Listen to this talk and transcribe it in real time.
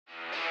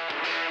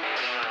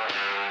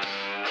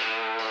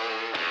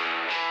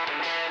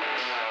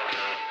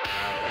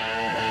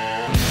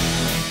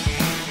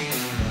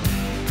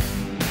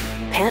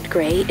Pat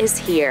Gray is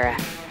here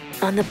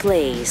on the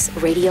Blaze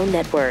Radio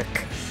Network.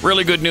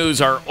 Really good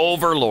news. Our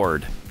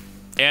overlord,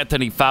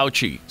 Anthony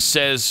Fauci,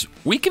 says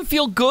we can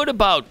feel good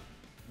about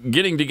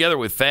getting together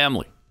with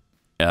family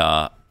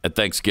at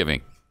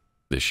Thanksgiving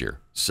this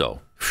year.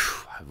 So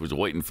I was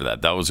waiting for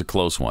that. That was a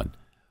close one.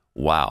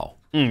 Wow.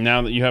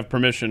 Now that you have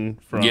permission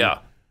from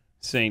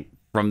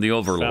from the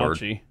overlord.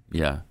 Fauci.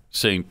 Yeah.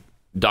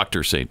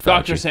 Dr. Saint Fauci.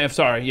 Dr. Saint,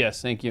 sorry. Yes,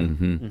 thank you.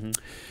 Mm-hmm.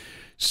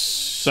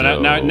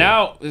 So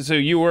now, so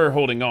you were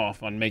holding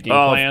off on making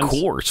plans? Of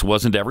course.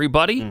 Wasn't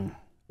everybody?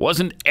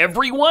 Wasn't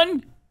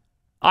everyone?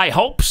 I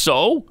hope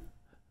so.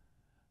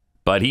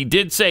 But he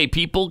did say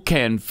people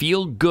can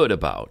feel good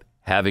about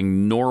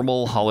having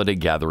normal holiday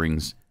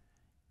gatherings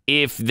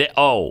if they...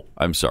 Oh,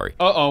 I'm sorry.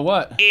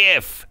 What?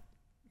 If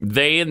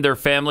they and their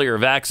family are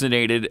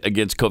vaccinated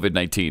against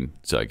COVID-19.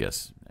 So I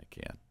guess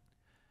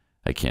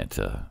I can't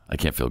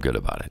feel good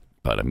about it.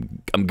 But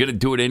I'm going to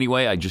do it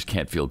anyway. I just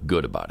can't feel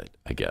good about it,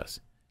 I guess.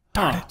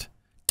 Darn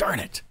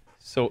it.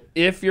 So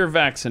if you're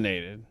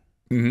vaccinated,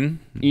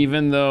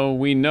 even though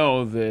we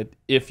know that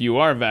if you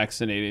are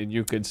vaccinated,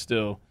 you could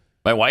still...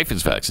 My wife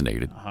is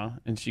vaccinated.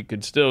 And she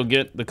could still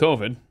get the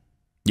COVID.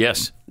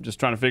 Yes. I'm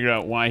just trying to figure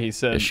out why he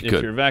said if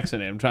could. you're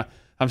vaccinated.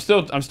 I'm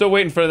still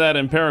waiting for that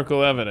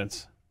empirical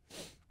evidence.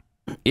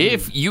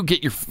 If you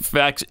get your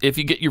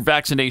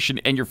vaccination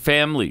and your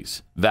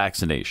family's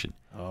vaccination,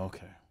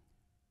 okay,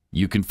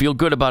 you can feel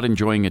good about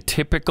enjoying a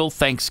typical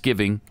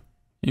Thanksgiving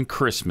and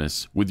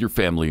Christmas with your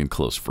family and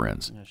close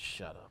friends.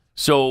 Shut up.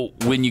 So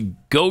when you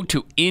go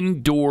to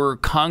indoor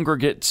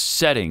congregate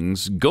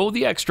settings, go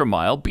the extra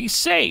mile, be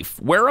safe,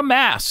 wear a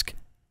mask.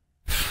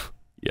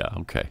 Yeah,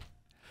 okay.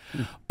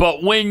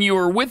 But when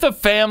you're with your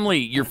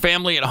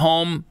family at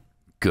home,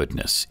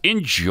 goodness,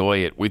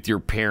 enjoy it with your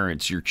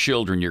parents, your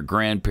children, your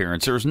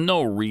grandparents. There's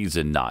no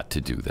reason not to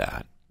do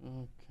that.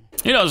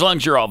 Okay. As long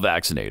as you're all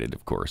vaccinated,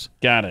 of course.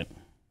 Got it.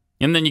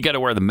 And then you got to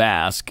wear the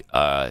mask,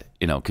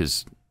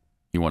 because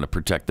you want to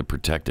protect the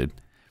protected.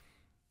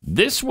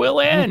 This will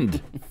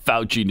end,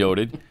 Fauci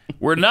noted.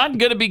 We're not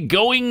going to be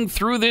going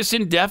through this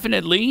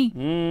indefinitely.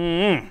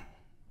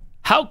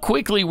 How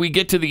quickly we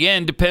get to the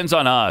end depends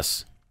on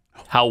us.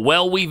 How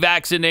well we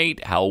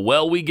vaccinate, how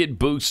well we get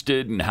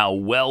boosted, and how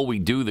well we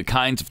do the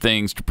kinds of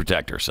things to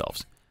protect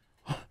ourselves.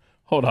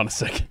 Hold on a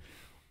second.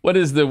 What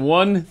is the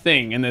one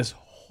thing in this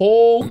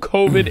whole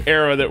COVID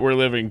era that we're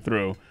living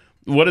through?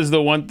 What is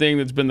the one thing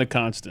that's been the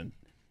constant?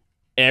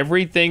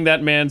 Everything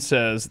that man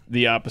says,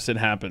 the opposite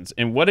happens.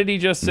 And what did he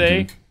just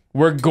say?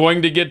 We're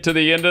going to get to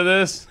the end of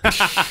this?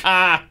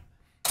 I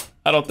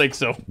don't think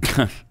so.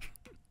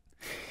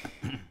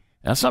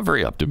 That's not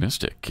very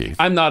optimistic, Keith.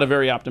 I'm not a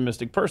very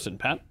optimistic person,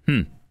 Pat.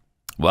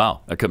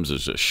 Wow, that comes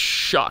as a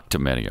shock to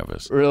many of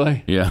us.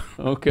 Really? Yeah.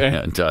 Okay.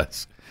 Yeah, it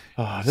does.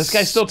 Oh, this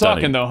guy's still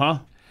talking, though, huh?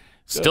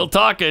 Still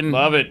talking.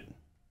 Love it.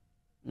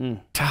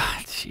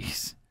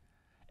 Jeez.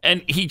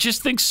 And he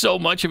just thinks so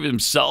much of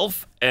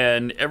himself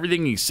and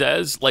everything he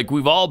says. Like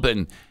we've all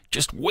been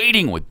just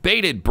waiting with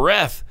bated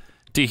breath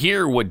to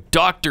hear what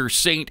Dr.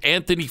 St.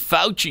 Anthony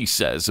Fauci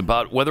says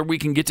about whether we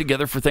can get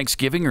together for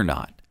Thanksgiving or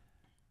not.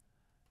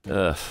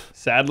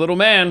 Sad little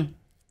man.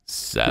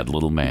 Sad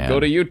little man. Go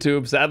to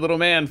YouTube. Sad little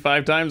man.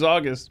 5 times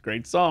August.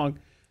 Great song.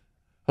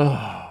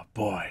 Oh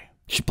boy.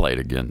 You should play it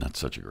again. That's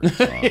such a great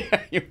song.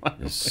 Yeah, you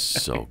might. It's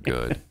so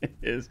good. It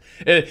is.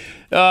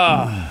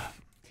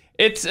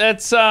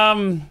 It's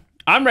I'm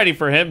ready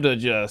for him to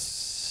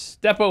just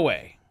step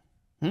away.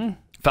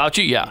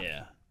 Fauci,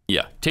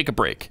 yeah. Take a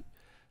break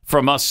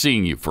from us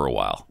seeing you for a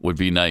while. Would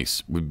be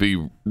nice. Would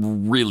be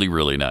really,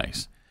 really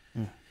nice.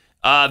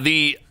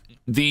 The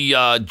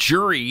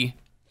jury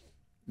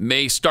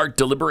may start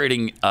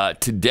deliberating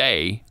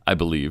today, I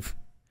believe,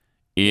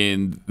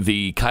 in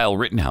the Kyle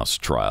Rittenhouse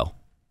trial.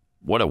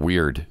 What a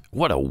weird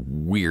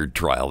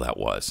trial that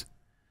was.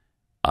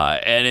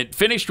 And it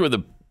finished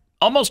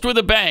almost with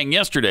a bang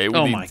yesterday.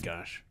 Oh my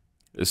gosh.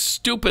 The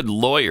stupid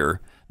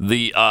lawyer,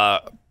 the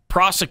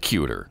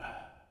prosecutor,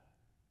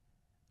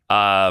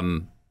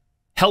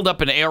 held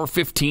up an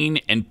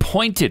AR-15 and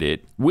pointed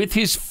it with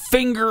his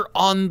finger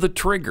on the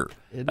trigger.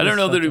 I don't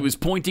know that he was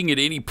pointing at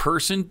any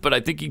person, but I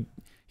think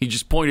he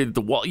just pointed at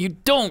the wall. You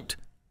don't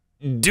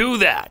do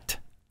that.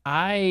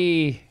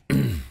 You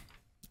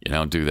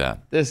don't do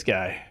that. This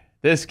guy,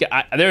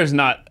 there's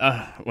not,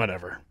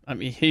 whatever. I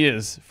mean, he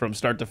is from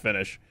start to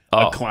finish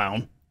a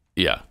clown.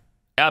 Yeah,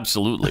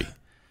 absolutely.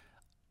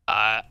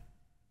 I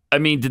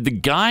mean, did the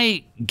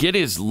guy get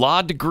his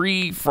law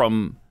degree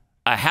from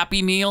a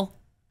Happy Meal?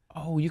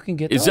 Oh, you can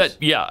get those?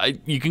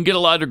 You can get a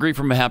law degree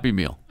from a Happy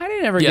Meal. I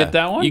didn't ever get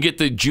that one. You get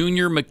the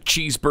Junior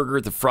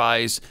McCheeseburger, the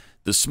fries,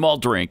 the small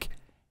drink,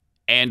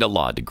 and a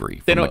law degree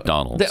from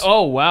McDonald's.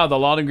 Oh, wow, the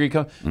law degree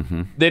comes.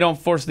 They don't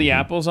force the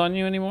apples on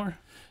you anymore?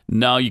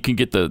 No, you can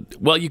get the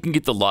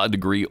law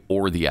degree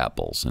or the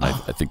apples, and I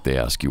think they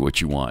ask you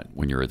what you want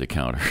when you're at the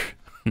counter.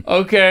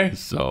 Okay.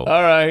 So,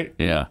 all right.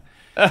 Yeah.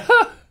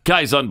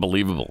 Guy's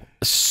unbelievable.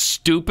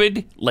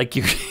 Stupid, like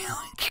you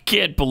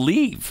can't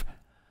believe.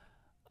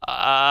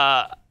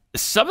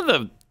 Some of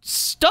the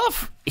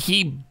stuff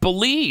he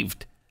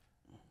believed.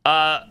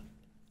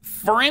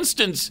 For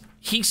instance,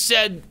 he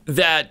said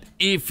that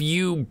if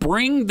you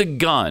bring the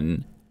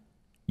gun,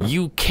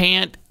 you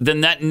can't,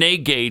 then that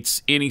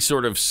negates any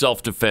sort of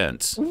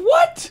self-defense.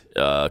 What?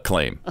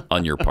 Claim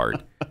on your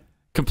part.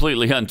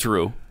 Completely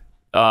untrue.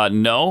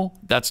 No,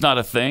 that's not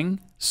a thing.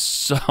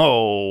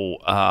 So,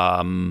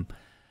 I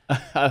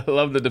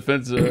love the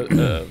defense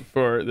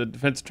for the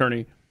defense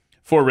attorney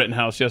for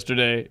Rittenhouse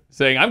yesterday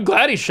saying, I'm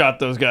glad he shot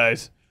those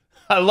guys.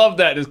 I love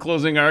that, his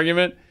closing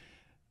argument.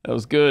 That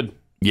was good.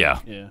 Yeah.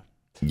 Yeah.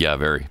 Yeah,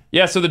 very.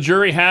 Yeah, so the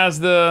jury has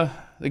the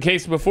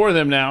case before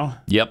them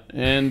now. Yep.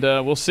 And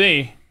we'll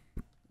see.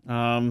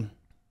 Boy,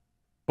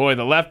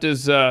 the left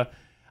is...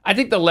 I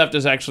think the left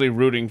is actually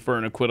rooting for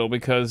an acquittal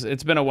because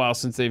it's been a while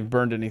since they've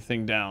burned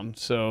anything down.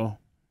 So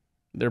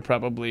they're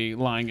probably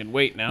lying in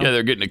wait now. Yeah,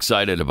 they're getting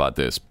excited about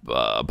this,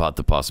 about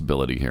the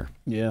possibility here.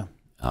 Yeah.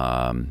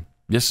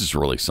 This is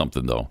really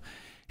something, though.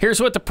 Here's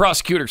what the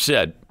prosecutor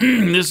said.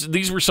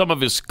 These were some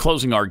of his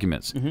closing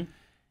arguments. Mm-hmm.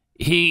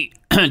 He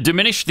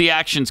diminished the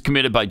actions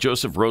committed by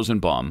Joseph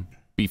Rosenbaum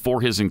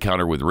before his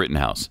encounter with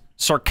Rittenhouse,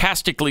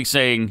 sarcastically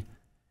saying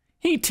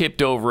he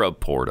tipped over a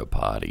porta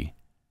potty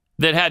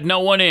that had no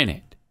one in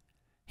it.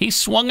 He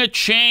swung a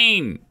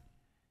chain.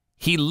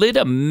 He lit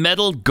a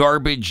metal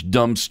garbage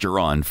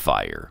dumpster on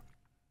fire.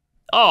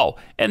 Oh,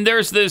 and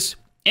there's this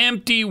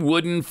empty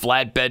wooden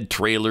flatbed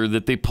trailer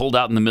that they pulled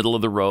out in the middle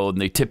of the road,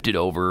 and they tipped it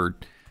over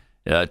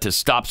to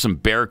stop some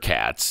bear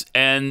cats,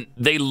 and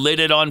they lit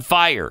it on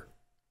fire.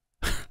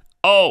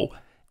 Oh,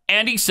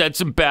 and he said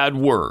some bad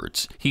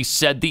words. He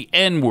said the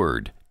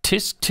N-word,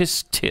 tisk,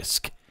 tisk,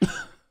 tisk,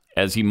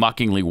 as he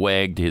mockingly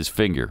wagged his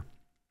finger.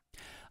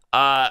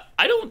 I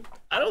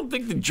don't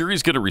think the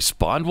jury's going to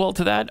respond well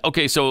to that.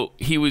 Okay, so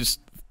he was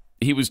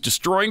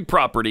destroying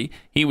property.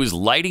 He was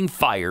lighting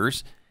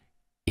fires.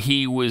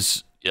 He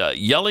was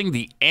yelling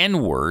the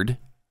N-word.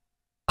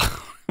 I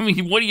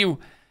mean, what do you...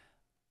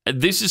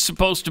 This is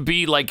supposed to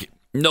be like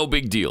no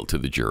big deal to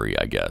the jury,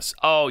 I guess.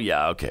 Oh,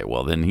 yeah, okay,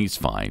 well, then he's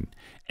fine.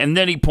 And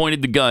then he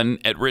pointed the gun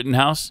at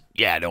Rittenhouse.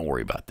 Yeah, don't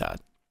worry about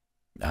that.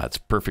 That's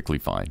perfectly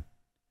fine.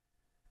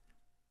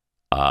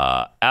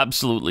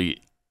 Absolutely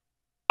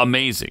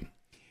amazing.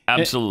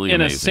 Absolutely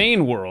in amazing. a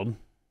sane world,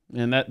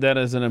 and that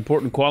is an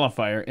important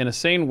qualifier, in a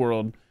sane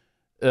world,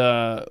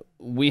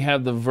 we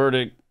have the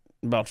verdict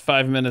about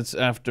 5 minutes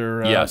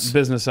after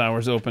business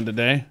hours open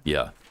today.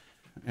 Yeah.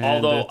 And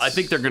although I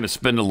think they're going to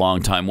spend a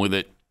long time with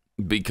it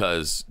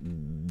because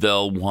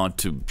they'll want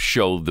to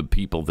show the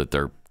people that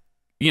they're,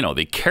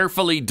 they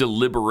carefully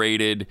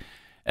deliberated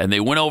and they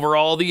went over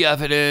all the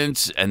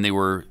evidence and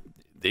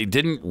they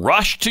didn't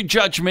rush to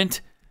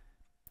judgment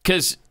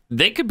because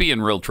they could be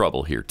in real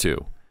trouble here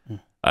too.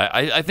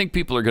 I think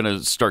people are going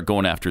to start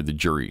going after the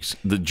jurors,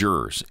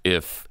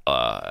 if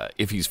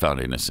he's found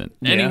innocent,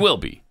 and he will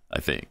be. I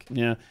think.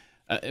 Yeah,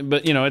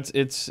 but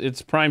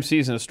it's prime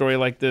season. A story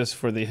like this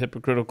for the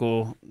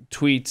hypocritical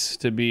tweets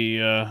to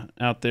be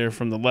out there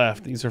from the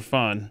left. These are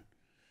fun.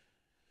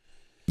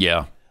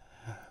 Yeah,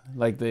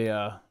 like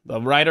the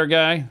writer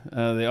guy,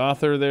 the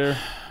author there.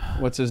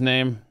 What's his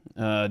name?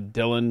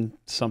 Dylan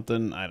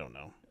something. I don't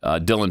know.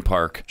 Dylan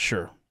Park.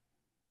 Sure.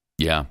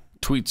 Yeah,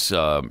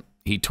 tweets.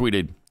 He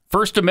tweeted.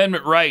 First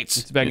Amendment rights.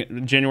 It's back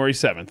January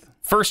 7th.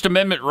 First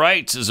Amendment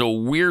rights is a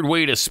weird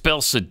way to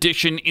spell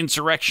sedition,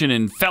 insurrection,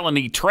 and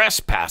felony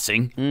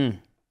trespassing.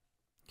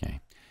 Okay.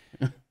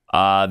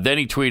 Then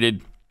he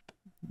tweeted,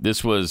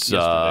 this was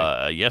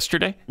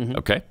yesterday? Mm-hmm.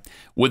 Okay.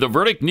 With a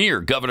verdict near,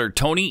 Governor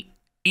Tony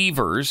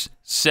Evers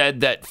said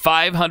that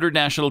 500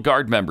 National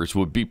Guard members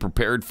would be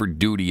prepared for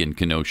duty in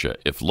Kenosha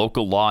if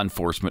local law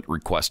enforcement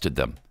requested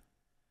them.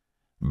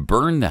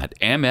 Burn that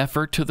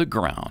MFer to the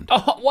ground.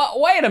 Oh,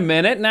 wait a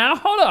minute now.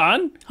 Hold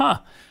on. Huh.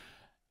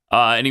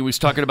 And he was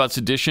talking about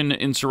sedition,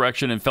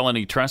 insurrection, and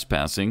felony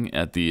trespassing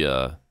at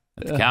the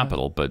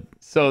Capitol. But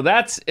so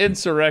that's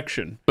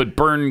insurrection. But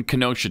burn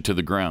Kenosha to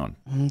the ground.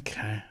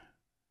 Okay.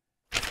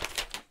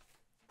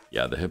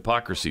 Yeah, the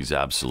hypocrisy is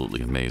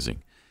absolutely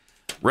amazing.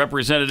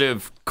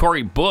 Representative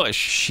Cori Bush.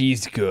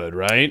 She's good,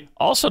 right?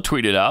 Also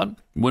tweeted out,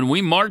 when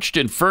we marched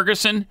in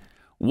Ferguson,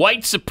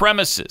 white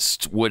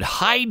supremacists would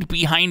hide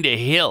behind a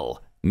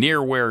hill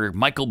near where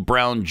Michael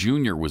Brown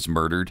Jr. was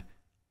murdered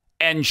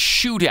and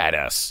shoot at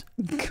us.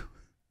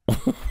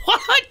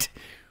 What?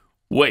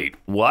 Wait,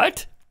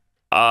 what?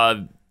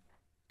 I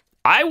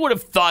would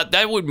have thought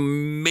that would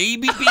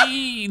maybe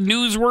be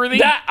newsworthy.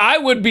 That I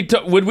would be.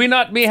 Would we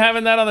not be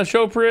having that on the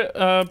show?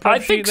 I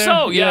think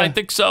so. Yeah, I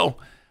think so.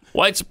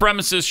 White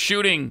supremacists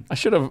shooting. I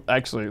should have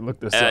actually looked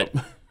this up.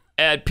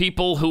 At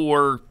people who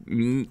were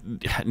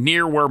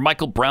near where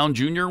Michael Brown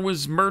Jr.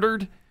 was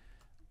murdered,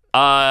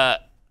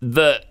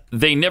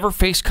 they never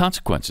face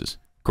consequences,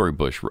 Cori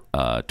Bush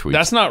tweets.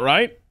 That's not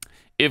right.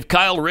 If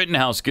Kyle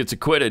Rittenhouse gets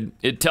acquitted,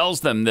 it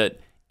tells them that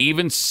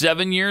even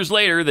 7 years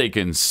later, they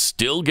can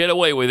still get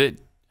away with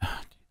it.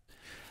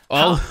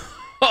 All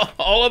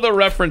of the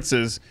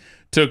references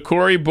to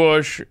Cori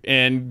Bush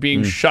and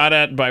being shot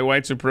at by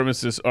white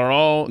supremacists are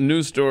all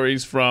news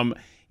stories from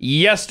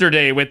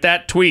yesterday with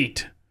that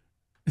tweet.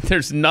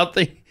 There's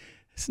nothing.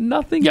 It's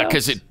nothing. Yeah, else.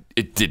 because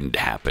it didn't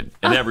happen.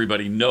 And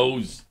everybody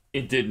knows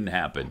it didn't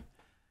happen.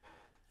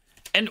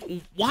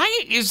 And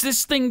why is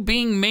this thing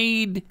being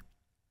made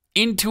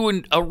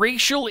into a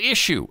racial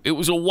issue? It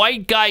was a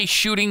white guy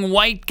shooting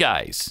white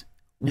guys.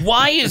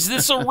 Why is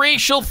this a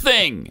racial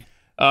thing?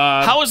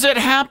 How is it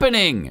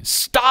happening?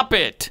 Stop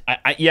it.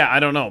 I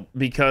don't know.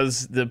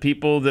 Because the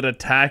people that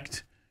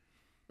attacked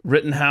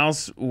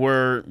Rittenhouse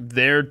were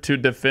there to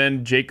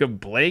defend Jacob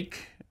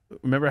Blake.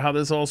 Remember how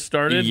this all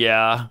started?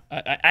 Yeah.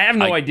 I have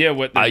no idea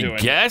what they're doing. I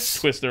guess.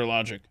 Twist their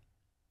logic.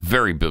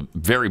 Very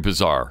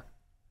bizarre.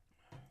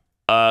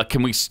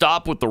 Can we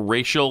stop with the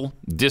racial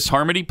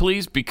disharmony,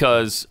 please?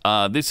 Because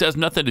this has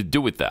nothing to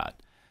do with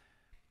that.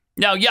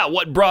 Now, yeah,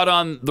 what brought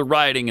on the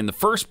rioting in the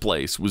first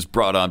place was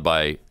brought on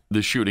by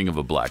the shooting of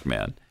a black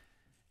man.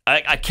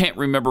 I can't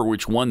remember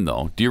which one,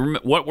 though. Do you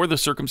remember what were the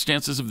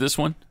circumstances of this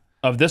one?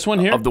 Of this one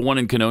here? Of the one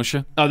in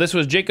Kenosha? Oh, this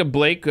was Jacob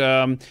Blake. He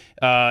was.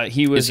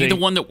 Is he the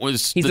one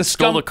that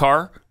stole the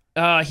car?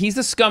 He's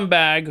the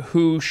scumbag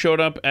who showed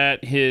up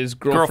at his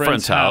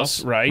girlfriend's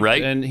house,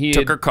 right? And he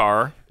took her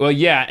car. Well,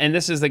 yeah, and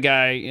this is the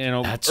guy,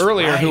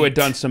 earlier who had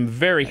done some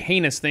very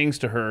heinous things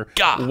to her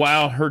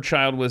while her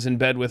child was in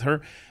bed with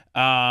her.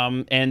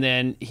 And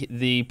then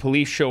the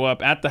police show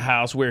up at the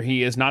house where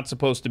he is not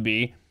supposed to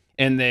be,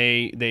 and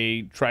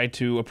they try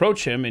to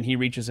approach him, and he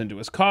reaches into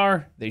his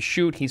car. They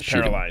shoot. He's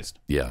paralyzed.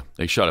 Yeah,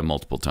 they shot him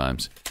multiple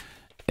times.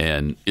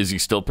 And is he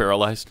still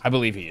paralyzed? I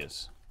believe he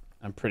is.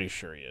 I'm pretty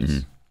sure he is.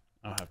 Mm-hmm.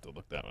 I'll have to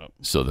look that up.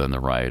 So then the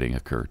rioting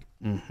occurred.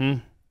 Mm-hmm.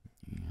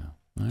 Yeah.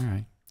 All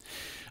right.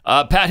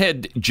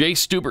 Pathead Jay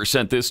Stuber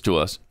sent this to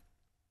us.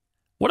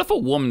 What if a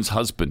woman's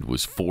husband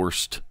was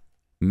forced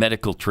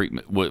medical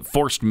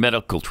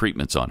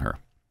treatments on her,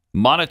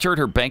 monitored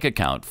her bank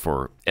account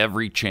for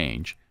every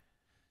change,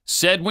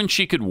 said when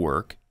she could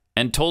work,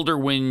 and told her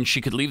when she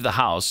could leave the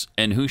house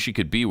and who she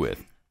could be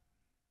with?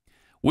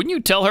 Wouldn't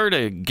you tell her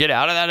to get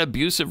out of that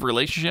abusive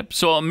relationship?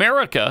 So,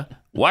 America,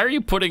 why are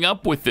you putting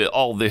up with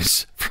all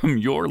this from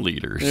your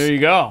leaders? There you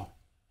go.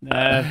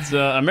 That's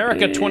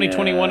America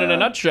 2021 in a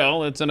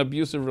nutshell. It's an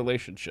abusive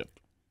relationship.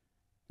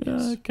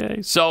 Yes.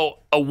 Okay. So,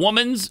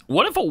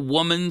 what if a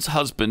woman's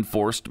husband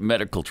forced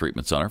medical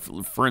treatments on her?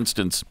 For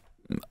instance,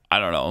 I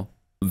don't know,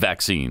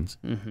 vaccines.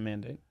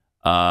 Mandate.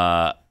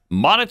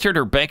 Monitored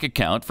her bank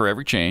account for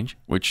every change,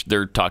 which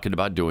they're talking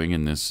about doing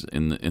in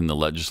the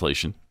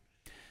legislation.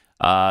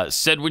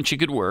 Said when she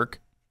could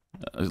work,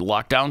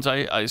 lockdowns,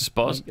 I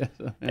suppose, so,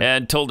 yeah.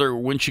 And told her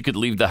when she could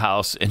leave the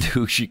house and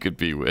who she could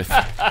be with.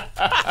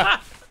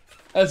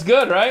 That's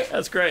good, right?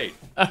 That's great.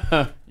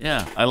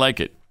 Yeah, I like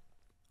it.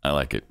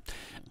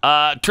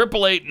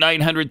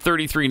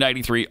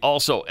 888-900-3393.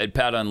 Also at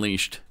Pat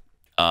Unleashed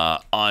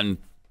on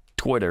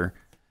Twitter.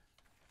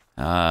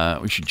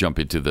 We should jump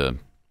into the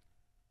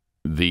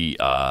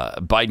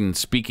Biden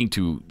speaking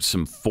to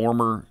some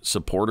former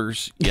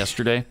supporters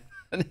yesterday.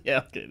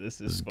 Yeah, okay, this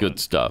is good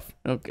stuff.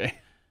 Okay.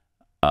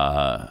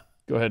 Go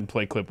ahead and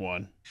play clip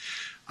 1.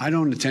 I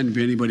don't intend to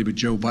be anybody but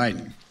Joe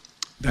Biden.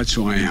 That's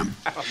who I am.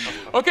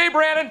 Okay,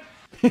 Brandon.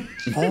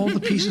 All the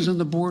pieces on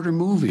the board are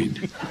moving.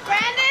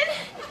 Brandon,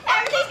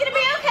 everything's going to be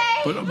okay.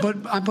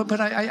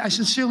 But I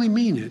sincerely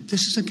mean it.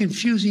 This is a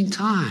confusing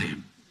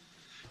time.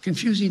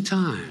 Confusing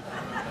time.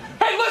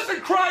 Hey, listen,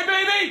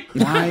 crybaby!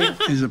 Why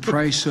is the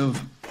price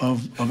of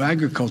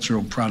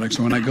agricultural products,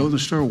 when I go to the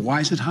store,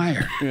 why is it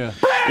higher? Yeah.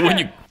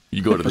 When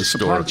you go to the store.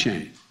 Supply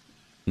chain.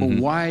 Well,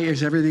 why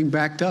is everything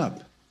backed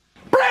up?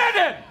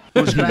 Brandon!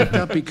 Well, it's backed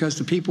up because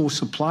the people who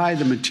supply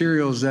the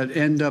materials that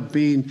end up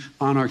being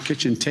on our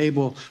kitchen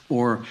table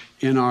or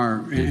in our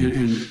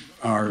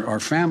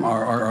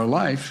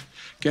life.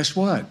 Guess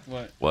what?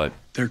 What?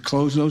 They're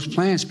closed those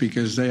plants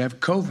because they have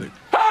COVID.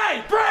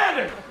 Hey,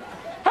 Brandon!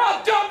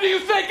 How dumb do you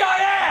think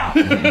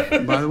I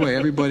am? By the way,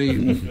 everybody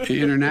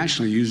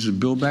internationally uses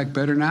Build Back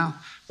Better now.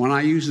 When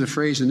I used the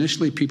phrase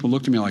initially, people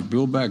looked at me like,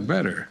 Build Back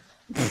Better.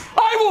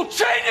 I will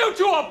chain you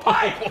to a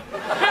pipe in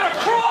a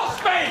crawl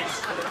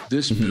space!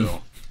 This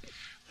bill,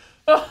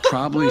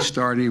 probably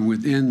starting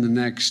within the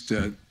next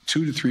 2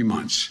 to 3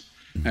 months,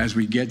 as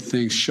we get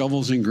things,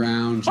 shovels in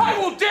grounds. I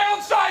will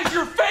downsize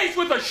your face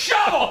with a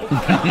shovel!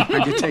 I'm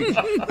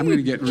going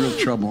to get in real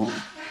trouble.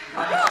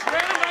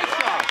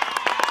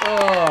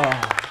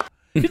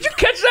 Did you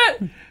catch that?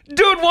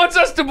 Dude wants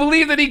us to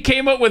believe that he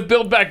came up with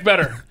Build Back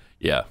Better.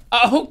 Yeah.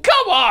 Oh,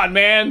 come on,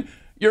 man.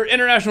 Your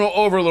international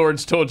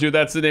overlords told you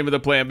that's the name of the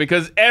plan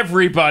because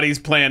everybody's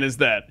plan is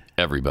that.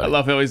 Everybody. I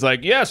love how he's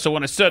like, yeah, so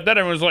when I said that,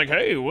 everyone's like,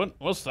 hey,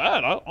 what's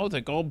that? I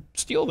think I'll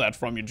steal that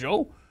from you,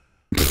 Joe.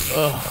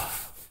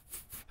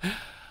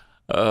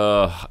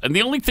 And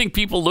the only thing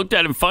people looked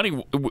at him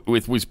funny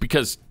with was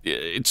because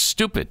it's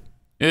stupid.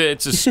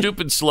 It's a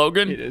stupid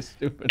slogan. It is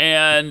stupid.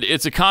 And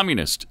it's a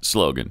communist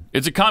slogan.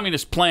 It's a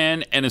communist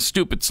plan and a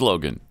stupid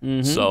slogan.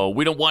 Mm-hmm. So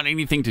we don't want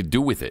anything to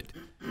do with it.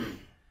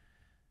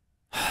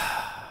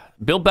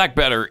 Build Back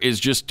Better is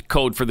just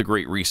code for the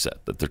Great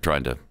Reset that they're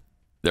trying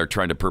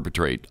to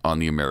perpetrate on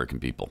the American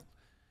people,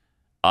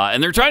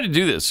 and they're trying to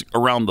do this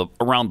around the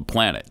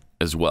planet.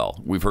 as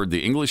well. We've heard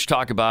the English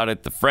talk about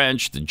it, the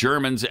French, the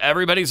Germans.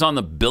 Everybody's on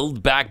the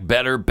Build Back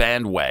Better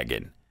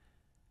bandwagon.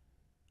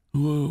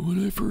 Well,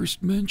 when I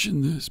first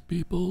mentioned this,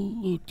 people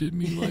looked at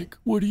me like,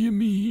 what do you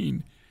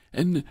mean?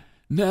 And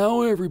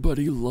now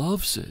everybody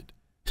loves it.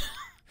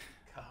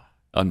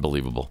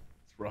 Unbelievable.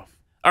 It's rough.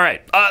 All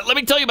right, let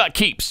me tell you about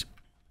Keeps.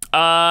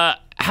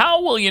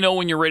 How will you know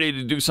when you're ready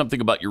to do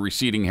something about your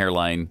receding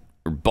hairline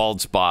or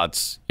bald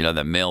spots,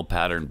 that male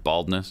pattern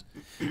baldness?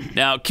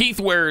 Now, Keith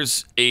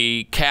wears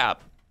a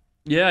cap.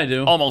 Yeah, I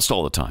do. Almost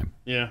all the time.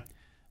 Yeah.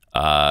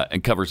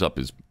 And covers up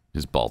his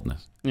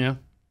baldness. Yeah.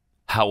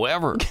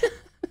 However,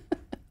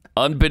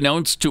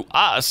 unbeknownst to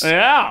us,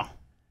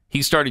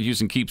 he started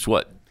using Keeps,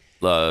 6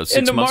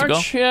 months ago?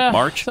 Yeah,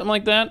 March? Something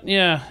like that,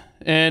 yeah.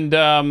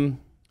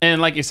 And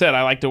like you said,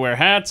 I like to wear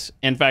hats.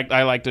 In fact,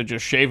 I like to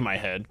just shave my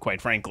head,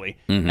 quite frankly.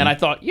 Mm-hmm. And I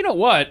thought, you know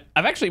what?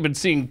 I've actually been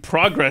seeing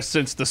progress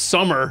since the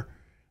summer.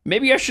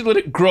 Maybe I should let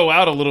it grow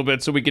out a little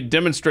bit so we could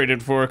demonstrate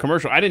it for a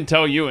commercial. I didn't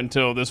tell you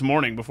until this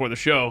morning before the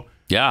show.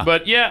 Yeah.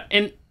 But yeah,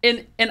 and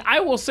I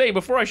will say,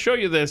 before I show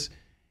you this,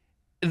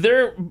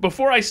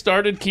 before I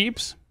started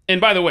Keeps,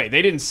 and by the way,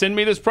 they didn't send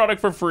me this product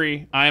for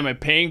free. I am a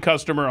paying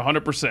customer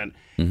 100%.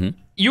 Mm-hmm.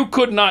 You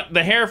could not,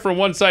 the hair from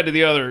one side to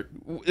the other,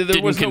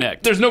 didn't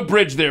connect. There's no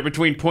bridge there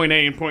between point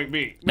A and point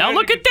B. Now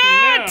look at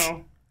that!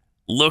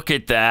 Look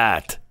at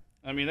that.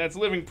 I mean, that's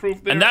living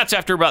proof there. And that's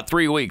after about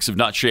 3 weeks of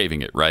not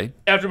shaving it, right?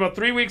 After about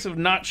 3 weeks of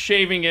not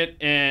shaving it,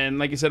 and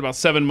like you said, about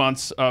 7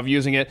 months of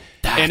using it.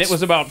 That's and it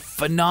was about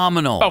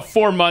phenomenal. About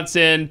 4 months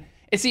in.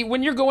 And see,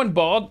 when you're going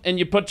bald and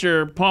you put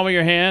your palm of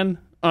your hand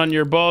on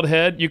your bald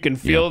head, you can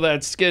feel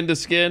that skin to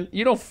skin.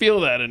 You don't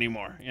feel that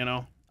anymore,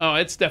 Oh,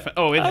 it's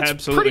definitely. Oh, it That's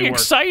absolutely pretty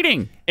works.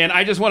 Exciting. And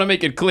I just want to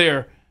make it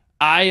clear,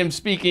 I am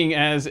speaking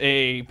as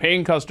a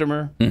paying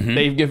customer. Mm-hmm.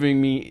 They've given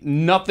me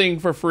nothing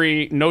for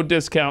free, no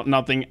discount,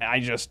 nothing.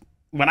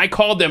 When I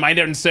called them, I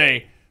didn't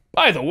say,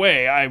 by the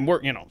way, I'm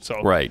working.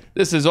 So right.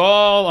 This is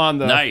all on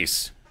the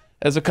nice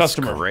as a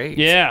customer. That's great.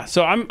 Yeah.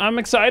 So I'm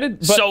excited.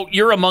 But so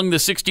you're among the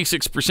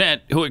 66%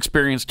 who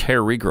experienced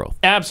hair regrowth.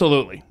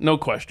 Absolutely, no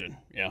question.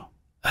 Yeah.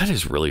 That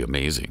is really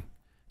amazing.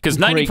 Because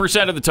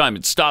 90% of the time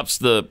it stops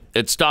the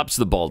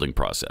balding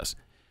process.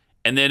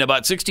 And then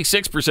about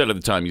 66% of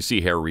the time you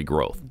see hair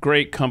regrowth.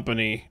 Great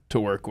company to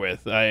work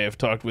with. I have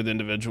talked with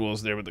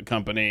individuals there with the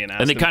company and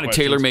asked And they them kind of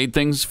questions. tailor-made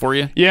things for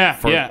you?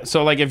 Yeah.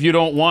 So like if you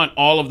don't want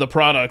all of the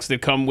products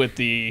that come with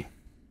the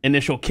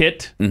initial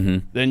kit,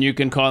 then you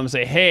can call them and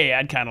say, hey,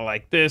 I'd kind of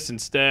like this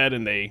instead,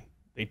 and they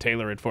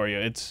tailor it for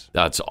you. That's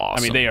awesome.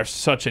 I mean, they are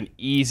such an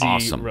easy,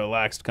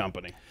 relaxed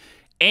company.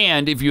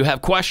 And if you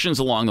have questions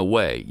along the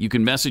way, you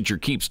can message your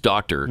Keeps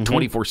doctor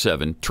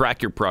 24/7.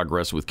 Track your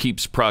progress with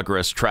Keeps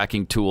Progress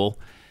Tracking Tool.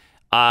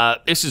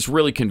 This is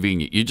really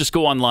convenient. You just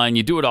go online.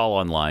 You do it all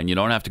online. You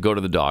don't have to go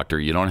to the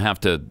doctor. You don't have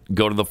to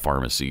go to the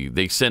pharmacy.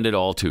 They send it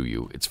all to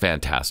you. It's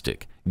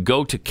fantastic.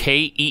 Go to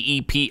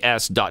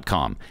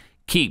KEEPS.com.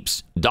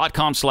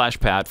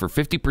 Keeps.com/Pat for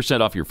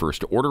 50% off your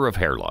first order of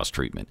hair loss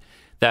treatment.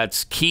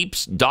 That's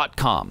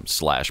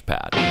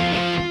Keeps.com/Pat.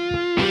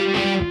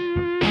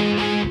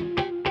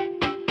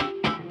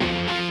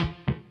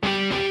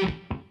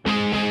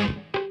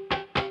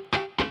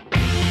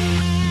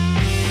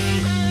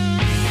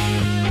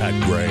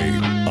 Gray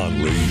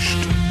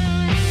Unleashed.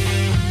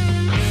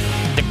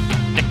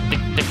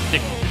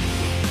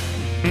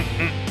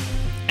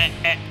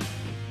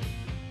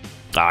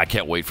 I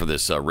can't wait for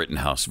this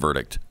Rittenhouse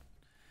verdict.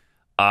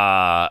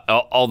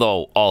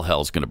 Although all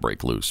hell's going to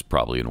break loose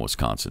probably in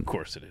Wisconsin. Of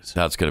course it is.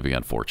 That's going to be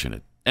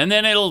unfortunate. And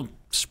then it'll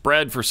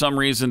spread for some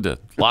reason to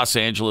Los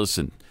Angeles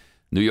and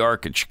New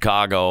York and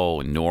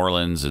Chicago and New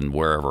Orleans and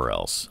wherever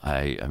else.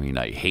 I mean,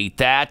 I hate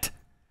that.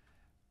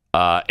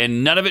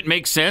 And none of it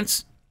makes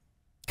sense.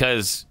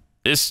 Because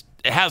this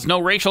has no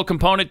racial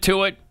component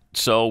to it,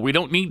 so we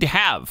don't need to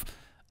have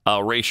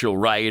racial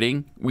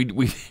rioting.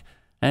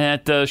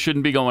 That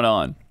shouldn't be going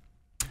on.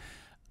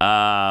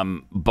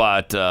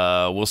 But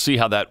we'll see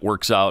how that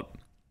works out.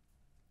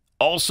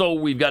 Also,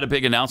 we've got a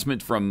big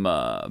announcement from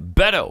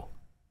Beto.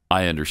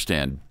 I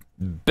understand.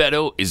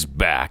 Beto is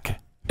back,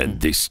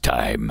 and this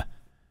time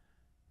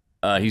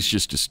he's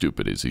just as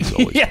stupid as he's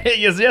always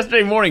been.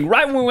 Yesterday morning,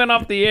 right when we went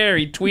off the air,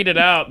 he tweeted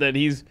out that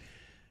he's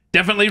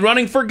definitely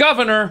running for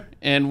governor,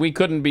 and we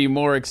couldn't be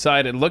more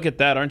excited. Look at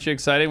that. Aren't you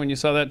excited when you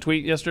saw that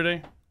tweet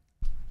yesterday?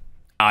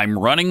 I'm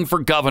running for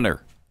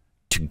governor.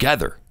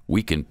 Together,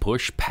 we can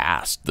push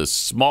past the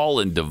small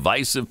and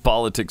divisive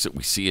politics that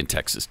we see in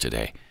Texas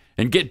today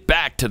and get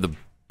back to the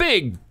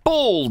big,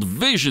 bold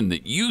vision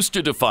that used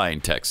to define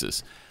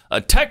Texas.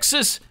 A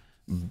Texas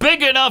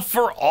big enough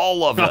for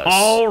all of us.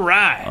 All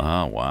right.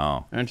 Oh,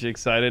 wow. Aren't you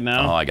excited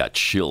now? Oh, I got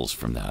chills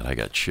from that.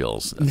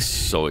 That's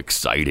so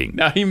exciting.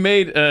 Now, he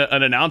made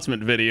an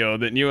announcement video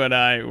that you and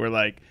I were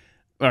like,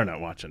 we're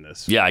not watching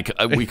this. Yeah,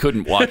 we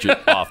couldn't watch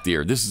it off the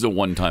air. This is a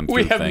one-time thing.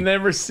 We have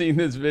never seen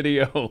this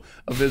video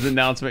of his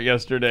announcement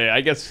yesterday. I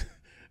guess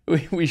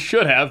we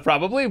should have,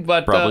 probably,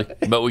 but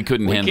we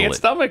couldn't handle it. We can't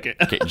stomach it.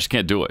 Just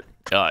can't do it.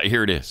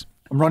 Here it is.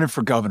 I'm running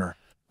for governor,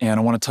 and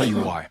I want to tell you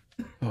why.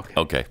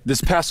 Okay.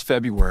 This past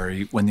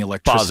February, when the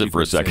electricity Pause it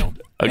for a grid second.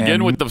 failed, Again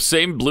and with the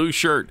same blue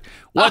shirt.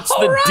 What's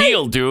the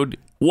deal, dude?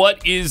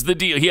 What is the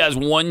deal? He has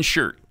one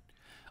shirt,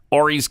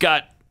 or he's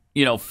got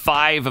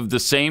 5 of the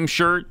same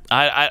shirt.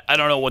 I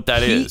don't know what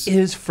that is. He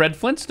is Fred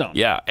Flintstone.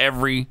 Yeah,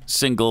 every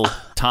single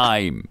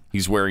time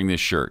he's wearing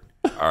this shirt.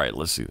 All right,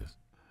 let's see this.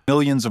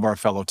 millions of our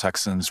fellow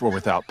Texans were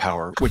without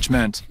power, which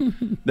meant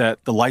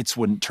that the lights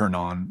wouldn't turn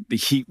on, the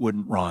heat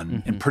wouldn't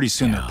run, and pretty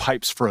soon the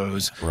pipes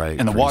froze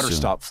and the water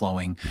stopped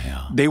flowing.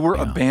 They were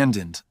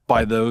abandoned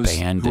by those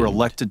who were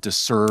elected to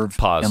serve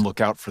and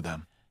look out for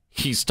them.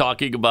 He's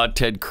talking about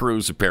Ted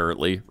Cruz,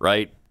 apparently,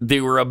 right?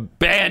 They were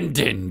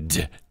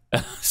abandoned.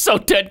 So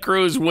Ted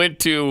Cruz went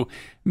to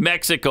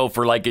Mexico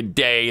for like a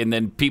day, and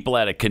then people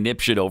had a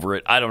conniption over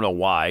it. I don't know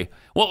why.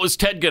 What was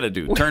Ted going to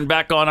do? Turn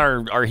back on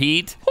our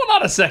heat?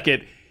 Hold on a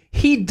second.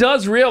 He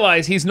does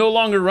realize he's no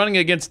longer running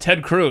against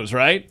Ted Cruz,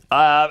 right?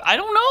 I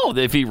don't know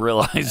if he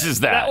realizes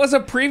that. That was a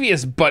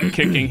previous butt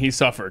kicking he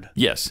suffered.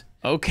 Yes.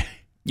 Okay.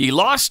 He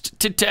lost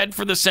to Ted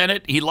for the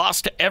Senate. He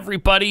lost to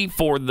everybody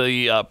for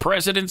the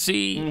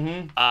presidency.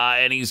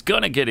 And he's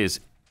going to get his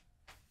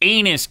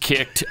anus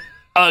kicked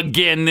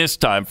again this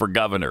time for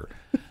governor.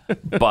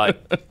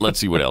 But let's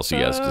see what else he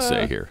has to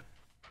say here.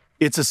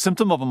 It's a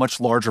symptom of a much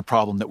larger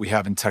problem that we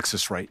have in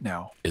Texas right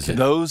now. Is it?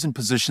 Those in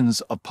positions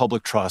of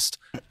public trust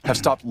have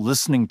stopped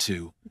listening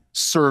to,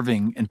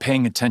 serving, and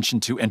paying attention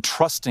to, and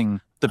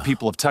trusting the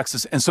people of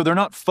Texas. And so they're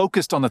not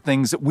focused on the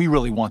things that we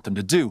really want them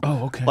to do.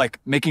 Oh, okay. Like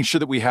making sure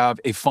that we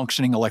have a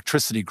functioning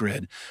electricity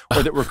grid,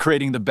 or that we're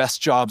creating the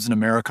best jobs in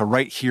America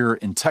right here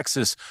in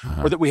Texas,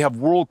 or that we have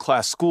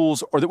world-class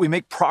schools, or that we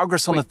make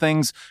progress on the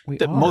things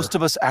that most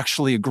of us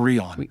actually agree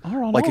on. We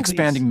are on like all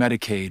expanding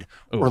Medicaid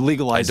or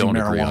legalizing I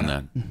don't marijuana. agree on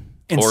that.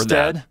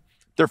 Instead,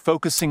 they're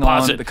focusing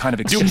on the kind of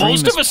Do extremist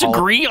most of us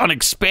agree on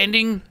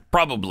expanding?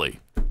 Probably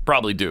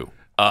do.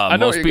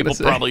 Most people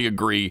probably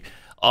agree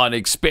on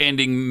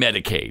expanding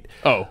Medicaid.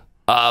 Oh.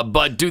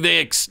 But do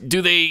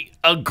they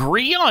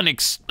agree on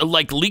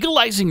like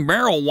legalizing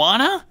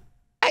marijuana?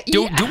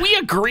 Do we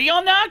agree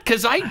on that?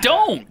 Because I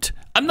don't.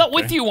 I'm not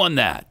with you on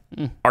that.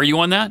 Are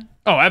you on that?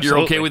 Oh, absolutely.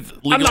 You're okay with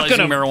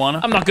legalizing marijuana?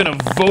 I'm not going to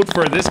vote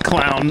for this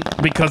clown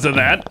because of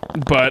that,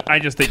 but I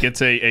just think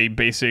it's a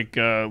basic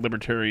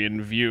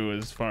libertarian view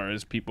as far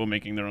as people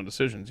making their own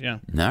decisions, yeah.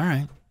 All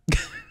right.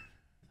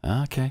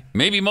 Okay.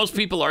 Maybe most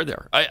people are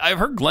there. I've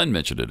heard Glenn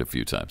mention it a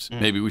few times.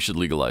 Maybe we should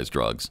legalize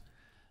drugs.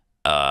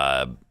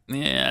 I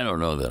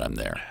don't know that I'm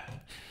there.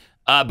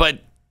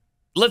 But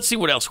let's see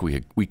what else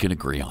we can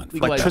agree on.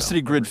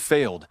 Electricity grid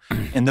failed,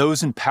 and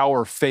those in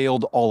power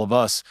failed all of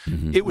us.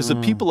 It was the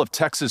people of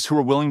Texas who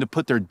were willing to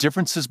put their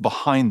differences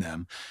behind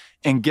them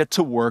and get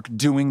to work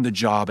doing the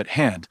job at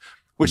hand,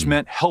 which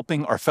meant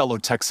helping our fellow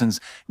Texans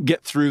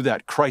get through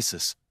that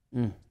crisis.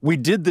 We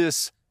did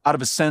this out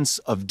of a sense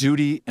of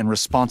duty and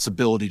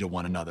responsibility to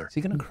one another. Is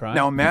he going to cry?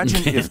 Now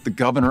imagine if the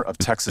governor of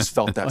Texas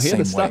felt that he had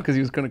same to stop way. because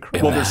he was going to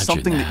cry. Well, there's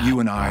something that you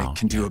and I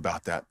can do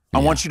about that. I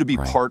want you to be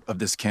part of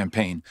this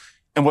campaign.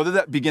 And whether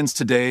that begins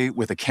today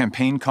with a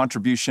campaign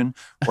contribution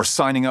or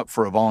signing up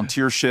for a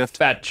volunteer shift,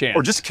 Fat chance.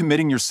 or just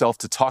committing yourself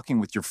to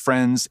talking with your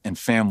friends and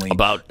family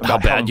about how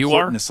bad you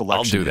are, this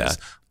election I'll do that. is.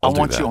 I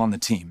want you on the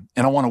team,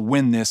 and I want to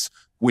win this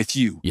with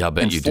you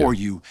and for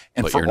you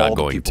and for all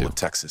the people of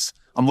Texas.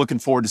 I'm looking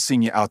forward to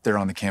seeing you out there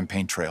on the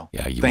campaign trail.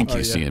 Yeah, you won't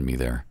be seeing me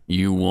there.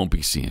 You won't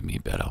be seeing me,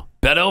 Beto.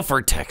 Beto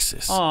for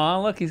Texas.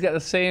 Aw, look, he's got the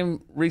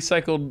same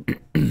recycled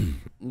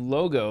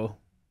logo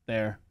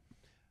there.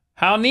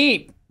 How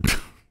neat.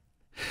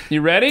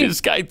 You ready?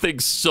 This guy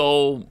thinks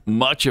so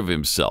much of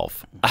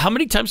himself. How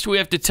many times do we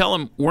have to tell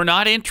him we're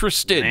not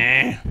interested?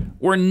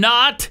 We're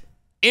not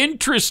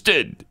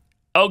interested.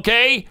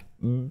 Okay?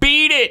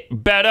 Beat it,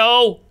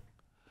 Beto.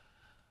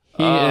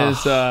 He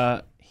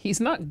is he's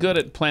not good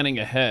at planning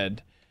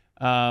ahead.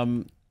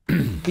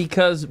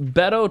 Because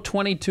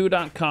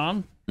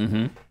Beto22.com,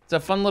 it's a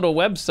fun little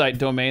website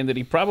domain that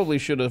he probably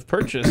should have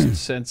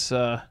purchased since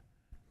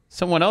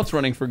someone else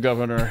running for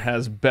governor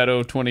has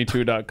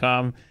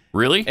Beto22.com.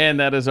 Really? And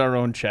that is our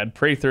own Chad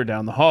Prather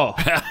down the hall.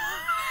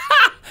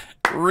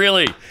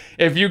 Really?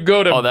 If you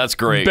go to that's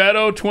great.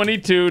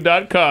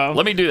 Beto22.com.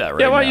 Let me do that right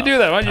now. Yeah, why don't you do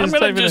that? Why don't you I'm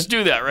going to just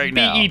do that right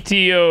now.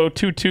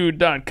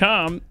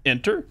 Beto22.com,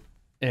 enter,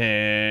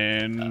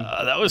 and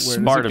that was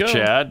smart of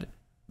Chad.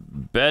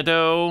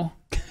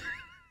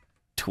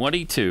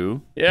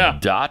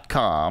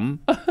 Beto22.com.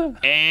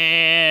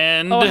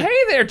 And oh, hey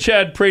there,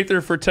 Chad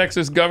Prather for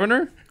Texas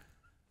governor.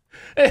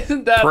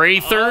 Isn't that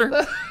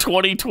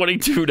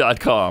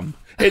Prather2022.com.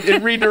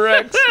 It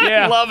redirects.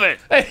 Yeah. Love it.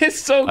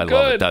 It's so good. I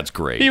love it. That's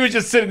great. He was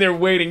just sitting there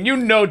waiting. You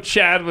know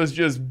Chad was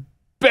just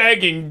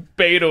begging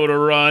Beto to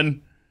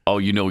run. Oh,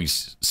 you know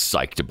he's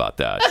psyched about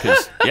that.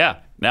 'Cause, yeah,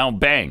 now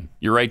bang.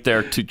 You're right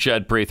there to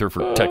Chad Prather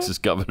for Texas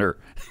governor.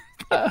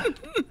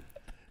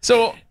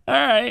 So, all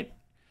right.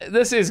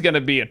 This is going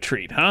to be a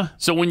treat, huh?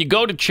 So when you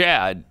go to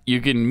Chad, you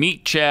can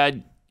meet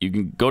Chad. You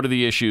can go to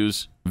the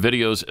issues,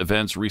 videos,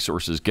 events,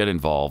 resources, get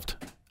involved.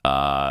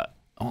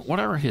 What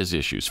are his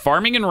issues?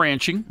 Farming and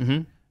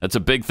ranching. That's a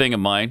big thing of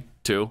mine.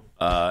 too.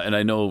 And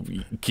I know,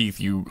 Keith,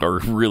 you are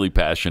really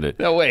passionate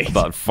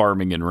about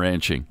farming and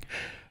ranching.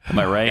 Am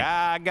I right?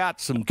 I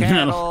got some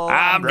cattle.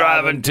 I'm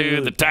driving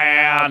to the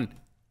town.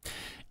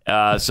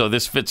 So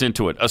this fits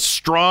into it. A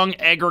strong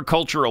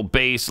agricultural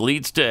base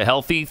leads to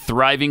healthy,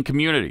 thriving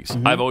communities.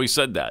 I've always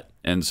said that.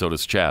 And so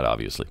does Chad,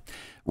 obviously.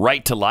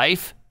 Right to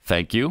life.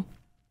 Thank you.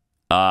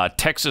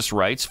 Texas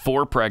rights.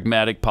 4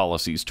 pragmatic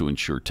policies to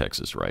ensure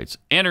Texas rights.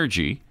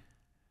 Energy.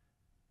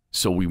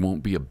 So we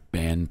won't be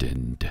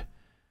abandoned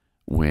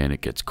when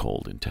it gets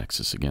cold in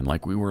Texas again,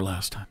 like we were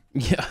last time.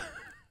 Yeah.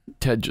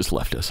 Ted just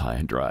left us high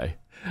and dry.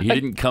 He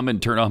didn't come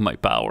and turn on my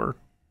power.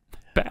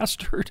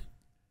 Bastard.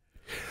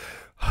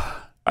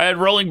 I had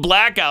rolling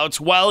blackouts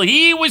while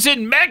he was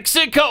in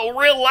Mexico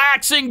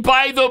relaxing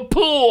by the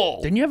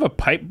pool. Didn't you have a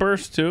pipe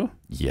burst, too?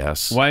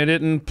 Yes. Why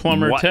didn't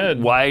Plumber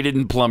Ted? Why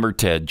didn't Plumber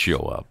Ted show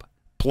up?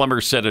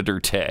 Plumber Senator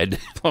Ted.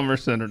 Plumber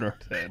Senator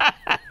Ted.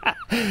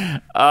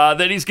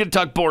 That he's going to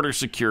talk border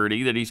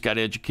security, that he's got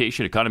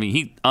education, economy.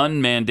 He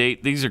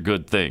unmandate. These are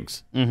good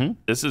things. Mm-hmm.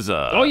 This is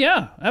oh,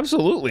 yeah,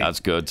 absolutely. That's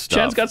good stuff.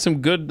 Chad's got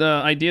some good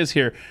ideas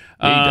here.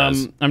 He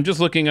does. I'm just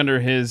looking under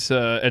his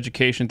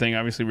education thing.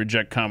 Obviously,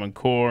 reject Common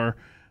Core,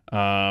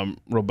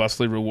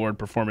 robustly reward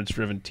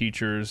performance-driven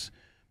teachers,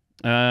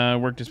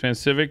 work to expand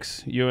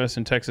civics, U.S.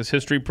 and Texas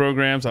history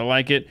programs. I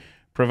like it.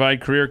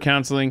 Provide career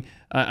counseling.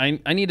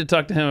 I need to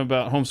talk to him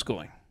about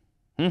homeschooling.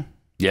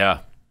 Yeah.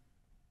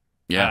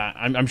 Yeah.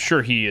 I'm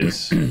sure he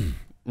is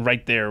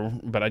right there,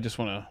 but I just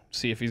want to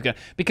see if he's got...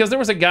 Because there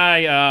was a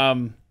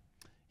guy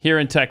here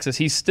in Texas.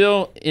 He's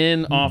still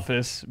in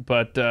office,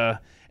 but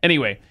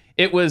anyway,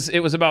 it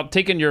was about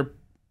taking your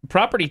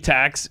property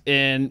tax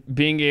and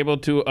being able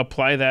to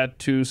apply that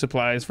to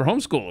supplies for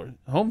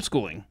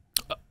homeschooling.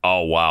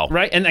 Oh, wow.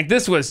 Right? And like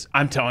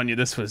I'm telling you,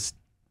 this was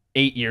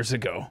 8 years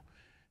ago.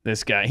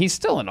 This guy, he's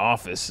still in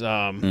office,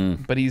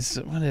 but he's,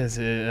 what is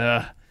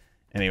it?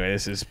 Anyway,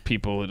 this is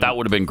people. That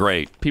would have been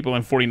great. People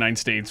in 49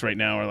 states right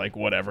now are like,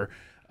 whatever.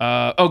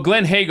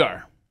 Glenn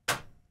Hagar,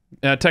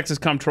 Texas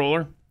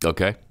comptroller.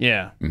 Okay.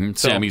 Yeah. Mm-hmm.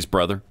 So, Sammy's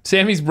brother.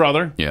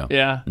 Yeah.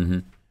 Yeah.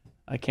 Mm-hmm.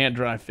 I can't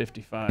drive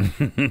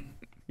 55.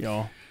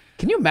 Y'all.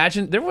 Can you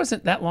imagine? There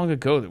wasn't that long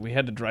ago that we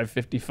had to drive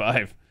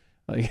 55.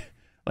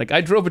 Like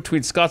I drove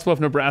between Scottsbluff,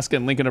 Nebraska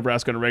and Lincoln,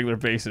 Nebraska on a regular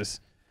basis.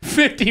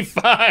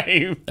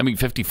 55. I mean,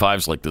 55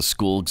 is like the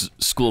school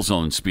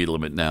zone speed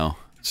limit now.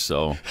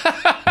 So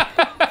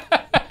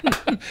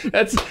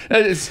that's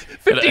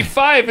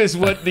 55 is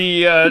what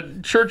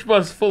the church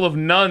bus full of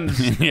nuns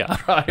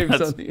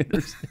drives on the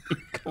interstate.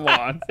 Come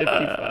on,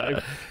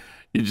 55.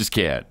 You just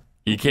can't.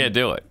 You can't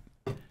do it.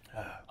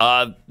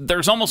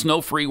 There's almost no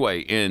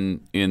freeway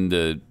in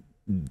the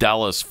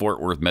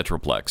Dallas-Fort Worth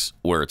Metroplex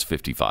where it's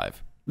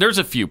 55. There's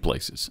a few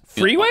places.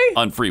 Freeway?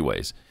 On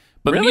freeways.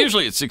 But really?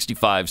 Usually it's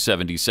 65,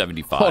 70,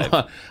 75. Hold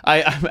on.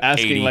 I'm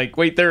asking, 80. like,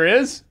 wait, there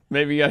is?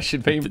 Maybe I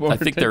should pay more attention. I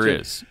think there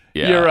is.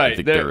 Yeah, you're right. I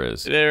think there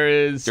is. There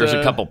is. There's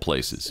a couple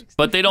places,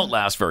 but they don't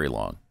last very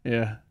long.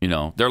 Yeah. You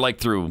know, they're like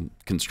through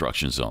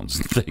construction zones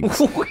and things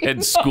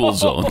and school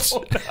zones.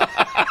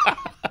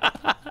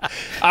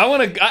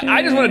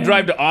 I just want to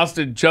drive to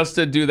Austin just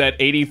to do that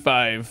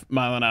 85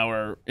 mile an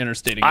hour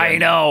interstate again. I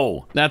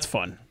know. That's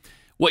fun.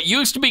 What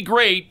used to be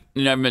great,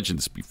 and I've mentioned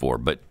this before,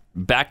 but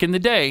back in the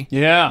day,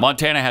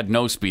 Montana had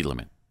no speed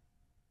limit.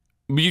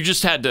 You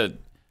just had to,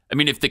 I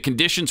mean, if the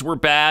conditions were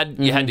bad,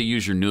 you had to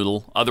use your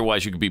noodle.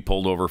 Otherwise, you could be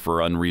pulled over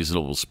for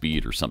unreasonable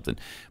speed or something.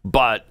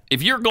 But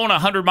if you're going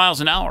 100 miles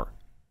an hour,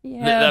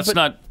 that's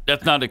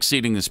not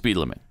exceeding the speed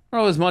limit. Oh,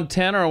 it was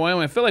Montana or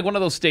Wyoming. I feel like one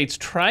of those states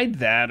tried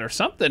that or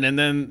something, and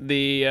then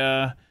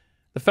the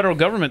federal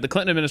government, the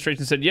Clinton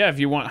administration, said, "Yeah, if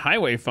you want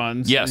highway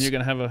funds, then you're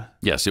going to have a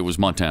it was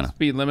Montana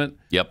speed limit."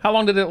 Yep. How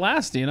long did it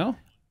last? Do you know?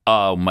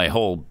 My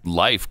whole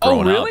life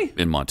growing up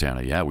in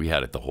Montana. Yeah, we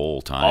had it the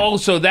whole time. Oh,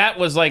 so that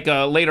was like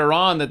later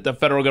on that the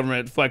federal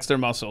government flexed their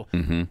muscle.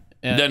 Mm-hmm.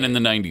 Then in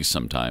the 90s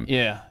sometime.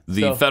 Yeah.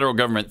 The federal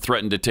government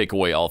threatened to take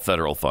away all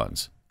federal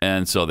funds.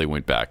 And so they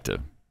went back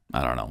to,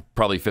 I don't know,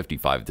 probably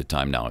 55 at the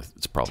time. Now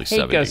it's probably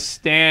 70. Take a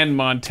stand,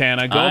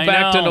 Montana. Go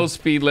back to no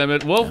speed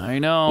limit. I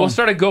know. We'll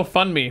start a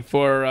GoFundMe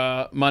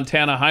for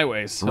Montana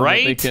highways. So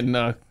right? They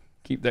can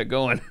keep that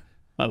going.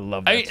 I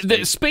love that.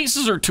 The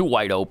spaces are too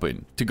wide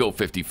open to go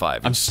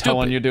 55. I'm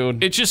telling you,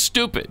 dude. It's just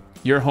stupid.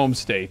 Your home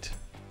state.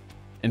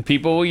 And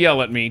people will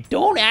yell at me,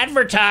 don't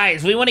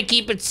advertise. We want to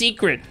keep it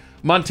secret.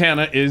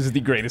 Montana is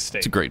the greatest state.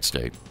 It's a great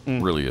state.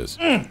 It really is.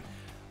 You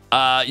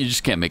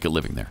just can't make a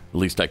living there. At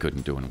least I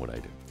couldn't doing what I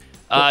do.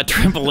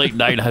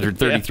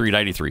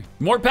 888-900-3393.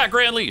 More Pat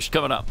Gray Unleashed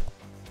coming up.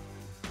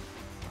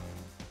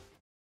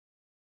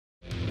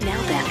 Now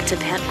back to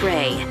Pat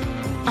Gray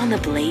on the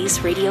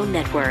Blaze Radio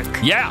Network.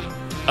 Yeah.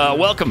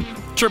 Welcome.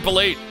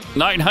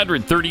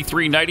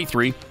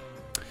 888-900-3393.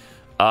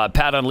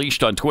 Pat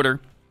Unleashed on Twitter.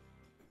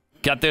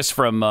 Got this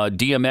from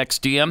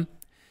DMXDM.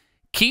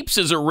 Keeps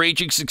is a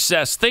raging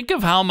success. Think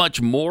of how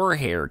much more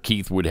hair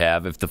Keith would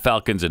have if the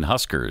Falcons and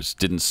Huskers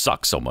didn't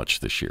suck so much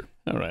this year.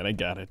 All right, I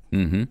got it.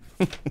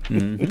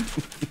 Mm-hmm.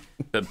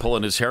 Been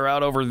pulling his hair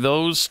out over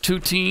those two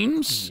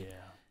teams. Yeah.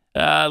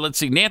 Let's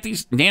see.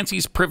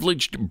 Nancy's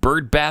privileged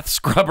bird bath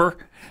scrubber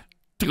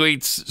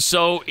tweets,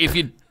 so if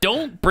you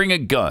don't bring a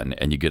gun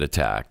and you get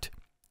attacked,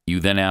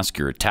 you then ask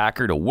your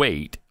attacker to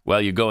wait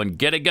while you go and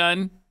get a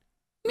gun.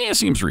 Yeah,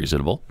 seems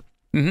reasonable.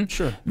 Mm-hmm.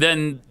 Sure.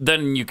 Then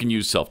you can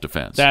use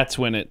self-defense. That's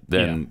when it...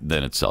 Then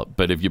it's self.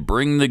 But if you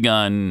bring the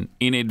gun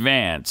in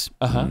advance,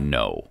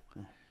 no.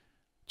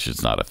 Which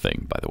is not a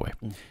thing, by the way.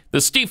 The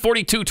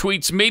Steve42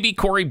 tweets, maybe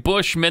Cori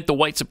Bush meant the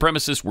white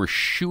supremacists were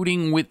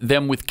shooting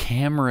them with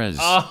cameras.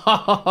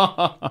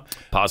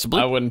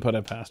 Possibly. I wouldn't put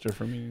it past her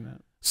for meaning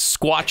that.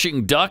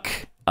 Squatching Duck.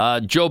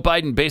 Joe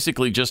Biden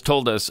basically just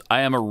told us,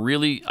 I am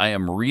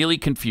really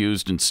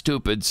confused and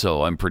stupid,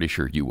 so I'm pretty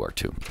sure you are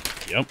too.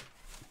 Yep.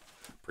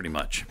 Pretty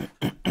much.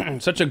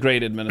 Such a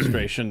great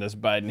administration, this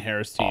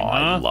Biden-Harris team.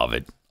 I love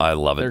it. I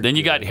love it. Then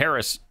you got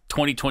Harris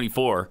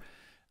 2024,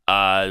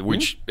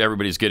 which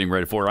everybody's getting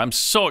ready for. I'm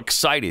so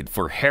excited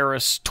for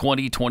Harris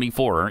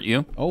 2024, aren't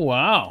you? Oh,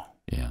 wow.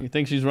 Yeah. You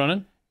think she's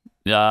running?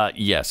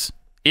 Yes.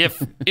 If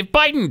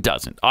Biden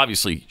doesn't,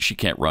 obviously she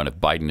can't run if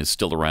Biden is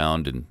still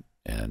around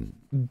and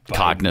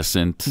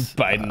cognizant.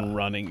 Biden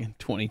running in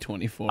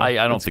 2024. I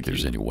don't think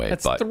there's any way.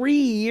 That's 3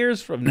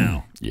 years from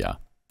now. Yeah.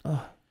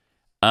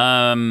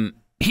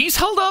 He's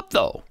held up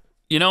though.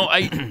 You know,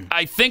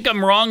 I think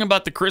I'm wrong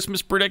about the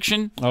Christmas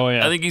prediction. Oh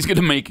yeah. I think he's going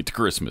to make it to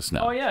Christmas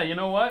now. Oh yeah. You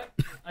know what?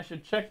 I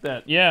should check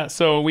that. Yeah.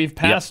 So we've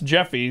passed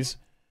Jeffy's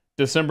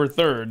December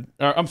 3rd.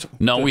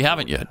 No, we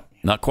haven't yet.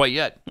 Not quite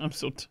yet. I'm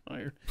so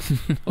tired.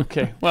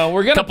 Okay. Well,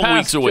 we're going to pass a couple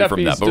weeks away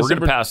from that, but we're going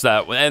to December... pass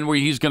that, and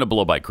he's going to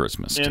blow by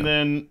Christmas too.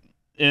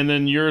 And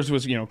then yours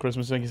was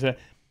Christmas, like you said.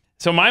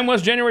 So mine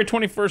was January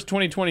 21st,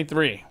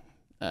 2023.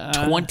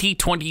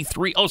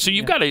 2023. Oh, so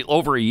you've got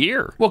over a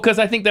year. Well, because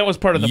I think that was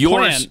part of the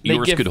plan.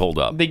 Yours could hold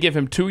up. They give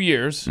him 2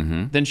 years.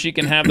 Then she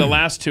can have the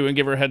last 2 and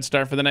give her a head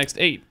start for the next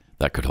 8.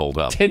 That could hold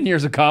up. 10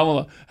 years of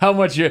Kamala. How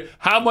much you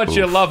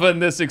loving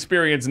this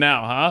experience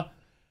now, huh?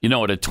 You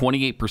know, at a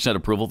 28%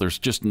 approval, there's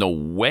just no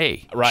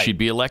way she'd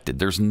be elected.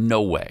 There's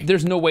no way.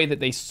 There's no way that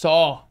they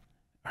saw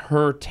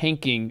her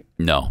tanking.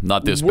 No,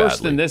 not this worse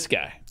badly. Than this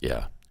guy.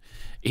 Yeah.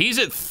 He's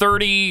at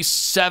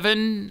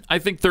 37, I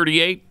think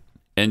 38,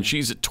 and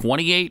she's at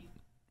 28.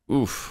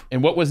 Oof.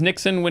 And what was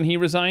Nixon when he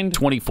resigned?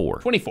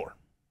 24. 24.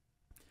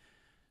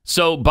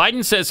 So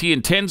Biden says he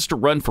intends to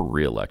run for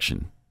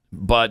re-election,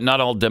 but not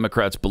all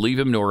Democrats believe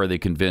him, nor are they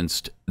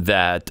convinced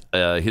that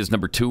his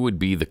number 2 would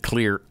be the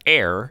clear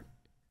heir.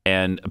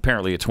 And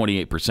apparently at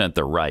 28%,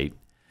 they're right.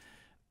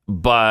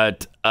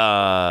 But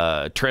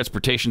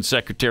Transportation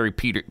Secretary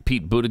Pete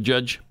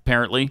Buttigieg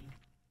apparently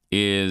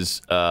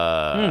is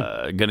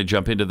going to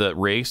jump into the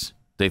race,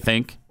 they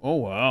think. Oh,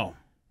 wow.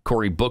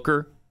 Cory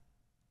Booker.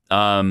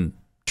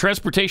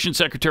 Transportation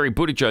Secretary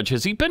Buttigieg,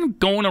 has he been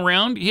going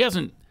around? He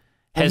hasn't.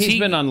 He's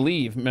been on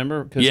leave,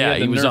 remember? Because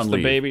he was on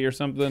leave. The baby or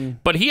something.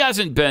 But he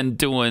hasn't been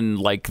doing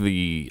like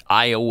the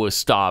Iowa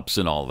stops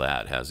and all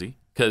that, has he?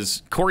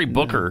 Because Cory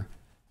Booker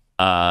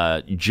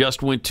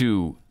just went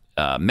to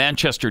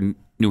Manchester,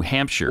 New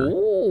Hampshire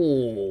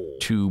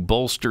to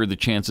bolster the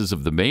chances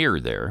of the mayor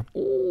there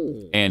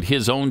and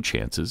his own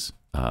chances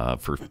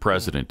for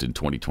president in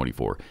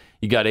 2024.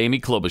 You got Amy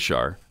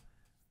Klobuchar.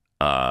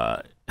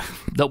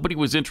 Nobody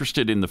was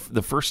interested in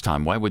the first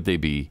time. Why would they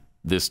be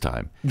this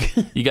time?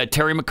 You got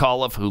Terry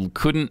McAuliffe, who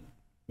couldn't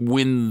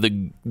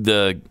win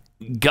the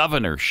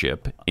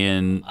governorship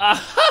in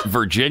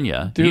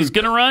Virginia. Dude, he's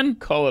going to run.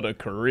 Call it a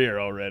career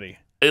already.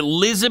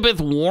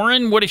 Elizabeth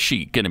Warren, what is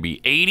she going to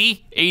be?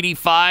 80,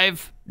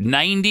 85,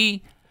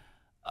 90?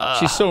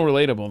 She's so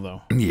relatable,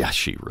 though. Yeah,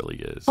 she really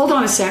is. Hold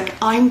on a sec.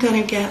 I'm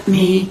going to get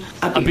me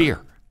a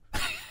beer.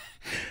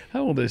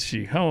 How old is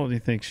she? How old do you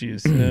think she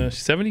is?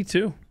 She's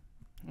 72.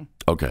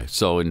 Okay,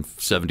 so in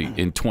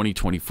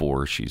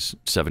 2024, she's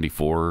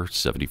 74,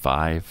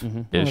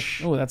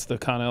 75-ish. Oh, that's the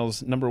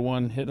Connell's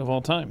 #1 hit of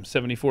all time,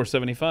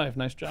 74-75.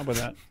 Nice job with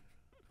that.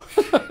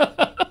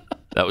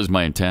 That was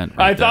my intent.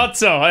 I thought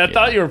so. I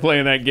thought you were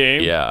playing that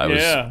game. Yeah, I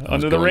was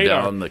under the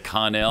radar. Down the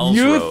Connell's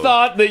you road.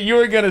 thought that you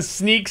were going to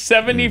sneak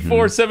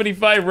 74,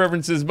 75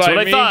 references by me. That's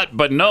what me. I thought,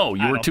 but no,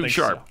 you were too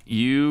sharp. So.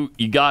 You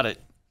got it.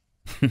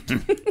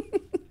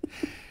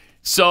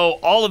 So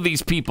all of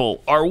these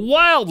people are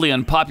wildly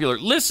unpopular.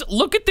 Listen,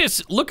 look at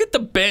this. Look at the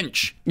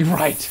bench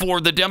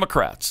for the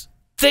Democrats.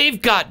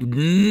 They've got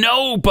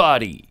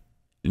nobody.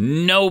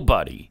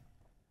 Nobody.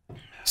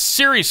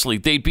 Seriously,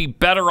 they'd be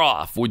better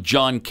off with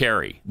John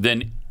Kerry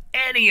than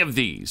any of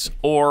these.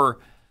 Or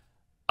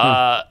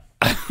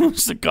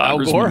who's the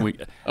congressman?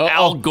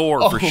 Al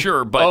Gore for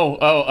sure.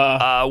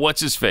 But what's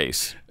his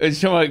face?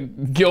 Is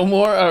it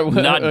Gilmore? Or,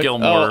 not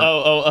Gilmore.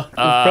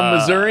 From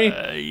Missouri?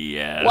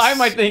 Yes. Why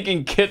am I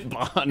thinking Kit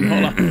Bond?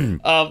 Hold on.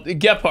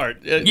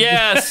 Gephardt.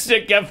 Yes.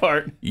 Dick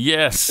Gephardt.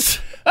 Yes.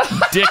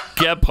 Dick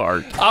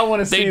Gephardt. I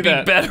want to see that. They'd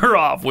be better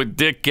off with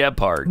Dick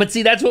Gephardt. But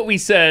see, that's what we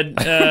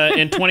said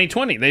in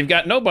 2020. They've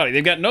got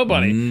nobody.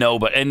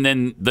 Nobody. And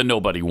then the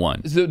nobody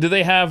won. So do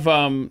they have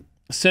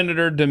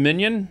Senator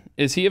Dominion?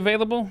 Is he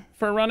available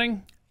for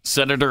running?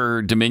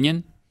 Senator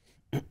Dominion?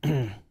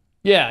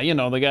 Yeah,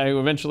 the guy who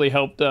eventually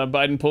helped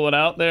Biden pull it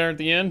out there at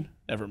the end.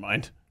 Never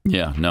mind.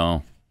 Yeah,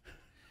 no.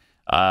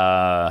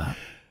 Okay.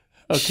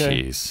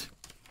 Jeez.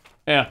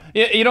 Yeah,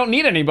 you don't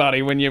need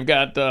anybody when you've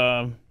got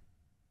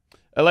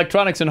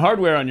electronics and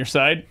hardware on your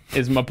side,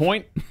 is my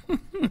point.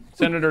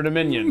 Senator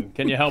Dominion,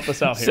 can you help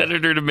us out here?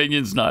 Senator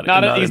Dominion's he's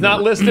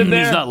not listed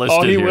there? He's not listed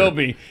Oh, he here. will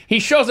be. He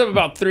shows up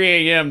about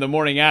 3 a.m. the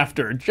morning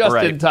after, just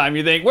in time.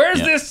 You think,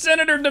 where's this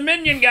Senator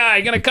Dominion guy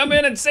going to come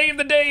in and save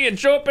the day and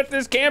show up at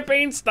this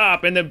campaign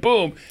stop? And then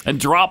boom. And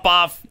drop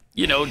off,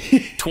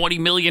 20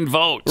 million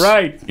votes.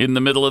 Right. In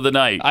the middle of the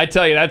night. I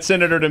tell you, that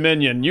Senator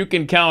Dominion, you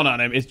can count on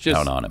him. It's just...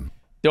 Count on him.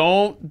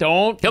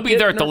 Don't. He'll be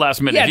there at the last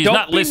minute. Yeah, He's don't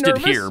not be listed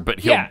nervous. here, but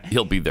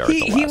he'll be there at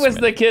the last minute. He was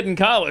the kid in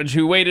college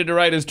who waited to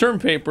write his term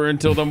paper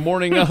until the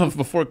morning of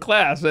before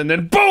class, and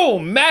then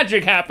boom,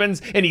 magic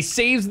happens, and he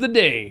saves the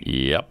day.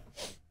 Yep.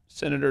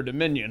 Senator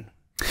Dominion.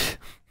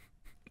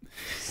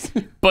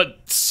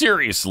 But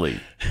seriously,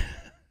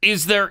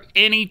 is there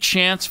any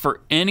chance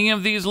for any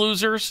of these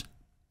losers?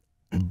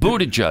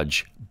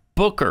 Buttigieg,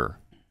 Booker,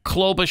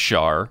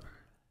 Klobuchar,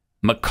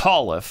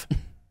 McAuliffe,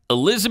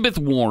 Elizabeth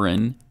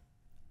Warren.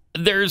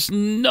 There's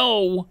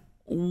no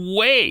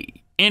way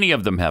any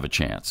of them have a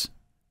chance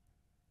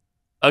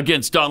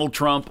against Donald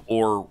Trump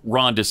or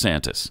Ron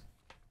DeSantis.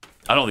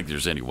 I don't think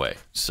there's any way.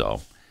 So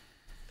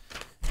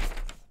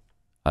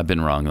I've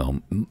been wrong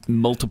though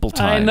multiple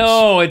times. I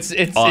know it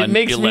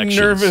makes elections. me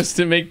nervous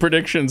to make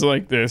predictions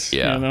like this.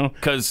 Yeah,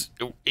 because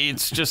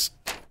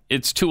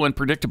it's too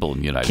unpredictable in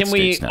the United States. Can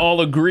we now.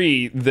 all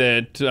agree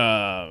that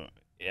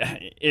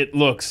it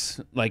looks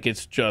like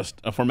it's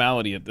just a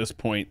formality at this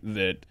point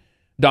that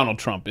Donald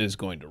Trump is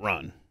going to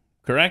run,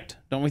 correct?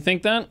 Don't we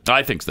think that?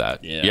 I think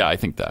that. Yeah, I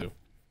think that.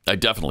 I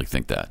definitely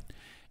think that.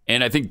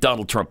 And I think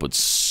Donald Trump would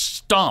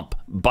stomp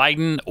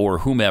Biden or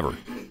whomever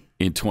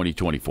in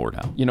 2024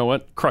 now. You know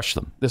what? Crush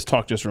them. This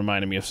talk just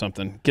reminded me of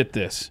something. Get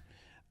this.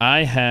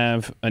 I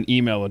have an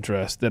email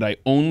address that I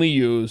only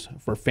use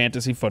for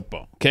fantasy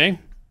football, okay?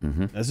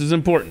 Mm-hmm. This is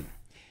important.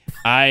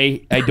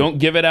 I don't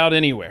give it out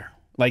anywhere.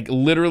 Like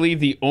literally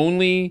the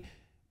only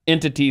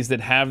entities that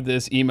have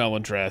this email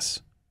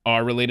address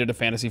are related to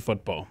fantasy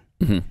football.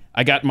 Mm-hmm.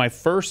 I got my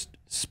first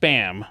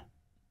spam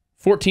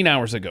 14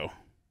 hours ago,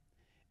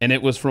 and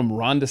it was from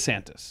Ron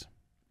DeSantis.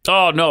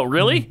 Oh, no,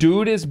 really?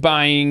 Dude is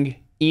buying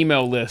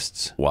email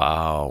lists.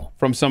 Wow.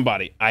 From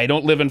somebody. I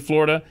don't live in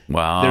Florida.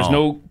 Wow. There's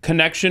no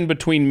connection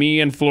between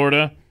me and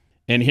Florida.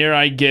 And here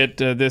I get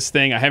this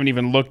thing. I haven't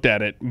even looked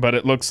at it, but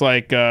it looks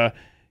like, can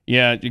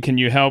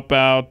you help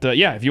out?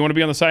 If you want to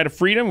be on the side of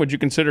freedom, would you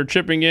consider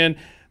chipping in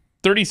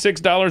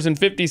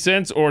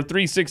 $36.50 or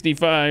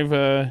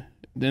 $3.65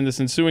 in this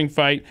ensuing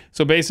fight?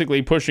 So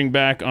basically pushing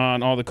back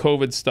on all the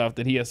COVID stuff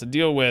that he has to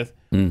deal with.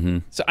 Mm-hmm.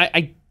 So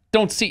I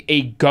don't see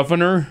a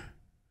governor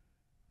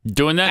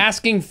doing that,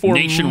 asking for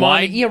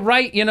nationwide. Money. Yeah,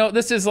 right.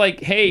 This is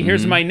like, hey,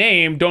 here's my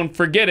name. Don't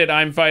forget it.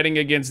 I'm fighting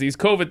against these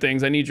COVID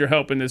things. I need your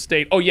help in this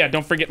state. Oh yeah,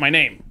 don't forget my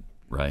name.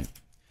 Right.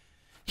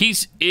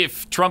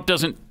 If Trump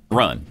doesn't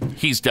run,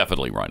 he's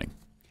definitely running.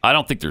 I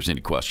don't think there's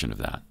any question of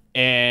that.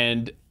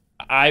 And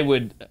I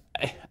would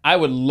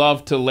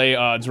love to lay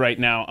odds right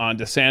now on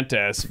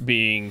DeSantis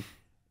being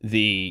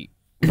the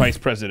vice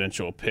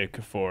presidential pick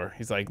for.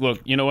 He's like,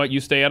 look, you know what? You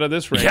stay out of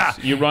this race. Yeah.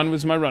 You run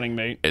with my running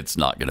mate. It's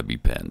not going to be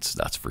Pence,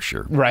 that's for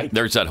sure. Right.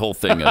 There's that whole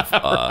thing of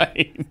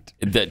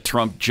that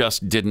Trump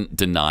just didn't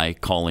deny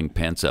calling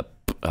Pence a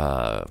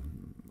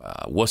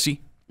wussy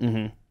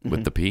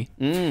with the P.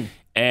 Mm.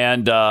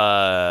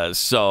 And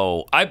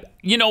so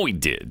he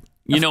did.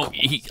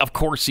 Of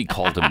course he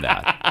called him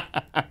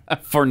that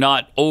for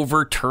not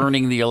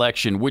overturning the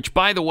election, which,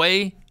 by the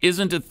way,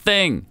 isn't a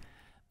thing.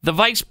 The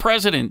vice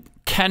president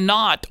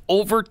cannot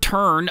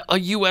overturn a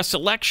U.S.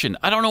 election.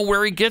 I don't know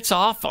where he gets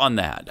off on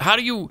that.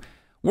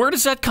 Where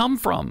does that come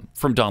from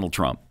Donald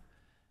Trump?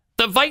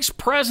 The vice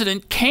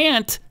president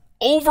can't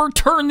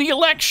overturn the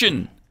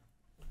election.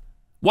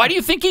 Why do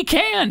you think he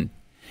can?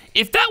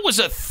 If that was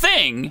a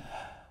thing,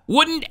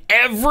 wouldn't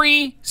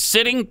every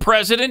sitting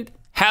president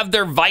have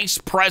their vice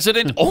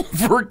president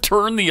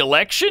overturn the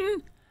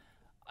election?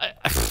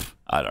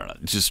 I don't know.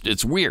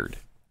 It's weird.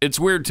 It's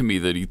weird to me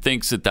that he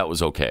thinks that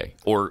was okay,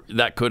 or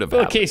that could have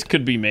happened. A case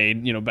could be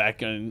made,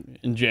 back in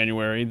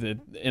January, that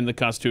in the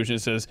Constitution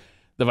it says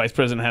the vice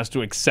president has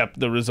to accept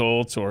the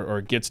results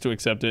or gets to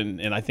accept it.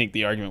 And I think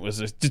the argument was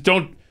just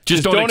don't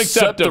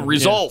accept the them.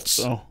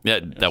 results. Yeah,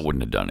 that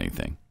wouldn't have done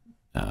anything.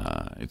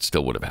 It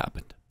still would have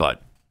happened.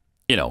 But,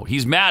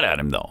 he's mad at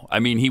him, though. I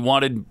mean, he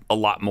wanted a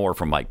lot more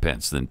from Mike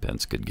Pence than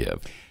Pence could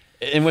give.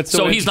 And what's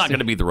so he's not going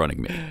to be the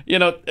running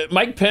mate.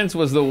 Mike Pence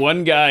was the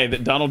one guy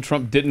that Donald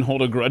Trump didn't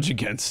hold a grudge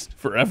against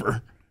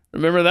forever.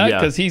 Remember that?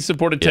 Because he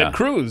supported Ted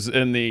Cruz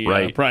in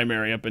the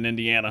primary up in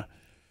Indiana.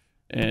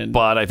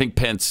 But I think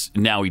Pence,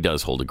 now he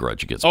does hold a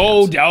grudge against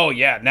Pence. Oh,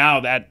 yeah.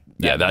 Now that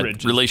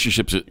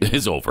relationship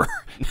is over.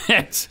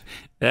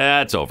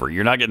 That's over.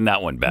 You're not getting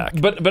that one back.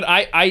 But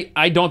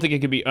I don't think it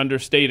can be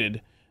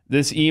understated.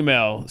 This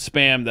email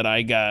spam that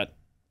I got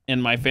in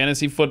my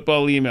fantasy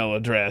football email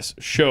address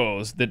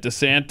shows that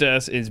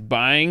DeSantis is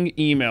buying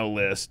email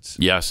lists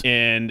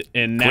and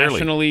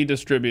nationally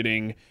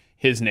distributing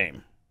his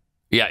name.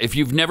 Yeah, if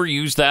you've never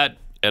used that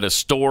at a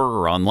store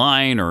or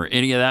online or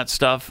any of that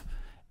stuff,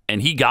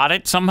 and he got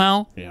it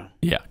somehow,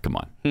 yeah, come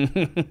on.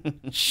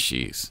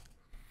 Jeez.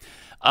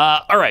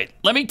 All right,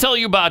 let me tell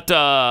you about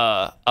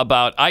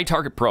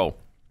iTarget Pro.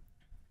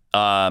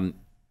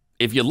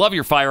 If you love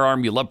your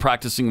firearm, you love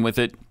practicing with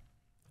it,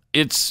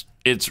 it's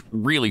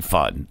really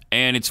fun.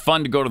 And it's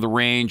fun to go to the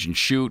range and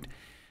shoot.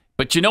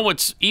 But you know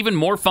what's even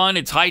more fun?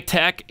 It's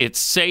high-tech, it's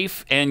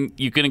safe, and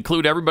you can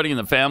include everybody in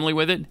the family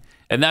with it.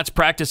 And that's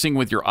practicing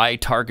with your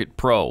iTarget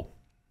Pro.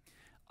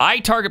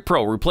 iTarget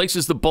Pro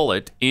replaces the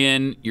bullet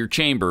in your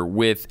chamber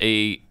with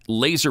a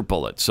laser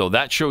bullet. So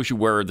that shows you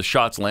where the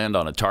shots land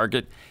on a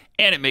target,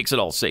 and it makes it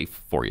all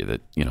safe for you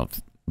that,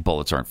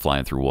 bullets aren't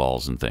flying through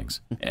walls and things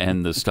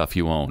and the stuff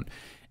you own.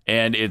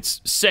 And it's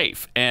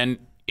safe. And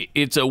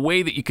it's a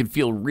way that you can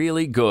feel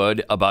really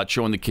good about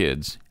showing the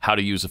kids how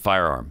to use a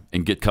firearm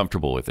and get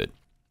comfortable with it.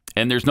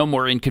 And there's no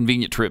more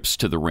inconvenient trips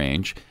to the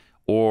range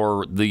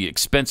or the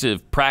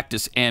expensive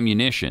practice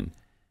ammunition,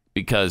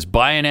 because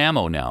buying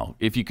ammo now,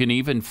 if you can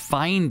even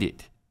find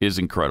it, is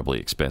incredibly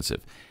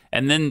expensive.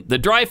 And then the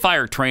dry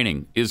fire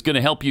training is going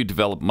to help you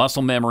develop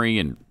muscle memory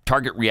and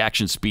target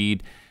reaction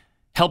speed,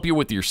 help you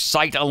with your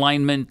sight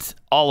alignment,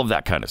 all of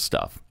that kind of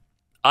stuff.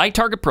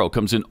 iTarget Pro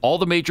comes in all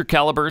the major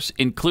calibers,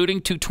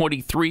 including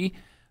 .223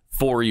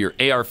 for your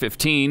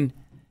AR-15,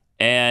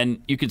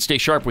 and you can stay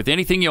sharp with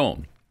anything you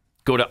own.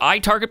 Go to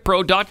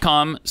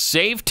itargetpro.com,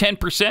 save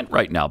 10%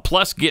 right now,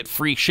 plus get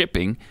free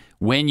shipping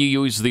when you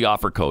use the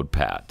offer code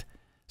PAT.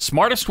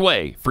 Smartest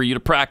way for you to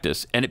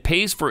practice, and it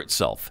pays for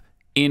itself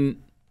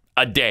in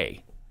a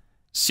day.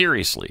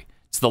 Seriously.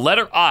 It's the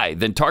letter I,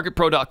 then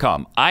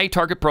targetpro.com.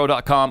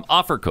 itargetpro.com,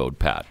 offer code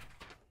PAT.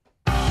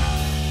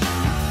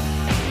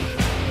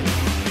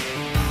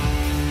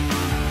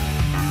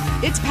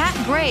 It's Pat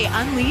Gray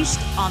Unleashed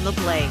on the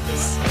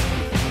Blaze.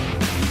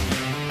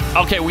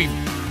 Okay, we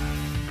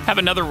have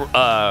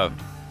another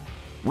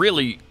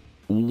really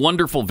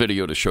wonderful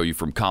video to show you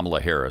from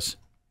Kamala Harris,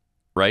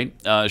 right?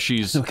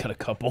 She's got a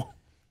couple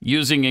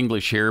using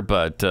English here,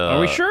 but are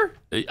we sure?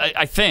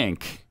 I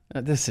think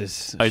this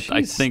is. I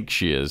think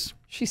she is.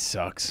 She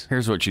sucks.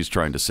 Here's what she's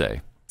trying to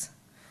say.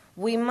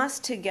 We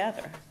must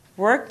together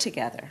work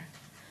together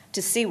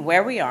to see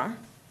where we are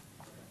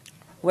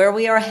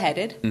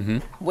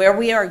headed, where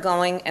we are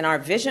going, and our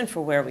vision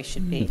for where we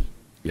should be.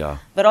 Yeah.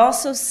 But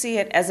also see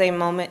it as a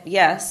moment,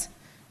 yes,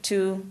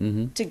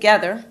 to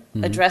together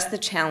address the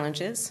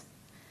challenges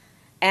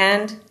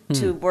and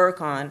to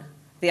work on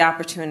the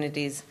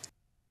opportunities.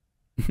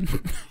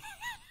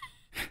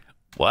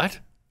 What?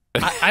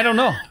 I don't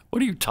know.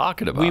 What are you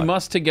talking about? We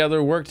must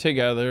together work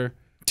together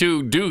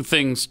to do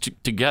things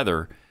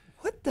together.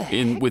 What the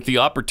heck? With the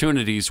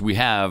opportunities we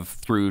have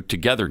through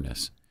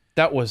togetherness.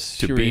 That was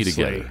to be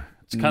together.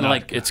 It's kind of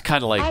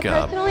like. I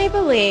personally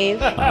believe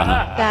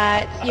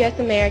that U.S.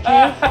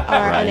 Americans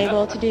are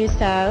unable to do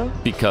so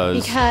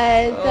because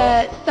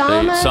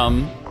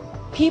some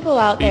people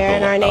out there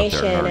in our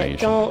nation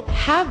don't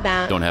have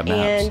that.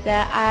 And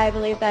I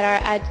believe that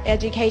our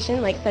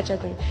education, such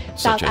as in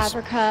South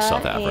Africa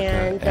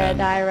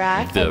and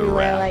Iraq,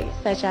 everywhere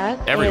such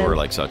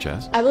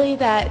as. I believe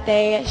that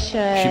they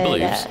should. She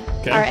believes.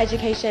 Our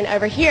education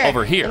over here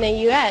in the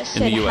U.S.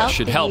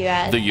 should help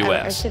the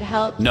U.S. Should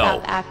help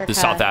South Africa. The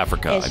South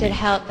Africa. It should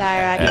help the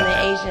Iraq and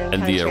the Asian countries.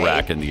 And the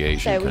Iraq and the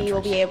Asian countries. So we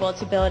will be able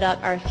to build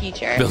up our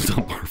future. Build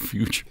up our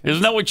future.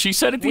 Isn't that what she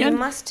said at the end? We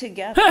must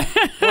together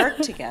work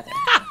together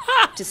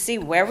to see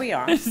where we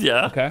are.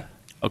 Yeah.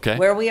 Okay.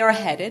 Where we are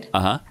headed.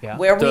 Yeah.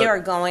 Where we are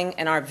going,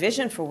 and our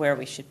vision for where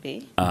we should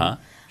be.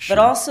 Sure.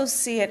 But also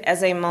see it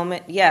as a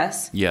moment,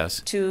 yes,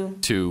 to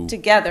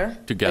together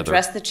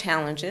address the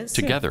challenges.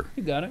 Together.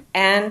 You got it.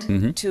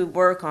 And to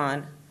work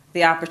on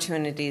the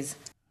opportunities.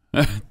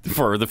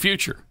 For the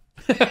future.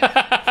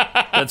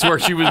 That's where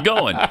she was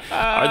going.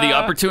 Are the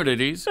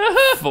opportunities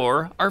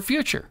for our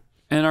future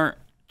and our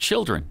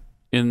children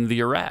in the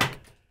Iraq,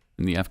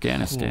 in the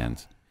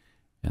Afghanistans,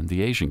 and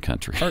the Asian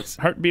countries.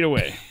 Heartbeat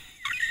away.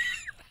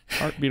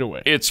 Heartbeat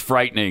away. It's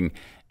frightening.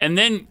 And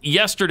then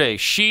yesterday,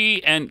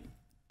 she and...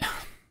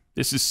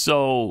 This is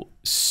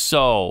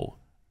so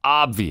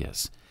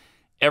obvious.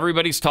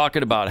 Everybody's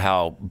talking about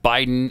how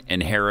Biden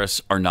and Harris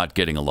are not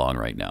getting along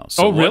right now.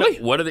 So really?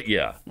 What are they?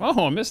 Yeah.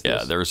 Oh, I missed this.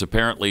 Yeah, there's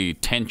apparently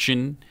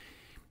tension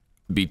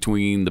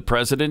between the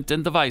president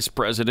and the vice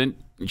president.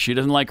 She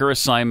doesn't like her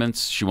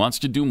assignments. She wants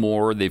to do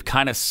more. They've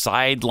kind of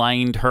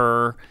sidelined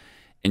her,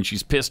 and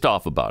she's pissed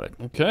off about it.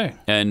 Okay.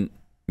 And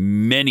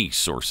many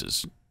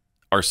sources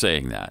are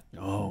saying that.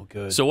 Oh,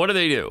 good. So what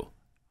do?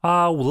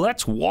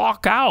 Let's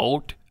walk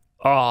out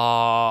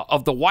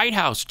of the White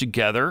House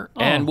together,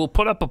 and we'll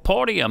put up a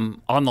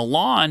podium on the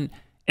lawn,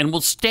 and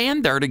we'll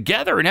stand there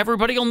together, and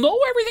everybody will know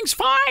everything's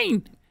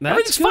fine.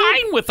 Everything's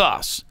fine with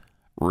us.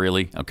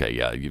 Really? Okay,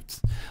 yeah.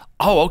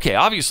 Okay,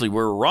 obviously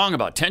we're wrong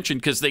about tension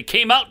because they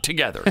came out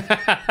together.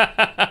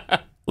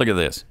 Look at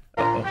this.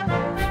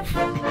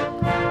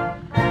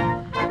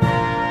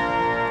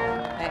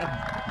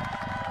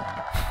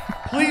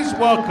 Please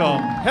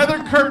welcome Heather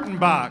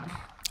Kurtenbach.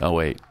 Oh,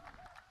 wait.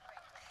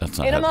 That's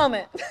not In a Heather.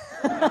 moment.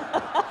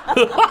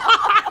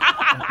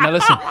 Now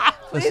listen.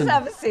 Please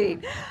have a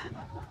seat.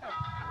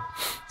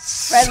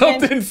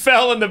 Something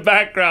fell in the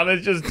background.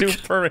 It's just too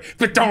perfect.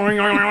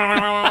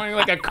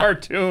 Like a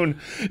cartoon.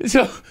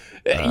 So,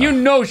 you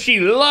know she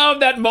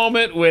loved that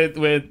moment with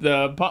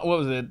what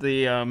was it?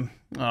 The,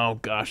 oh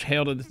gosh,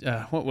 Hail to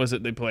the, what was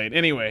it they played?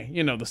 Anyway,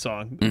 you know the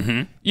song.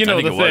 Mm-hmm. You know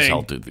I think the it thing. was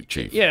Hail to the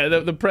Chief. Yeah,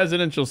 the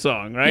presidential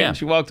song, right? Yeah. And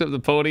she walked up to the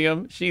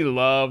podium. She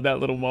loved that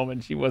little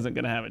moment. She wasn't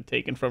going to have it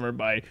taken from her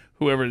by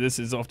whoever this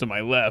is off to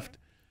my left.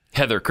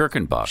 Heather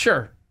Kirkenbach.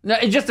 Sure. No,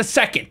 in just a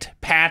second,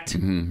 Pat.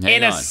 Mm-hmm.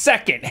 In a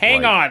second.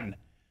 Hang on.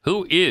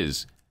 Who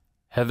is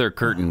Heather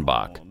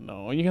Kirkenbach? Oh,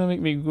 no, are you going to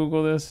make me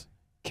Google this?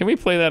 Can we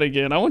play that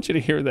again? I want you to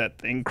hear that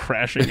thing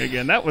crashing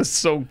again. That was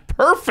so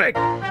perfect.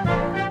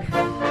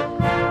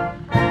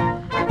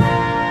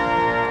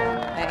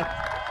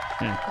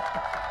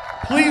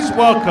 Please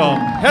welcome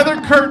Heather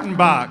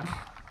Kirkenbach.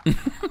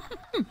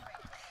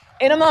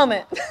 In a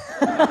moment.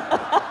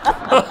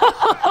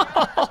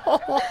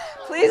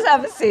 Please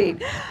have a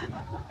seat.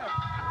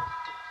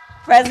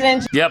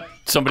 President. Yep,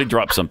 somebody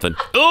dropped something.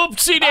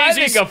 Oopsie daisies. I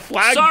think a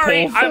flagpole.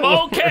 Sorry, I'm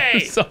fell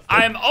okay. over.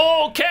 I'm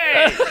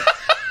okay.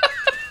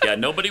 Yeah,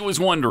 nobody was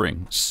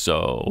wondering.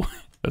 So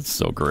that's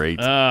so great.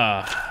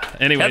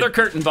 Anyway, Heather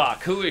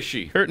Kirkenbach. Who is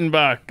she?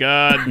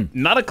 Kirkenbach.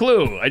 Not a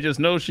clue. I just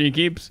know she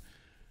keeps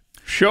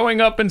showing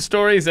up in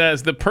stories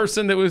as the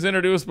person that was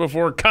introduced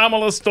before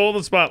Kamala stole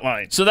the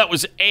spotlight. So that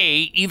was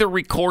A, either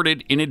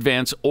recorded in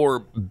advance,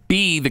 or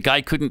B, the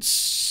guy couldn't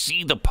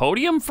see the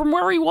podium from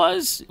where he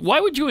was? Why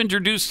would you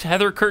introduce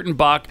Heather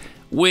Kirkenbach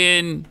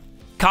when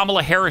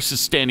Kamala Harris is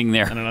standing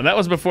there? I don't know. That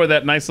was before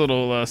that nice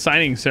little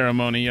signing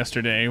ceremony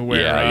yesterday.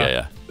 Where,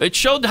 Yeah. It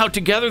showed how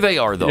together they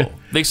are, though. Yeah.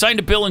 They signed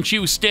a bill and she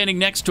was standing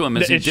next to him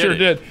as he did it. It sure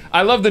did.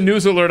 I love the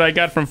news alert I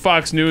got from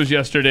Fox News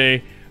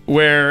yesterday,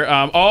 where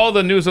all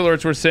the news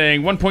alerts were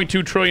saying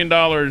 $1.2 trillion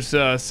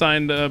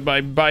signed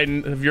by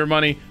Biden of your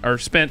money, or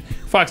spent.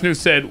 Fox News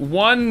said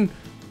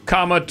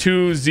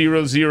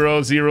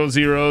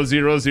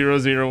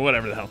 1,200,000,000,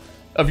 whatever the hell,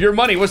 of your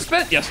money was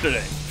spent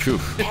yesterday. True.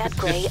 Pat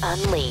Gray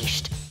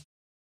Unleashed.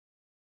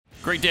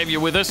 Great to have you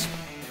with us.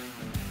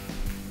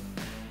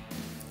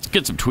 Let's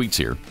get some tweets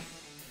here.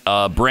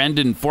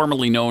 Brandon,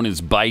 formerly known as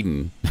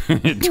Biden,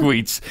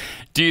 tweets,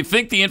 do you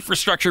think the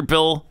infrastructure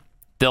bill,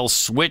 they'll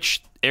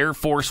switch Air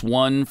Force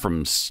One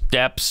from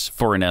steps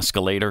for an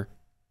escalator?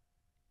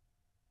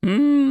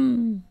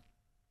 Perhaps.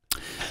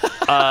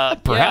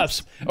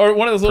 Yes. Or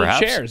one of those little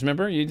Perhaps. chairs,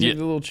 remember? You did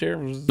the little chair.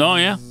 Oh,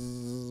 yeah.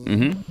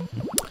 Mm-hmm.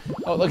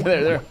 Oh, look at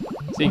there.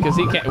 See, because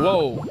he can't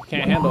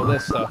handle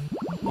this stuff.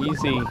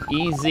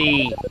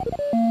 Easy.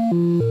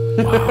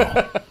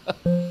 Wow.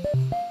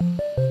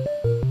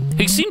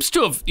 He seems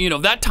to have,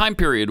 that time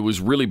period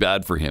was really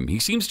bad for him. He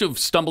seems to have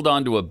stumbled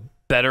onto a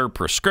better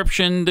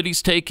prescription that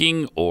he's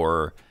taking,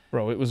 or...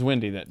 Bro, it was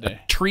windy that day.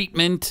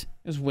 Treatment.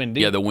 It was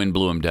windy. Yeah, the wind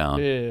blew him down.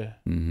 Yeah.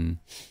 Mm-hmm.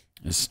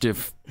 A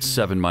stiff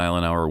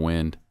 7-mile-an-hour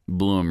wind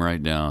blew him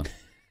right down.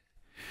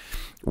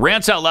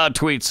 Rants Out Loud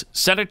tweets,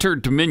 Senator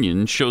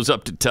Dominion shows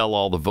up to tell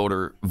all the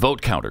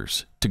vote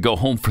counters to go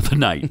home for the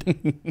night.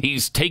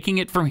 He's taking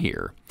it from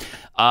here.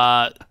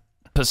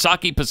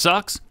 Pasaki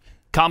Pasaks,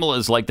 Kamala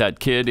is like that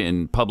kid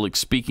in public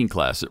speaking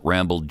class that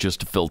rambled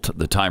just to fill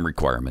the time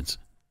requirements.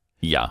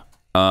 Yeah.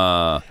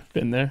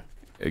 Been there.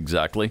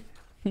 Exactly.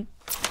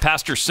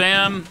 Pastor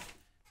Sam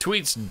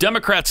tweets,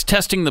 Democrats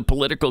testing the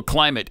political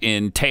climate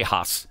in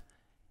Tejas.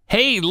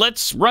 Hey,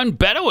 let's run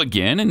Beto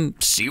again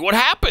and see what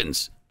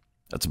happens.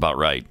 That's about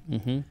right.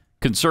 Mm-hmm.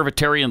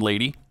 Conservatarian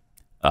lady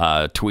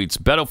tweets,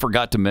 Beto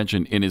forgot to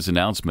mention in his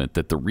announcement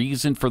that the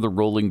reason for the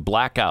rolling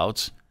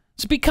blackouts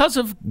is because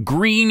of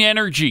green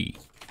energy.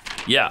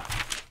 Yeah.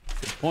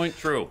 Good point.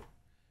 True.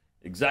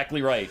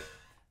 Exactly right.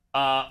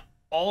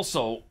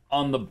 Also,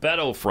 on the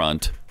Beto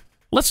front,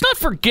 let's not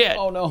forget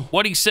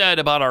what he said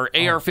about our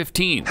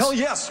AR-15s. Hell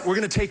yes, we're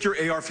going to take your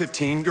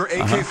AR-15, your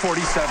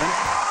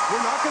AK-47. We're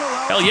not going to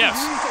allow Hell yes.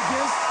 to use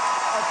against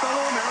our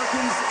fellow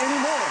Americans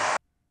anymore.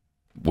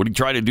 Would he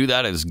try to do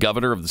that as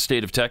governor of the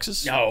state of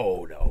Texas?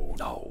 No.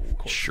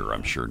 Sure,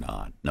 I'm sure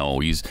not. No,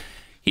 he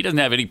doesn't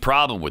have any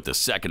problem with the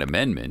Second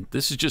Amendment.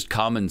 This is just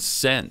common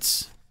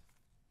sense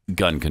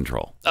gun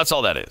control. That's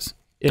all that is.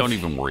 Don't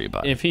even worry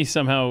about it. If he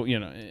somehow,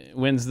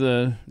 wins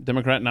the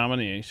Democrat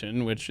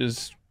nomination, which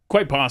is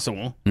quite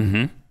possible,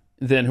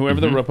 then whoever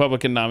the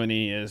Republican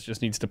nominee is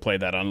just needs to play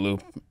that on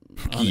loop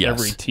on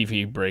every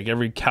TV break,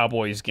 every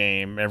Cowboys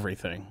game,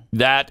 everything.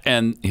 That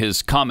and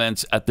his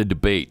comments at the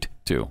debate,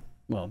 too.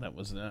 Well, that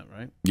was that,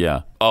 right?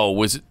 Yeah. Oh,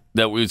 was it?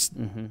 That was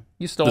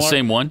you stole the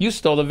same one? You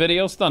stole the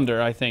video's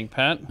thunder, I think,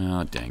 Pat.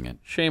 Oh, dang it.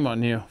 Shame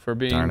on you for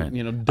being,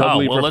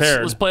 doubly well,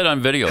 prepared. Let's play it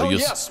on video. Hell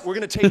yes, we're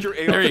going to take your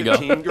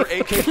AR-15, your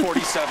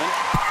AK-47.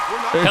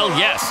 Hell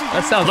yes.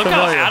 That sounds Look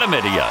familiar. how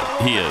adamant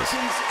he is.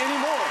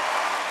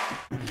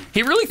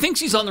 He really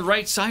thinks he's on the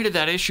right side of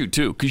that issue,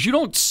 too, because you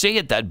don't say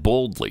it that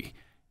boldly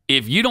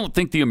if you don't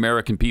think the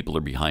American people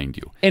are behind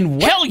you.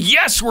 And hell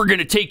yes, we're going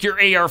to take your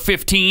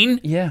AR-15.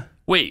 Yeah.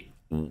 Wait,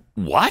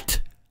 what?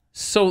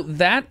 So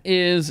that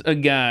is a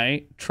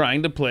guy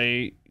trying to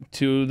play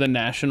to the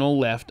national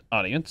left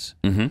audience.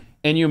 Mm-hmm.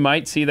 And you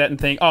might see that and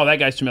think, oh, that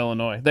guy's from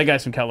Illinois. That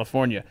guy's from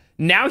California.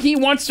 Now he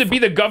wants to be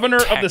the governor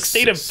of the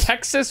state of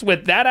Texas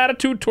with that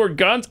attitude toward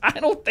guns? I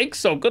don't think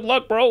so. Good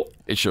luck, bro.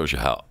 It shows you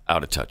how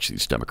out of touch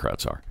these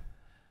Democrats are.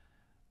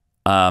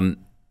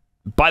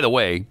 By the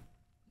way,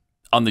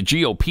 on the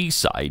GOP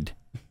side,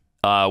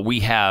 we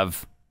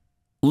have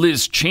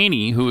Liz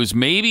Cheney, who is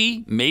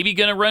maybe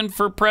going to run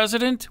for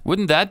president.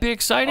 Wouldn't that be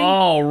exciting?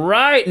 All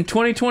right. In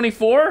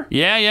 2024?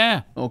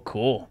 Yeah. Oh,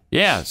 cool.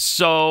 Yeah.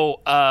 So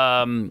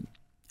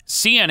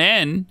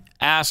CNN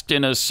asked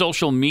in a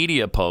social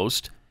media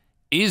post,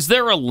 is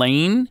there a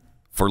lane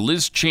for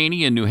Liz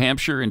Cheney in New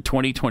Hampshire in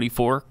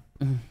 2024?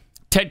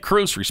 Ted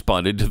Cruz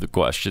responded to the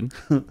question.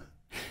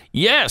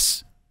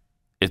 Yes.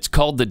 It's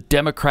called the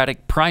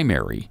Democratic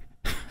primary.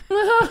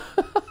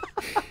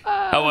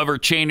 However,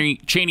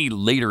 Cheney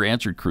later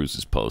answered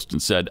Cruz's post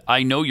and said,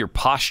 I know you're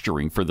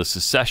posturing for the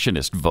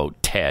secessionist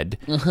vote, Ted,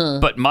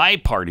 but my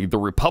party, the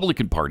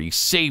Republican Party,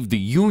 saved the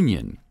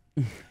Union.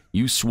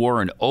 You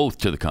swore an oath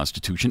to the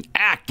Constitution.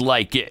 Act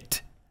like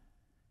it.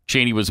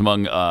 Cheney was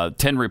among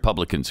 10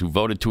 Republicans who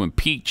voted to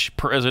impeach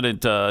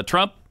President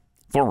Trump,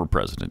 former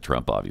President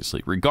Trump,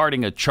 obviously,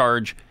 regarding a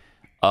charge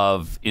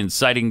of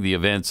inciting the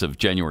events of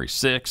January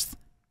 6th.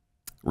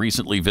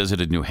 Recently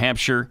visited New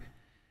Hampshire.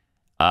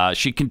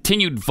 She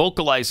continued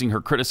vocalizing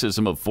her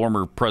criticism of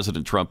former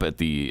President Trump at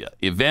the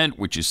event,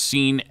 which is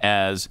seen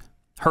as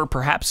her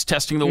perhaps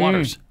testing the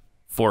waters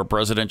for a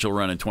presidential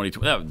run in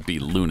 2020. That would be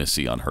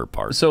lunacy on her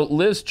part. So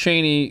Liz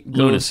Cheney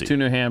goes to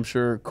New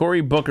Hampshire.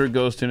 Cory Booker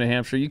goes to New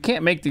Hampshire. You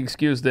can't make the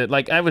excuse that,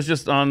 like, I was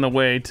just on the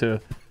way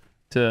to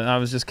I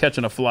was just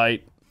catching a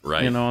flight,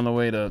 right? On the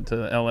way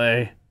to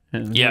L.A.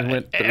 And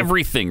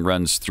everything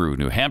runs through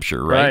New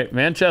Hampshire, right? Right.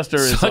 Manchester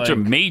is such a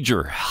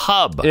major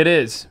hub. It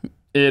is.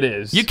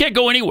 You can't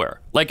go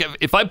anywhere. Like,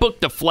 if I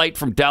booked a flight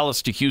from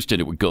Dallas to Houston,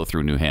 it would go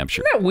through New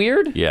Hampshire. Isn't that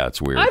weird? Yeah,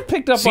 it's weird. I've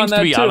picked up on that, Seems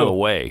to be too. out of the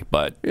way,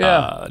 but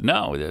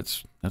no,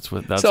 that's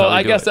so how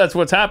I guess that's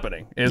what's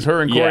happening, is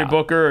her and Cory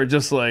Booker are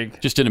just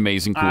like... Just an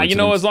amazing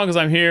coincidence. As long as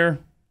I'm here,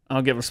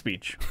 I'll give a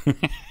speech.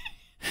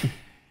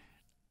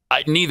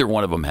 Neither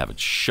one of them have a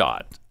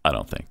shot, I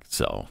don't think.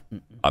 So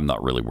I'm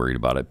not really worried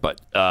about it. But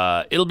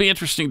it'll be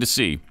interesting to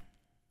see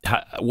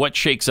what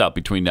shakes out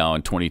between now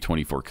and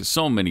 2024, because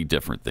so many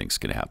different things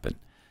can happen.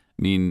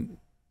 I mean,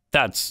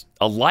 that's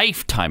a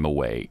lifetime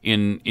away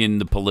in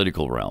the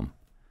political realm.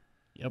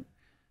 Yep.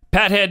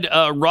 Pathead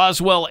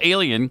Roswell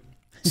alien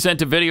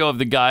sent a video of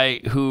the guy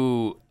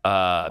who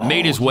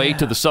made his way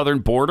to the southern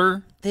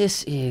border.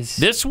 This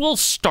will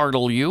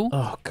startle you.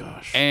 Oh,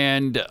 gosh.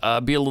 And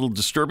be a little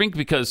disturbing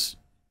because,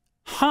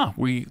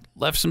 we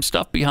left some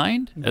stuff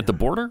behind at the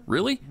border?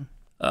 Really?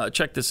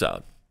 Check this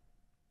out.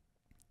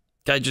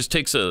 Guy just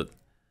takes a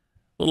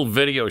little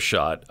video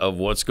shot of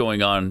what's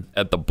going on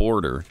at the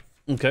border.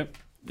 Okay.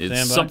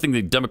 It's something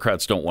the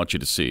Democrats don't want you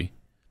to see.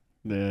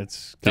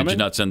 It's coming. Did you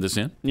not send this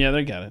in? Yeah,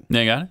 they got it.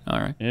 They got it? All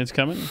right. It's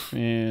coming.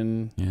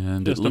 And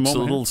it looks a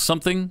little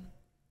something.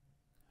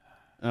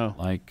 Oh.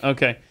 Like.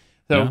 Okay.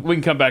 So we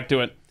can come back to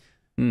it.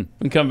 We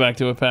can come back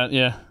to it, Pat.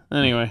 Yeah.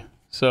 Anyway.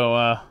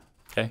 So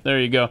there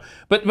you go.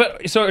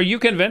 But so are you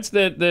convinced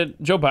that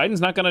Joe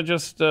Biden's not going to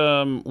just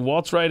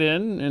waltz right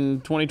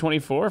in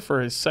 2024 for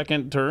his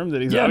second term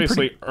that he's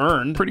obviously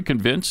earned? Pretty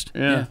convinced.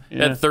 Yeah.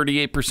 At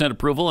 38%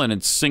 approval, and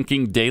it's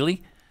sinking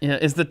daily. Yeah.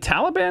 Is the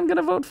Taliban going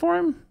to vote for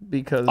him?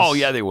 Because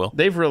they will.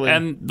 They've really,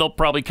 and they'll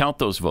probably count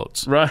those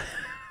votes. Right.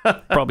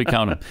 Probably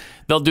count them.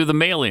 They'll do the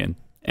mail-in.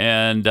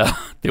 And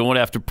they won't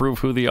have to prove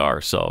who they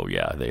are. So,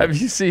 Have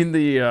you seen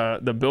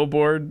the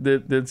billboard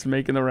that's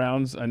making the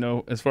rounds? I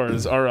know as far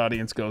as our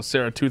audience goes,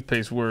 Sarah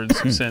Toothpaste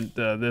Words sent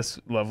this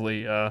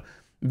lovely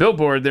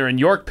billboard there in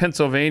York,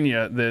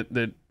 Pennsylvania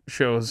that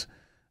shows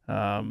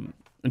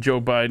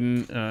Joe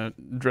Biden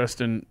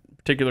dressed in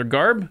particular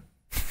garb,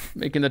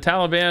 making the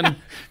Taliban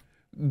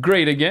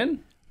great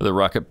again. With a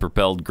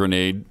rocket-propelled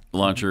grenade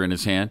launcher in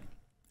his hand.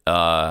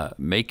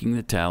 Making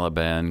the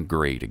Taliban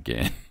great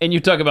again. And you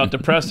talk about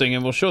depressing,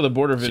 and we'll show the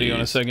border video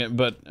in a second,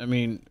 but, I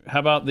mean, how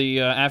about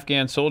the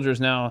Afghan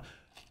soldiers now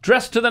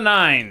dressed to the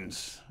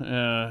nines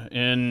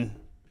in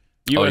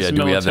U.S.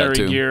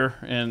 military gear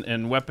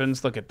and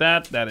weapons? Look at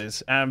that. That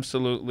is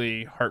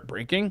absolutely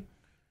heartbreaking.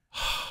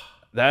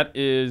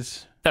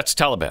 That's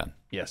Taliban.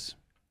 Yes.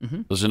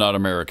 Mm-hmm. Those are not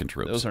American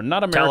troops. Those are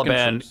not American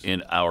Taliban troops.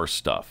 in our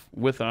stuff.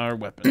 With our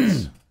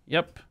weapons.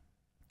 Yep.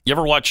 You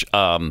ever watch...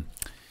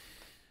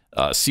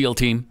 SEAL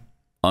Team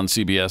on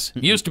CBS.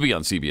 It used to be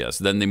on CBS.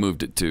 Then they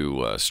moved it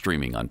to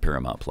streaming on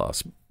Paramount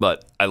Plus.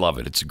 But I love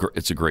it.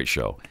 It's a great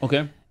show.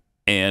 Okay.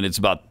 And it's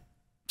about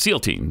SEAL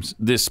teams.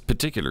 This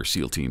particular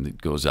SEAL team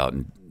that goes out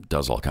and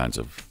does all kinds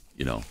of,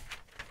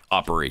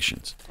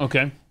 operations.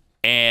 Okay.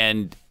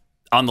 And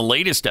on the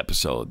latest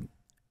episode,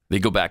 they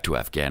go back to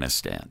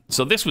Afghanistan.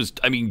 So this was,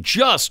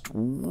 just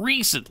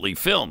recently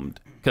filmed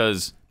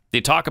because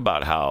they talk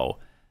about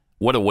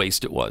what a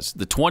waste it was.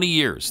 The 20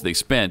 years they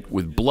spent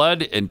with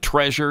blood and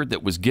treasure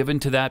that was given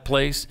to that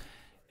place,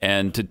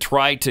 and to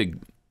try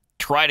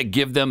try to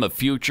give them a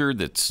future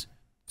that's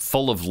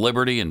full of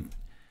liberty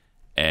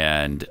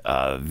and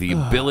the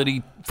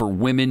ability for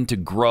women to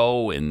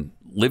grow and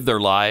live their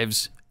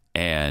lives.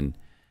 And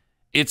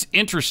it's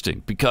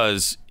interesting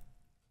because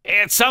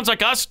it sounds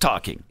like us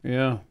talking.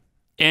 Yeah.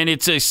 And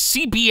it's a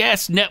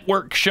CBS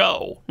network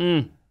show.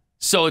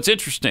 So it's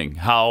interesting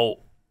how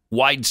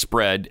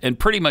widespread and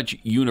pretty much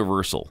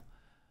universal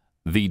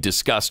the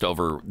disgust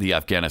over the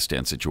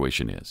Afghanistan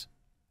situation is.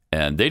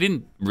 And they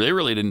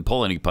really didn't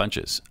pull any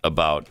punches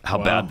about how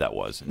bad that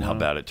was and how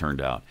bad it turned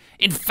out.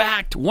 In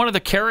fact, one of the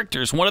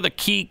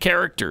key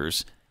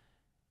characters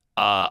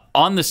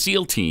on the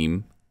SEAL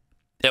team,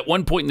 at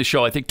one point in the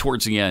show, I think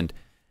towards the end,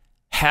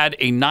 had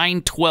a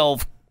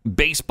 9/12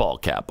 baseball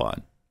cap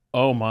on.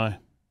 Oh, my.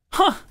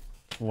 Huh.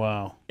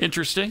 Wow.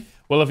 Interesting.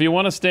 Well, if you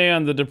want to stay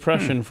on the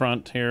depression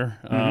front here,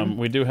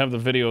 we do have the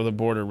video of the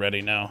border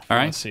ready now. All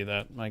right. Let's see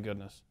that. My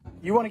goodness.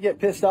 You want to get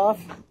pissed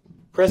off?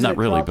 President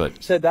Not really, Trump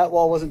but said that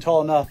wall wasn't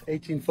tall enough,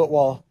 18-foot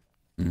wall.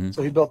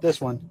 So he built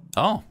this one.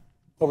 Oh.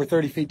 Over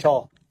 30 feet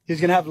tall. He's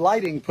going to have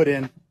lighting put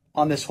in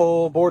on this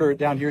whole border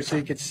down here so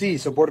you could see,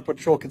 so Border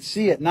Patrol could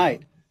see at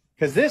night.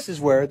 Because this is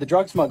where the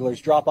drug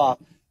smugglers drop off,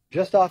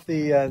 just off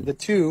the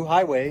 2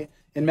 highway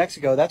in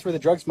Mexico. That's where the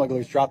drug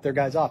smugglers drop their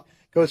guys off.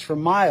 Goes for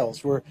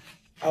miles. We're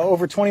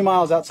over 20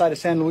 miles outside of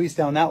San Luis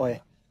down that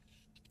way.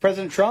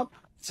 President Trump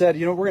said,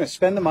 we're going to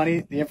spend the money,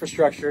 the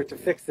infrastructure to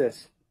fix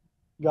this.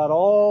 Got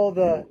all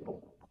the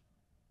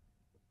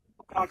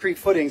concrete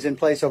footings in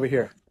place over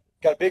here.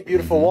 Got a big,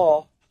 beautiful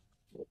wall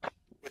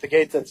with a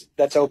gate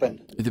that's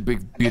open. The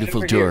big, beautiful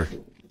door.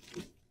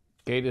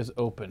 Gate is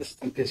open. This is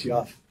going to piss you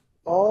off.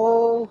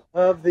 All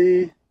of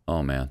the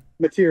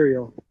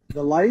material.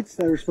 The lights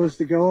that are supposed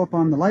to go up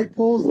on the light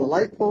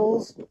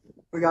poles.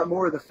 We got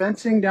more of the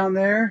fencing down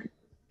there.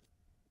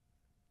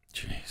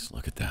 Jeez,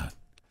 look at that.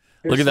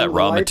 Here's look at that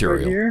raw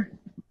material. Right here.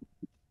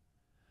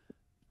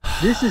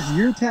 This is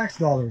your tax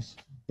dollars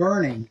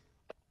burning.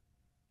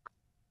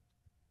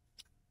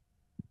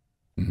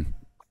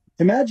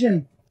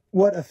 Imagine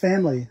what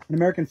an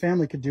American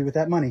family could do with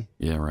that money.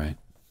 Yeah, right.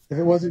 If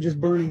it wasn't just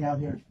burning out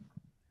here.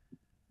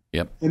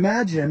 Yep.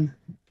 Imagine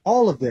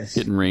all of this.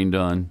 Getting rained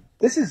on.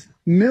 This is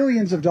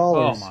millions of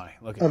dollars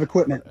of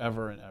equipment.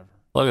 Ever and ever.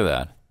 Look at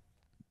that.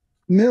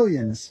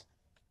 Millions.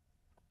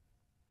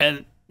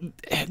 And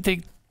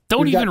they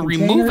don't even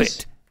remove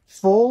it.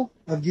 Full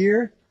of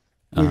gear.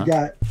 We've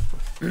got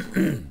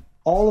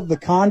all of the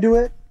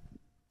conduit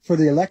for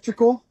the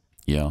electrical.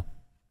 Yeah.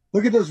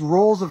 Look at those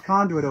rolls of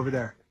conduit over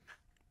there.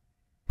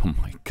 Oh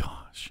my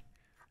gosh.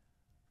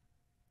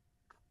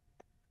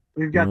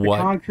 We've got the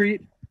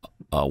concrete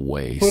a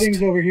waste.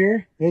 footings over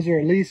here. Those are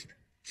at least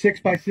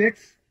 6x6.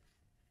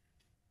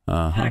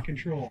 Out of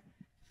control.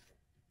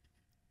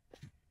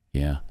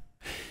 Yeah.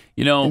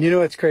 And you know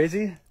what's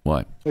crazy?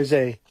 What? There's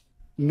a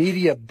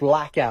media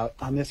blackout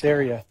on this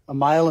area, a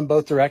mile in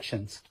both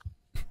directions.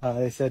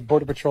 They said,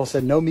 Border Patrol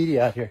said, no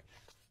media out here.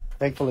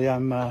 Thankfully,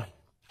 I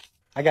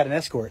got an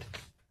escort.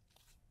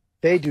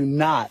 They do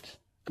not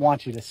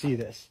want you to see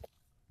this.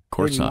 Of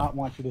course not. They do not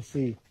want you to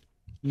see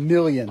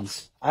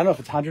millions. I don't know if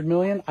it's 100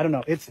 million. I don't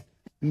know. It's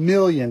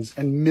millions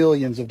and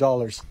millions of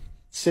dollars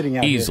sitting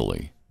out easily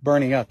here,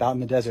 burning up out in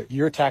the desert.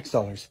 Your tax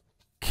dollars.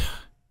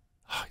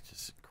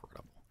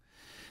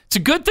 It's a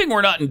good thing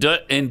we're not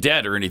in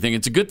debt or anything.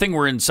 It's a good thing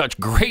we're in such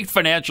great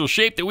financial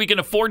shape that we can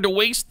afford to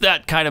waste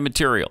that kind of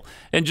material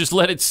and just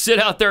let it sit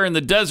out there in the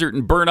desert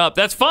and burn up.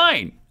 That's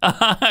fine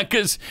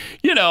because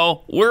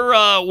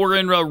we're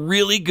in a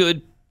really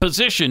good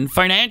position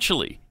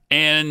financially,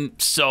 and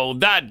so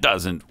that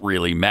doesn't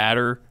really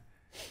matter,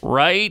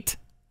 right?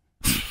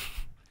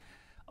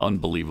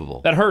 Unbelievable.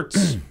 That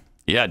hurts.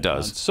 Yeah, it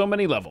does. On so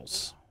many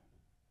levels.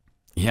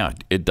 Yeah,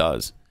 it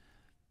does.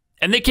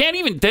 And they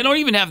don't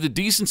even have the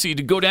decency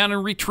to go down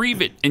and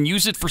retrieve it and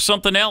use it for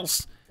something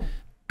else.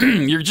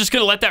 You're just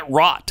going to let that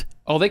rot.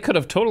 Oh, they could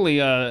have totally,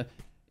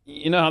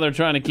 you know how they're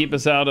trying to keep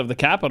us out of the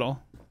Capitol?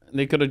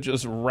 They could have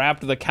just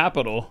wrapped the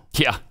Capitol.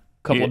 Yeah. A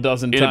couple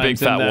dozen times. In a big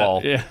fat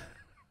wall. Yeah.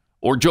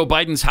 Or Joe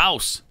Biden's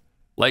house.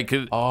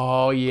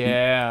 Oh,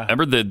 yeah.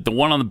 Remember the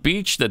one on the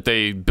beach that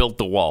they built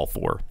the wall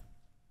for?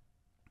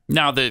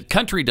 Now, the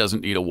country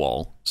doesn't need a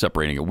wall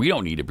separating it. We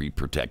don't need to be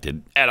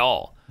protected at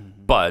all.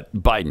 But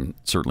Biden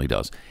certainly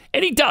does.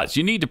 And he does.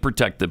 You need to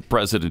protect the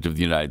president of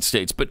the United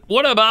States. But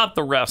what about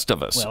the rest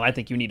of us? Well, I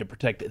think you need to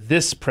protect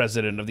this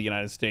president of the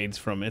United States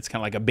from, it's kind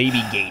of like a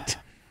baby gate.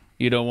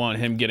 You don't want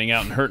him getting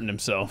out and hurting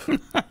himself.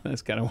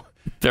 That's kind of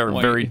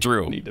very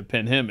true. Need to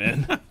pin him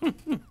in.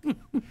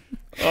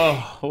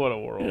 Oh, what a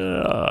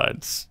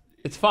world.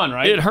 It's fun,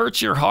 right? It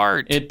hurts your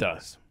heart. It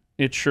does.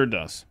 It sure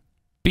does.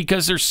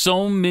 Because there's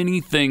so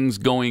many things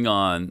going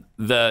on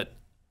that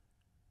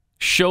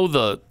show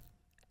the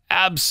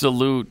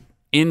absolute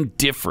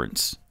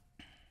indifference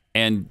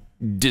and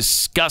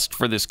disgust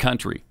for this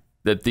country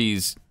that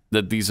these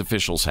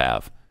officials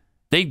have.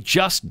 They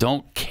just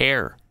don't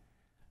care.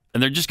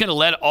 And they're just going to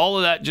let all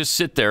of that just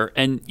sit there.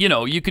 And,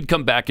 you could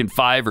come back in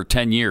 5 or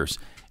 10 years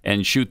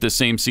and shoot the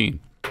same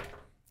scene.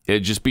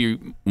 It'd just be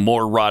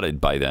more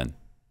rotted by then.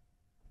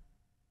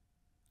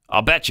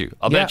 I'll bet you.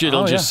 I'll bet you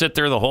it'll just sit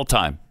there the whole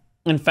time.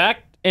 In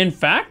fact,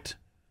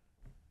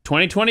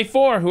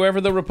 2024,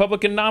 whoever the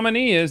Republican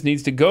nominee is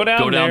needs to go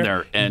down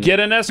there and get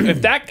an escort.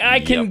 If that guy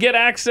can get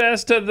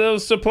access to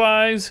those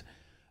supplies,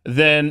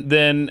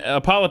 then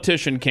a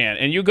politician can.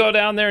 And you go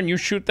down there and you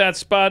shoot that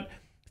spot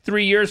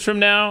 3 years from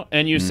now,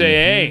 and you say,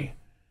 hey,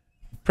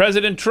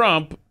 President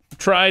Trump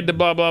tried to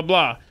blah, blah,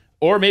 blah.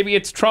 Or maybe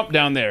it's Trump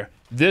down there.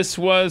 This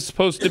was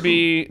supposed to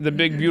be the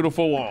big,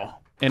 beautiful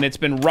wall, and it's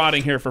been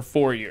rotting here for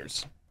 4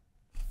 years.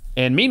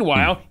 And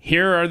meanwhile,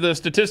 here are the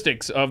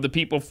statistics of the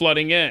people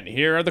flooding in.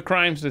 Here are the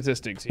crime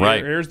statistics.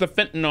 Here's the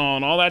fentanyl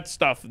and all that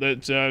stuff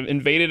that's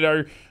invaded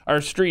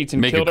our streets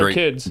and killed our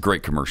kids.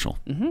 Great commercial.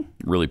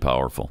 Really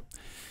powerful.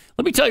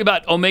 Let me tell you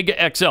about Omega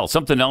XL,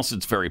 something else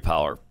that's very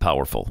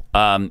powerful.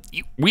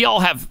 We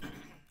all have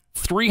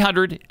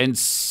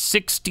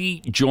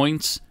 360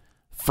 joints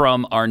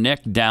from our neck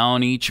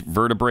down, each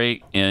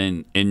vertebrae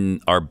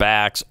in our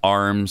backs,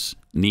 arms,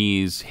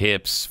 knees,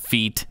 hips,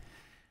 feet.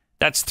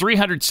 That's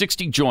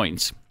 360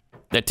 joints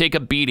that take a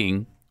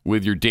beating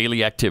with your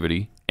daily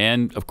activity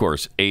and, of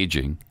course,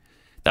 aging.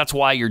 That's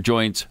why your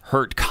joints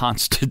hurt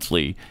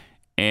constantly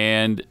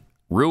and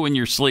ruin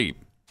your sleep.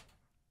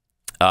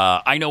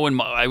 I know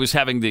when I was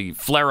having the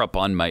flare-up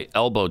on my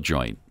elbow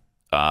joint,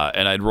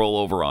 and I'd roll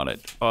over on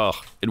it. Oh,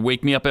 it'd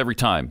wake me up every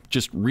time.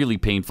 Just really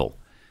painful.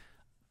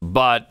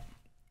 But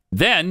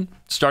then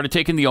started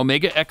taking the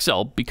Omega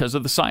XL because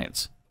of the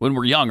science. When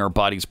we're young, our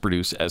bodies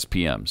produce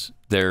SPMs.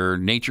 They're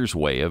nature's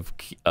way of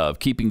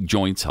keeping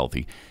joints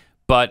healthy.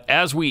 But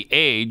as we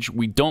age,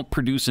 we don't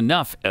produce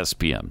enough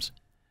SPMs,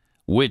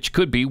 which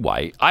could be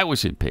why I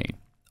was in pain.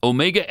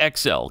 Omega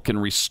XL can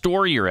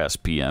restore your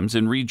SPMs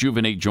and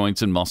rejuvenate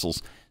joints and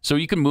muscles so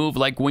you can move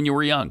like when you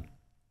were young.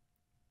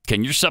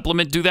 Can your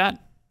supplement do that?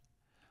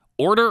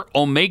 Order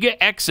Omega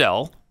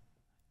XL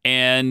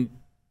and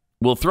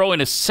we'll throw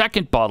in a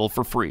second bottle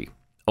for free.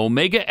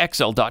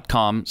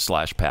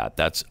 OmegaXL.com/Pat.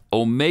 That's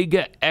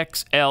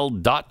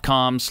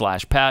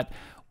OmegaXL.com/Pat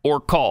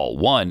or call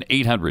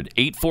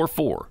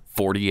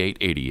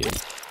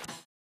 1-800-844-4888.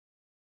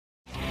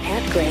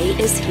 Pat Gray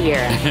is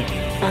here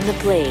on the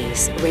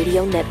Blaze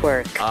Radio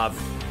Network.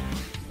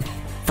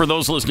 For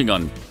those listening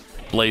on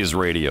Blaze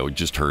Radio,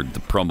 just heard the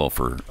promo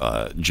for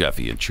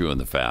Jeffy and Chewing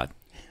the Fat,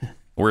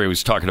 where he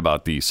was talking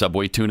about the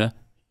Subway tuna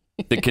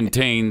that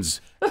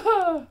contains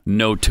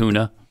no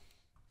tuna.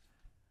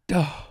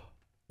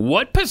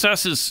 What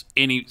possesses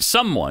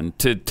someone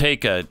to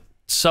take a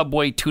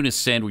Subway tuna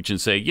sandwich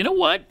and say, you know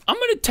what? I'm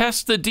going to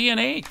test the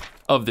DNA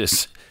of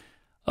this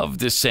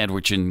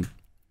sandwich and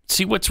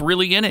see what's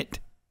really in it.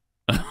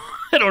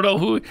 I don't know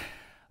who,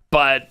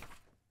 but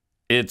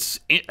it's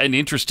an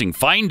interesting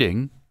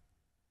finding.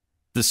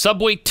 The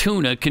Subway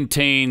tuna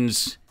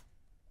contains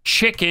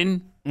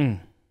chicken,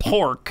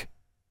 pork,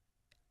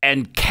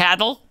 and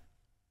cattle.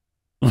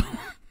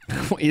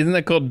 Isn't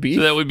that called beef?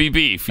 So that would be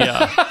beef,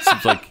 yeah.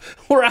 Seems like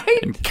right?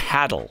 And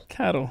cattle.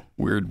 Cattle.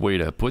 Weird way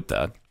to put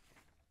that.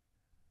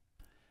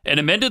 An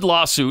amended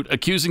lawsuit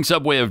accusing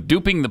Subway of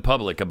duping the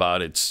public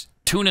about its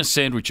tuna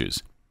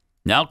sandwiches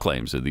now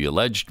claims that the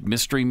alleged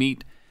mystery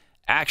meat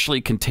actually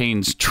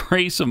contains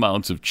trace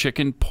amounts of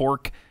chicken,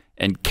 pork,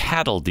 and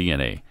cattle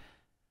DNA.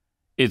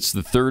 It's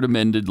the third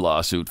amended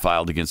lawsuit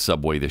filed against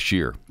Subway this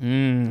year.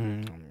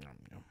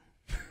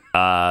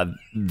 The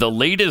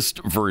latest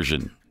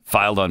version,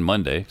 filed on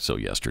Monday, so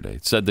yesterday,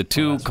 said the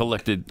two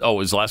collected... Oh, it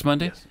was last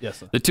Monday? Yes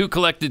sir. The two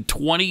collected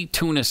 20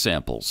 tuna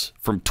samples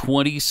from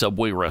 20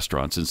 Subway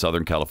restaurants in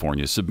Southern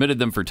California, submitted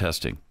them for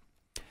testing.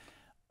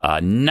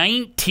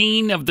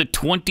 19 of the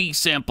 20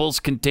 samples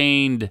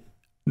contained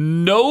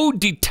no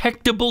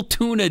detectable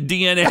tuna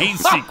DNA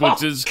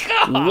sequences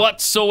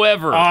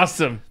whatsoever.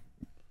 Awesome.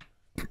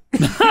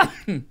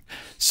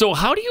 So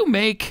how do you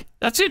make...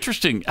 That's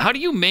interesting. How do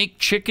you make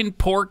chicken,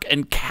 pork,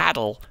 and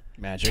cattle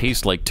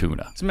taste like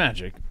tuna? It's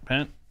magic,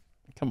 Pat.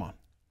 Come on.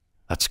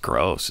 That's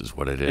gross is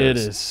what it is. It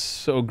is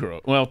so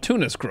gross. Well,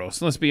 tuna's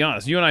gross. Let's be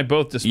honest. You and I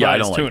both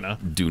despise tuna.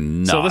 Do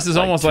not. So this is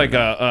like almost tuna. like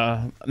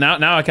a...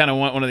 now I kind of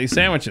want one of these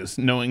sandwiches,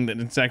 knowing that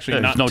it's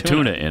actually There's not no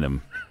tuna in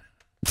them.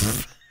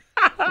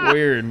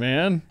 Weird,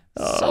 man.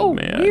 Oh, so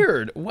man.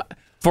 weird. What?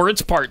 For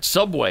its part,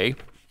 Subway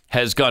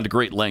has gone to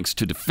great lengths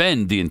to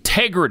defend the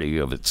integrity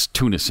of its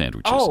tuna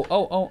sandwiches.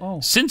 Oh.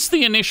 Since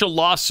the initial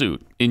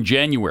lawsuit in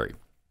January,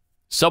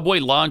 Subway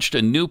launched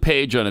a new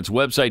page on its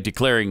website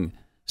declaring,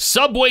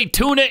 Subway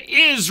tuna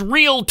is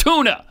real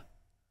tuna.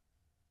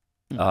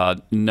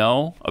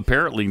 No,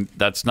 apparently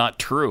that's not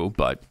true,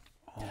 but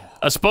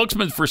a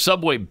spokesman for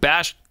Subway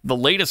bashed the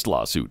latest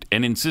lawsuit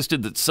and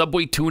insisted that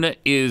Subway tuna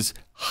is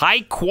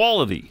high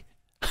quality.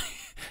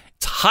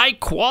 It's high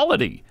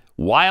quality,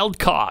 wild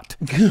caught,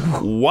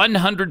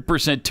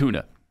 100%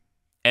 tuna,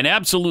 and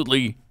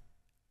absolutely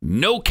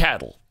no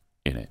cattle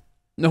in it.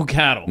 No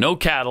cattle. No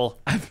cattle,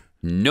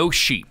 no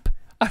sheep.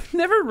 I've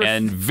never...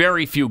 and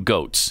very few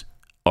goats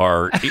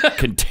are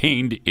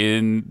contained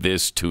in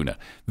this tuna.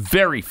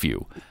 Very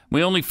few.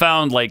 We only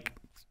found like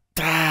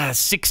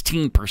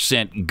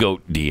 16%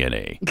 goat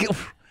DNA.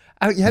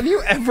 Have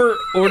you ever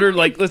ordered,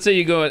 like, let's say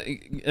you go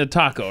a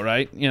taco,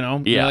 right? You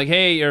know, Yeah. You're like,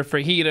 hey, or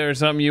fajita or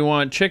something, you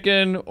want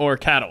chicken or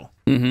cattle?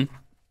 Mm-hmm.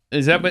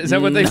 Is that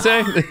what they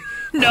say?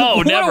 No,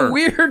 what never. A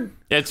weird.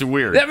 It's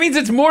weird. That means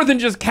it's more than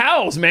just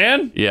cows,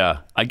 man. Yeah,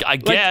 I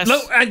guess.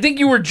 No, I think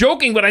you were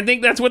joking, but I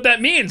think that's what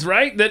that means,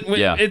 right? That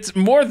it's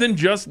more than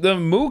just the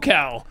moo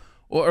cow.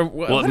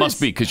 Well, it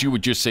must be because you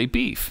would just say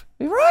beef.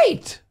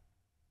 Right.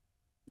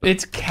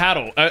 It's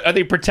cattle. Are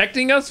they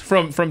protecting us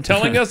from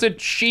telling us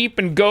it's sheep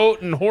and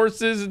goat and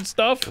horses and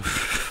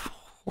stuff?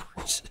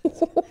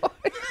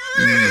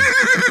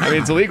 I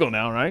mean, it's illegal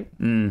now, right?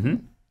 Mm-hmm.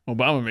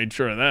 Obama made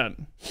sure of that.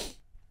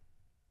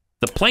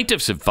 The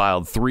plaintiffs have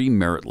filed 3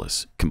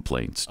 meritless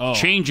complaints,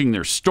 changing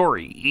their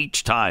story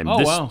each time.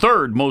 This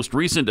third most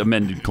recent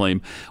amended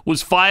claim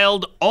was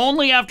filed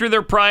only after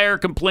their prior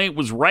complaint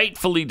was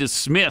rightfully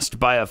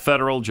dismissed by a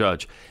federal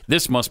judge.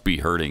 This must be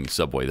hurting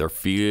Subway. They're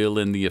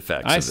feeling the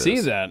effects of this. I see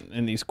that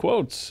in these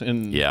quotes.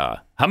 Yeah.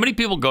 How many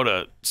people go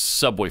to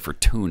Subway for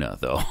tuna,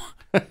 though?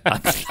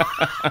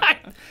 I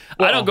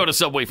don't go to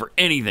Subway for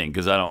anything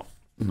because I don't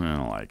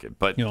like it.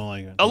 But you don't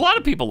like it. A lot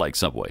of people like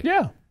Subway.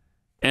 Yeah.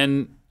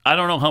 And I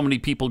don't know how many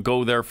people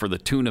go there for the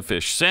tuna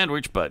fish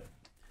sandwich, but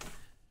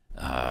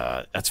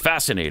that's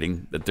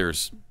fascinating that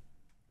there's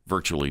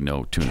virtually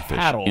no tuna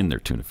fish in their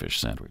tuna fish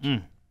sandwich.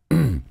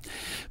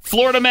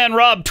 Florida man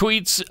Rob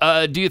tweets,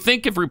 do you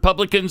think if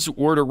Republicans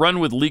were to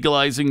run with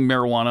legalizing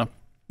marijuana,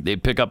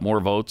 they'd pick up more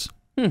votes?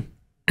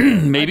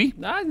 Maybe.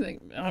 I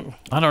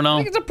don't know. I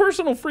think it's a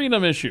personal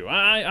freedom issue.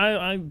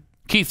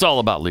 Keith's all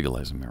about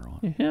legalizing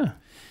marijuana. Yeah.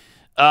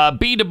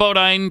 B.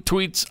 DeBodine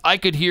tweets, I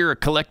could hear a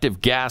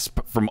collective gasp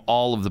from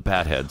all of the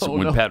Pat heads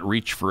when Pat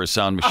reached for a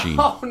sound machine,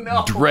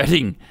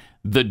 dreading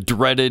the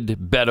dreaded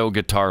Beto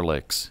guitar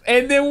licks.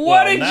 And then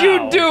what did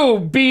you do,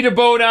 B.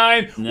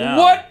 DeBodine? No.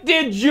 What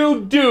did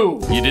you do?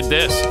 You did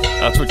this.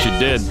 That's what you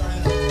did.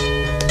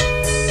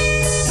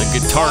 The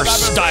guitar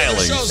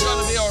stylings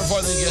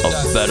of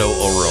Beto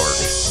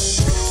O'Rourke.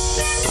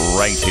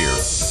 Right here.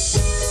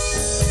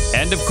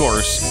 And of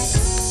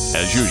course,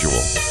 as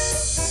usual,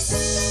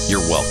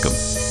 you're welcome.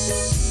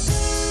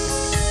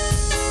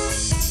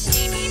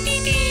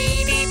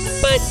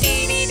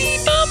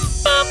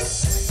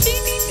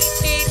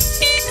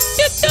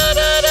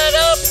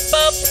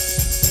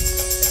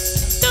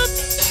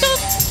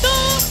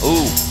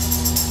 Ooh.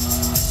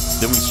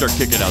 Then we start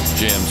kicking out the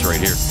jams right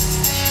here.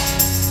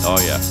 Oh,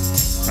 yeah.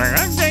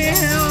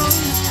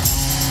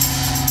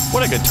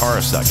 What a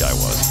guitarist that guy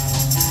was.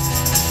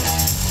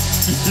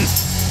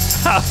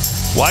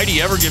 Why do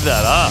you ever give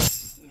that up?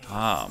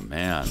 Oh,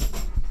 man.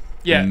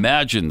 Yeah.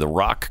 Imagine the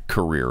rock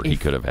career he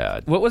could have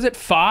had. What was it,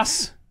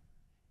 Foss?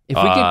 If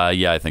we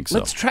yeah, I think so.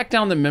 Let's track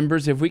down the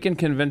members. If we can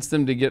convince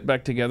them to get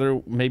back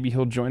together, maybe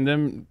he'll join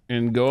them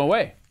and go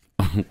away.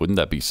 Wouldn't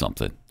that be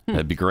something?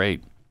 That'd be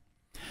great.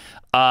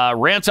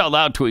 Rants Out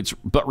Loud tweets,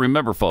 but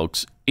remember,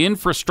 folks,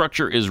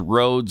 infrastructure is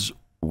roads,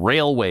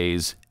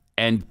 railways,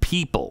 and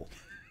people,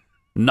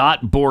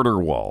 not border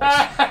walls.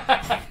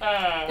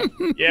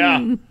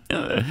 Yeah.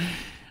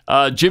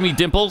 Jimmy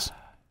Dimples,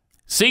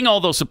 seeing all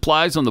those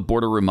supplies on the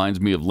border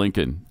reminds me of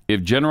Lincoln.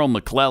 If General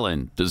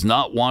McClellan does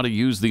not want to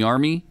use the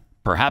army,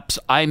 perhaps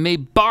I may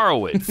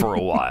borrow it for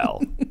a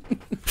while.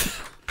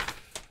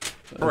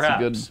 That's a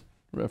good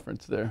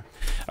reference there.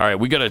 All right,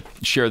 we got to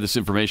share this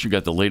information. We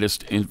got the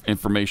latest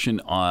information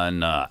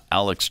on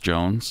Alex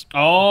Jones.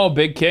 Oh,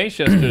 big case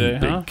yesterday,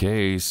 Big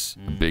case,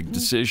 big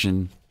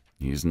decision.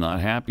 He's not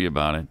happy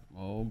about it.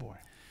 Oh, boy.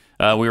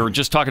 We were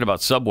just talking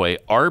about Subway.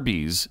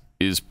 Arby's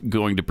is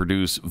going to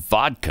produce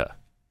vodka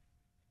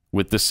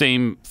with the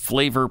same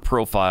flavor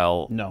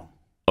profile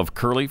of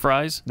curly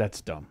fries.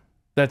 That's dumb.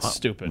 That's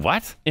stupid.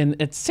 What? And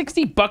it's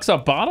 $60 a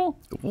bottle?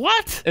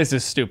 What? This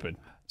is stupid.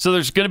 So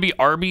there's going to be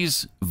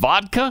Arby's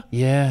vodka?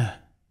 Yeah.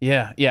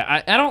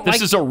 I don't like...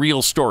 This is a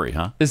real story,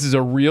 huh? This is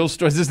a real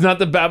story. This is not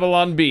the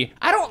Babylon Bee.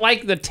 I don't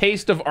like the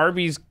taste of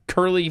Arby's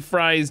curly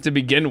fries to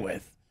begin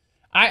with.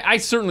 I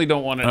certainly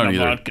don't want it in a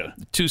vodka.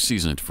 Too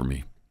seasoned for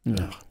me.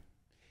 No.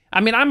 I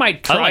mean, I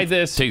might try like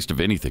this. The taste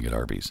of anything at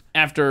Arby's.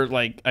 After,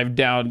 like, I've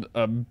downed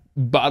a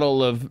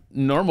bottle of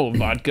normal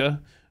vodka.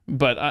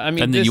 But, I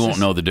mean... And then you won't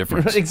know the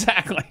difference.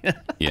 Exactly.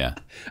 Yeah.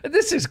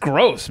 This is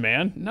gross,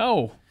 man.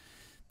 No.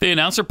 They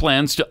announced their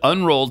plans to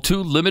unroll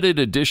 2 limited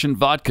edition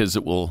vodkas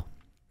that will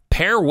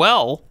pair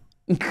well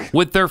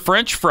with their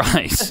French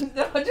fries.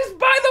 No, just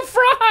buy the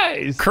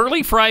fries.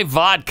 Curly Fry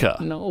Vodka.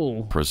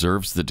 No.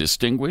 Preserves the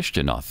distinguished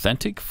and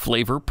authentic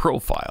flavor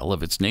profile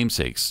of its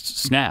namesake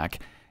snack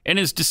and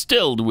is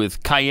distilled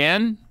with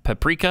cayenne,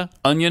 paprika,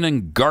 onion,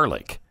 and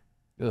garlic.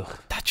 Ugh.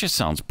 That just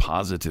sounds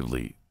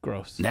positively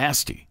gross.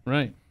 Nasty.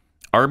 Right.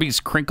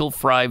 Arby's Crinkle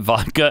Fry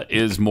Vodka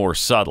is more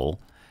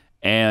subtle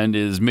and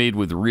is made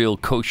with real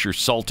kosher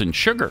salt and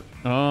sugar.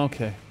 Oh,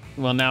 okay.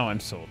 Well, now I'm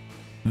sold.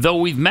 Though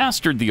we've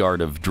mastered the art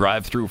of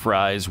drive-through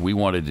fries, we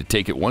wanted to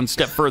take it one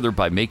step further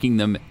by making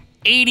them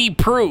 80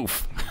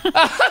 proof.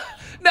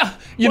 No,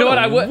 you know what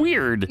I would...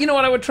 Weird. You know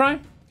what I would try?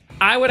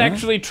 I would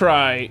actually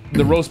try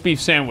the roast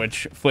beef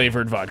sandwich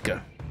flavored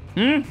vodka.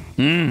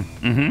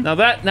 Now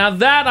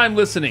that I'm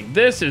listening.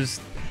 This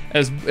is,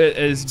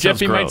 as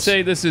Jeffy might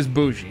say, this is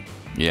bougie.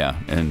 Yeah,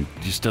 and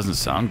just doesn't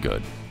sound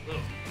good.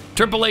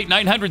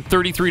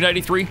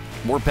 888-900-3393.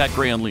 More Pat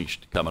Gray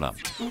Unleashed coming up.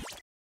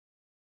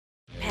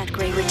 Pat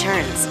Gray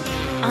returns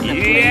on the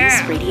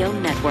Blaze Radio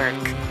Network.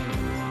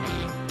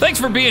 Thanks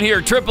for being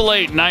here.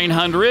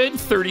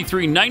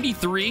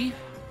 888-900-3393.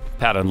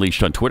 Pat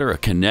Unleashed on Twitter. A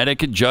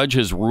Connecticut judge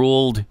has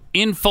ruled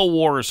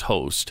InfoWars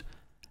host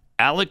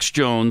Alex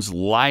Jones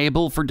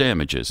liable for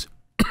damages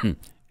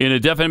in a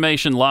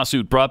defamation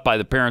lawsuit brought by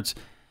the parents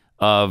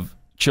of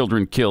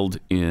children killed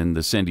in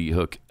the Sandy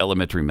Hook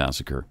Elementary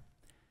Massacre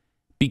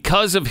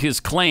because of his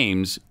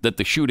claims that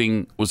the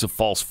shooting was a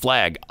false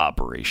flag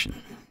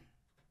operation.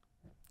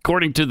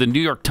 According to the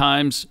New York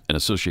Times and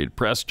Associated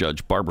Press,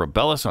 Judge Barbara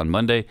Bellis on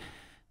Monday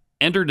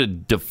entered a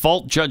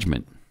default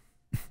judgment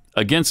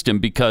against him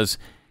because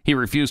he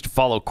refused to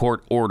follow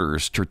court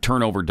orders to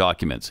turn over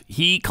documents.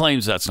 He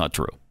claims that's not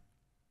true,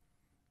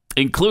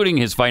 including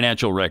his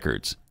financial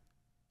records.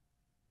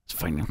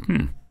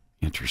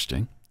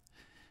 Interesting.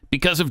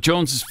 Because of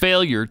Jones's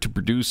failure to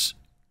produce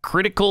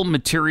critical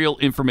material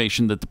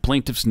information that the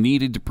plaintiffs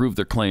needed to prove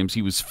their claims,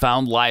 he was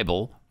found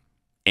liable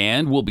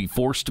and will be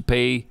forced to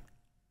pay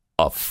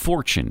a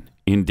fortune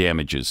in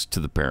damages to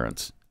the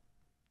parents.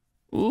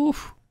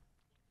 Oof.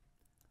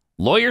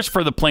 Lawyers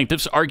for the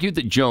plaintiffs argued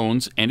that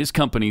Jones and his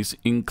companies,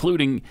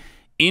 including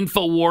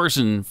InfoWars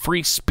and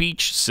Free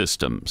Speech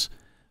Systems,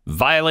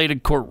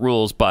 violated court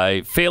rules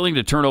by failing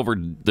to turn over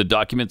the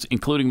documents,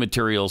 including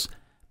materials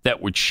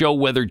that would show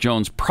whether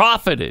Jones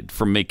profited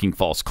from making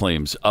false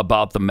claims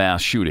about the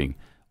mass shooting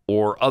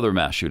or other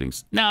mass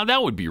shootings. Now,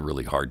 that would be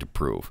really hard to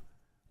prove,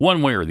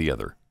 one way or the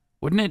other,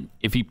 wouldn't it?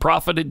 If he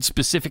profited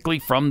specifically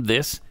from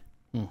this?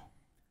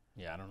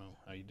 Yeah, I don't know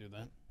how you do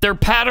that. Their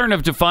pattern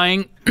of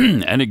defying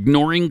and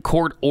ignoring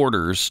court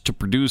orders to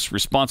produce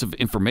responsive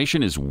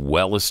information is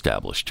well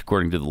established,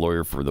 according to the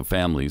lawyer for the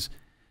families.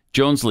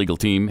 Jones' legal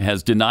team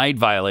has denied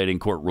violating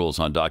court rules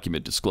on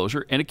document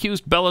disclosure and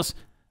accused Bellis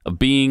of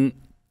being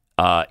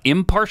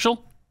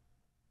impartial.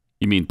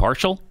 You mean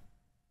partial?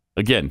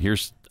 Again,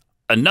 here's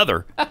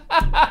another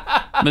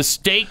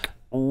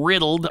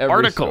mistake-riddled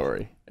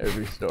article.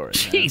 Every story.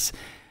 Jeez.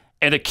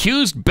 And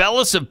accused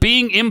Bellis of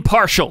being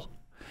impartial.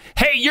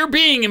 Hey, you're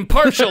being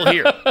impartial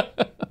here.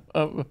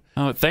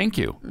 Oh, thank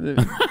you. Did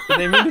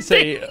they mean to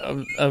say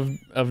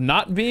of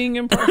not being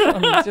impartial? I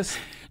mean, just...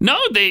 No,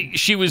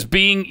 she was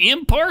being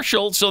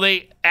impartial, so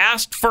they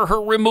asked for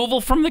her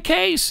removal from the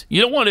case.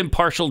 You don't want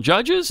impartial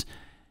judges.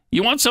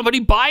 You want somebody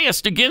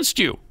biased against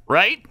you,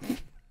 right?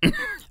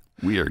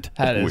 Weird.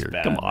 That is weird.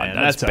 bad. Come on, man.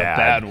 that's a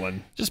bad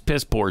one. Just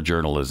piss poor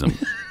journalism.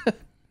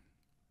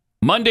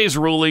 Monday's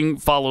ruling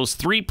follows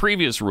 3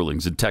 previous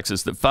rulings in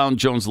Texas that found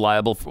Jones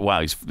liable.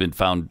 He's been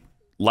found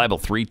liable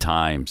 3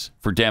 times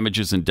for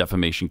damages in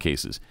defamation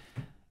cases.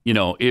 You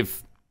know,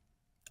 if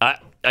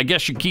I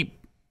guess you keep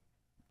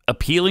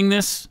appealing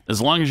this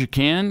as long as you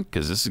can,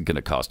 because this is going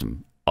to cost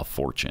him a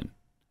fortune.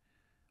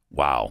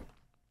 Wow.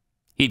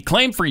 He'd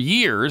claimed for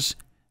years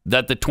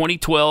that the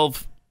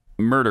 2012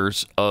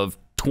 murders of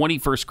 20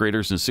 first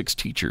graders and 6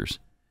 teachers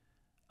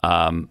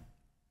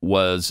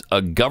was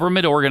a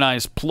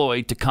government-organized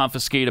ploy to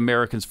confiscate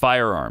Americans'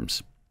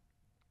 firearms.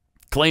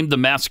 Claimed the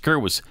massacre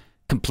was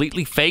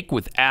completely fake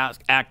with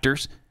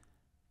actors,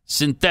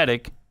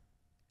 synthetic,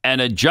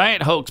 and a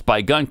giant hoax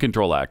by gun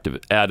control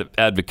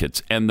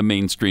advocates and the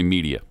mainstream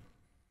media.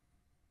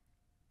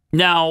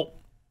 Now,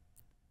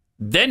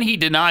 then he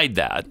denied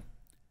that,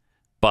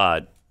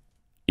 but,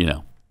 you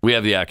know, we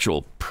have the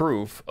actual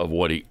proof of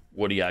what he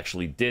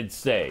actually did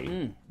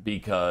say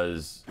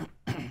because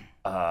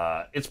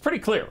it's pretty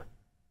clear.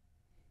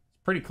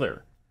 Pretty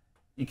clear.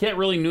 You can't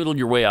really noodle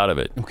your way out of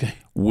it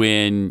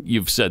when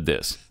you've said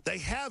this. They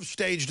have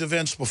staged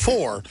events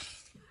before,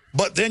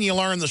 but then you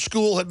learn the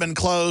school had been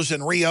closed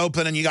and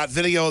reopened, and you got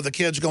video of the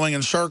kids going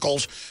in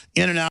circles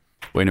in and out.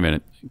 Wait a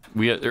minute.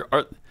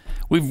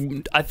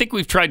 I think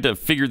we've tried to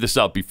figure this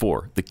out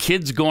before. The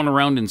kids going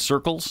around in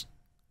circles?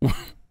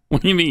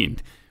 What do you mean?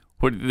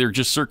 They're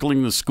just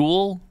circling the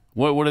school?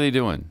 What are they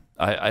doing?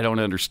 I don't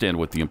understand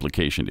what the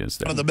implication is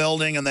there. Of the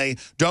building, and they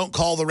don't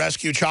call the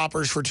rescue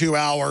choppers for 2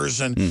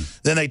 hours, and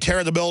then they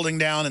tear the building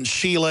down and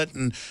seal it,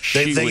 and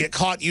they get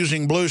caught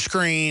using blue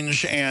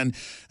screens. And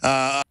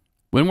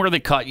when were they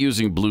caught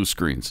using blue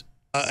screens?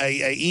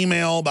 A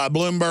email by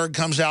Bloomberg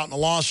comes out in a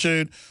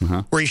lawsuit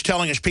where he's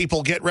telling his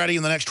people, get ready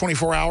in the next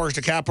 24 hours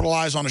to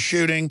capitalize on a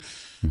shooting.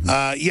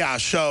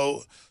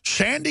 So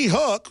Sandy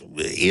Hook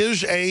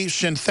is a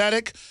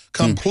synthetic,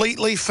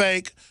 completely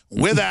fake,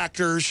 with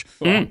actors,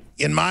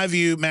 in my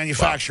view,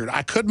 manufactured.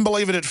 I couldn't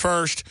believe it at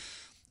first.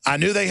 I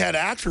knew they had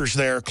actors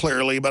there,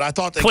 clearly, but I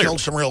thought they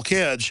killed some real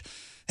kids.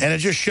 And it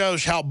just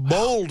shows how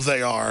bold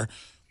they are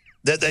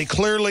that they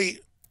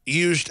clearly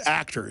used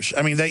actors.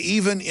 I mean, they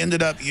even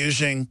ended up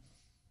using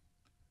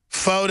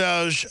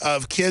photos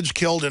of kids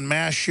killed in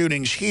mass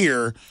shootings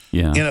here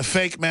in a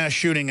fake mass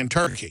shooting in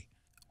Turkey.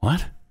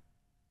 What?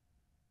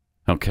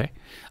 Okay.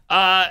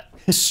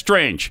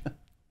 Strange.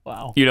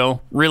 Wow. You know,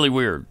 really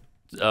weird.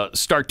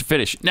 start to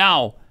finish.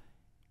 Now,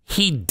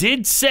 he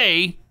did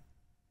say,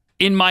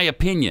 in my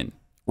opinion,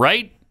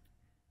 right?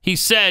 He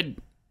said,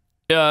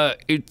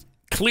 it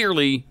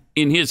clearly,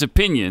 in his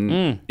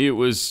opinion, it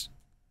was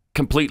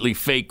completely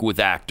fake with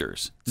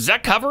actors. Does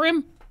that cover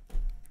him?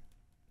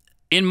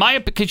 In my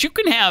opinion, because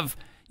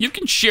you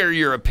can share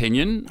your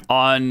opinion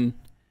on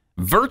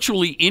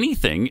virtually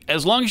anything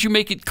as long as you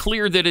make it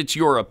clear that it's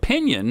your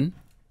opinion.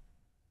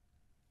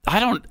 I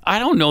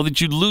don't know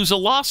that you'd lose a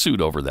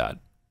lawsuit over that.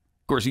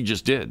 Of course, he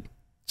just did.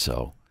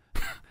 So,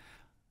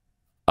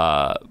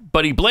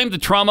 but he blamed the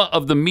trauma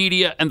of the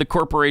media and the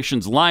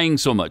corporations lying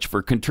so much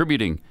for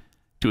contributing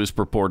to his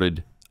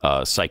purported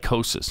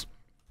psychosis.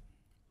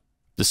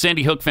 The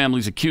Sandy Hook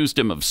families accused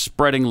him of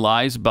spreading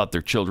lies about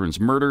their children's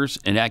murders,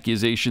 an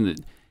accusation that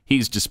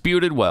he's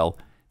disputed while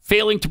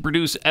failing to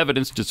produce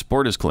evidence to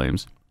support his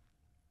claims.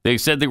 They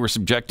said they were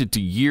subjected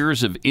to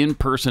years of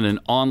in-person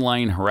and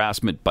online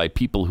harassment by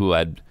people who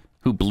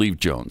believed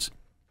Jones.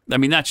 I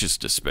mean, that's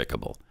just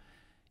despicable.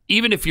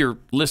 Even if you're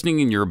listening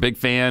and you're a big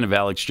fan of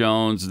Alex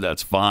Jones,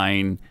 that's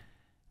fine.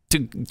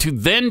 To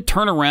then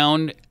turn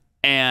around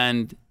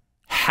and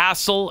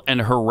hassle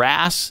and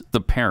harass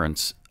the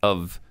parents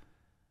of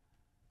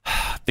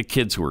the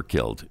kids who were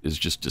killed is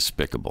just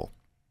despicable.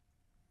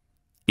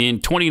 In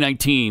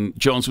 2019,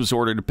 Jones was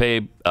ordered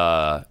by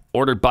a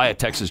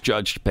Texas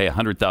judge to pay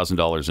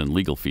 $100,000 in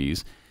legal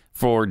fees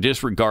for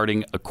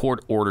disregarding a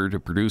court order to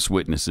produce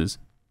witnesses.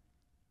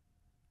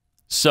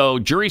 So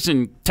juries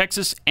in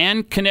Texas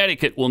and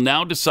Connecticut will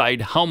now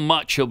decide how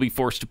much he'll be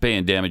forced to pay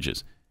in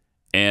damages.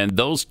 And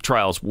those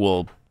trials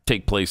will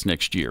take place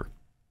next year.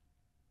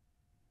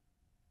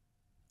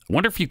 I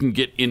wonder if you can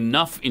get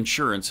enough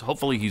insurance.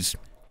 Hopefully he's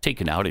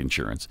taken out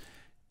insurance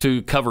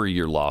to cover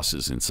your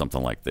losses in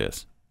something like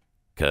this.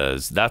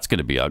 Because that's going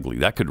to be ugly.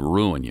 That could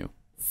ruin you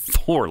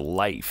for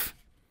life.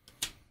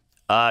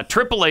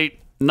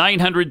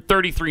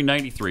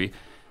 888-900-3393.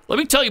 Let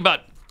me tell you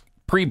about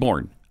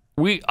Preborn.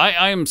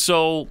 I am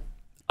so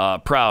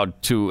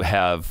proud to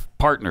have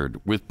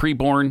partnered with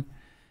Preborn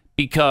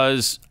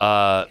because,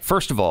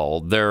 first of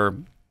all, they're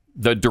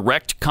the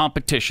direct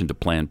competition to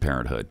Planned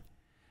Parenthood.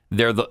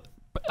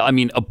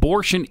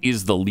 Abortion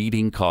is the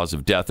leading cause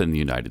of death in the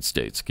United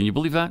States. Can you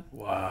believe that?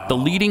 Wow. The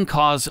leading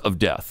cause of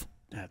death.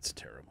 That's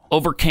terrible.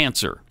 Over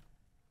cancer,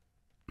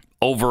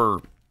 over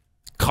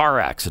car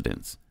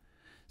accidents.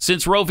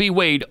 Since Roe v.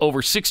 Wade,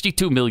 over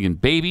 62 million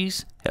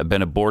babies have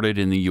been aborted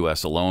in the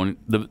U.S. alone.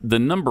 The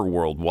number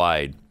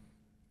worldwide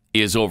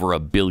is over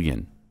 1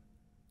 billion.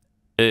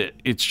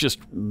 It's just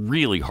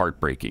really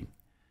heartbreaking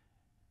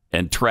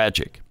and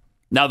tragic.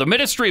 Now, the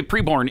Ministry of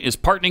Preborn is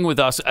partnering with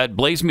us at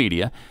Blaze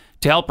Media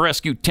to help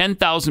rescue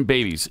 10,000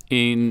 babies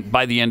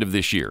by the end of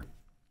this year.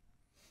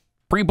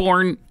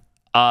 Preborn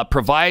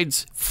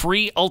provides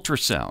free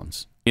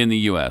ultrasounds in the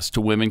U.S. to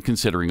women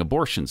considering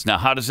abortions. Now,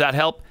 how does that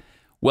help?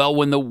 Well,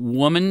 when the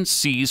woman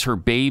sees her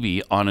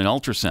baby on an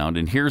ultrasound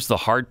and hears the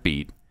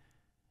heartbeat,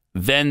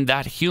 then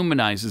that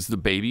humanizes the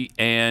baby,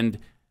 and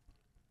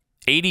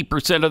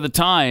 80% of the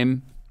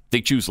time,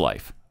 they choose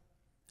life.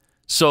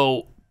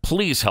 So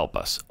please help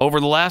us.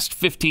 Over the last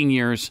 15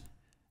 years,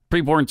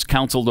 Preborn's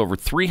counseled over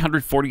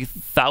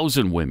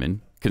 340,000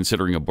 women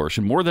considering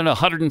abortion. More than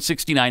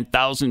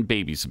 169,000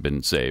 babies have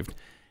been saved.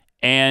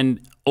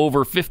 And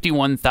over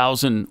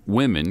 51,000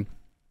 women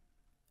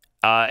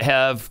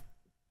have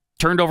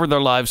turned over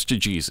their lives to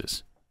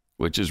Jesus,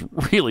 which is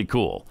really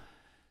cool.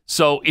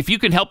 So if you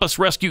can help us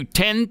rescue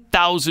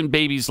 10,000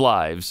 babies'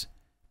 lives,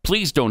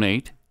 please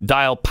donate.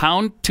 Dial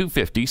pound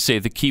 250, say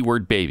the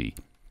keyword baby.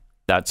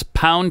 That's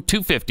pound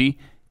 250,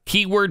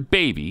 keyword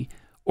baby,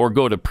 or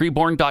go to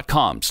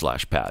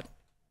preborn.com/Pat.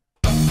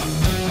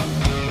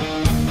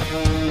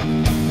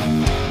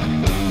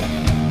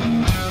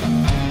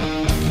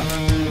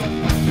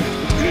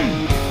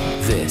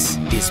 This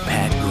is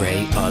Pat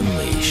Gray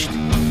Unleashed.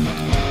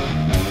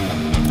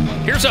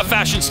 Here's a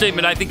fashion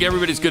statement I think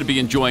everybody's going to be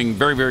enjoying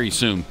very, very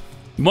soon.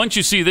 Once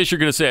you see this, you're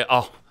going to say,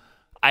 oh,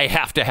 I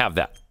have to have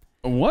that.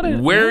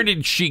 Where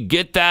did she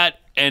get that?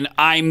 And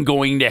I'm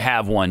going to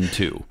have one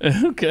too.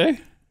 Okay.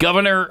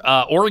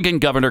 Oregon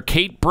Governor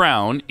Kate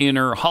Brown in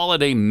her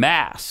holiday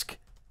mask.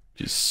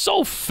 She's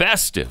so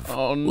festive.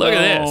 Oh, no. Look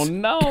at this. Oh,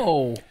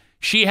 no.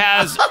 She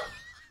has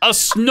a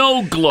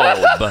snow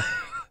globe,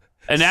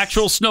 an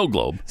actual snow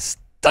globe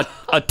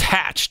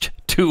attached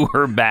to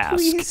her mask.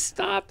 Please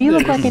stop You this.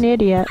 look like an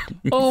idiot.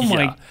 Oh,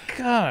 my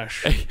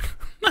gosh.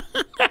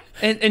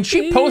 And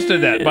she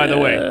posted that, by the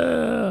way.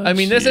 I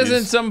mean, this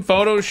isn't some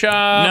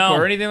Photoshop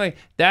or anything like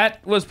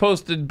that. Was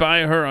posted by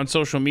her on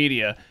social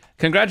media.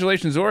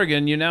 Congratulations,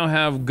 Oregon. You now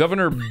have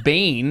Governor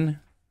Bain,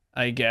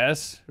 I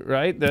guess,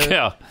 right?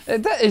 Yeah.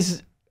 That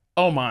is,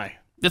 oh my.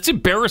 That's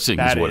embarrassing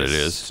is what it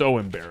is. So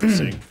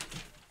embarrassing.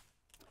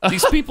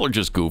 These people are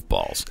just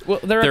goofballs. Well,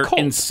 they're a cult.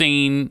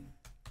 Insane.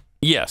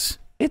 Yes.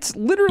 It's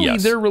literally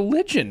their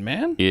religion,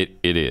 man. It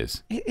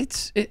is.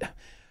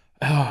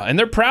 And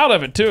they're proud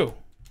of it, too.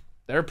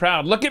 They're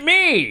proud. Look at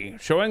me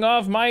showing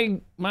off my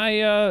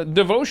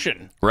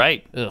devotion.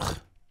 Right. Ugh.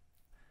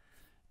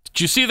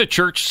 Did you see the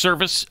church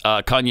service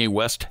Kanye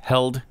West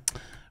held?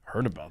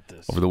 Heard about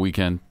this over the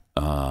weekend.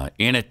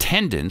 In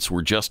attendance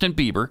were Justin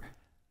Bieber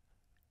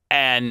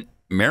and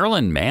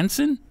Marilyn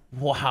Manson.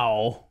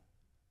 Wow.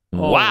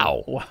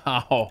 Wow.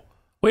 Wow.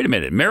 Wait a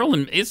minute.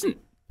 Marilyn, isn't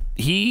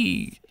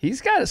he?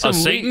 He's got some a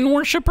Satan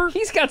worshiper.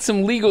 He's got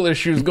some legal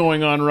issues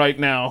going on right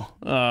now.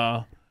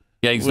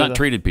 Yeah, he's not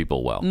treated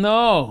people well.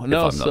 No. If I'm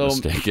not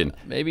mistaken.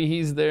 Maybe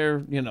he's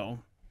there,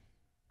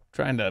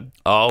 trying to.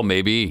 Oh,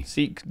 maybe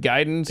seek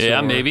guidance.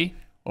 Yeah, maybe.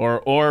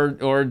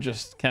 Or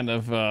just kind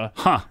of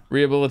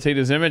rehabilitate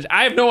his image.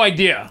 I have no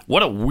idea.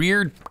 What a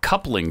weird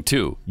coupling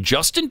too.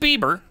 Justin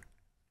Bieber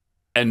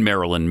and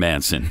Marilyn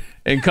Manson.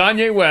 And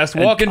Kanye West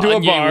walk into a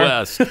bar. Kanye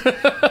West.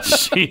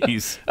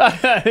 Jeez.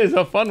 That is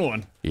a fun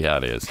one. Yeah,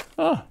 it is.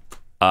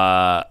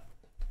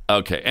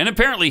 Okay. And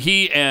apparently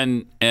he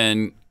and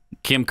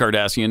Kim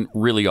Kardashian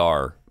really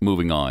are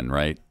moving on,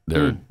 right?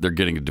 They're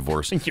getting a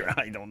divorce. I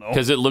don't know.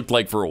 Because it looked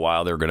like for a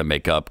while they were going to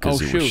make up because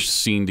they were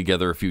seen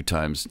together a few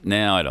times.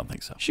 No, I don't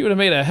think so. She would have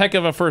made a heck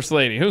of a first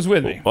lady. Who's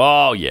with me?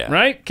 Oh, yeah.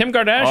 Right? Kim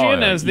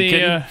Kardashian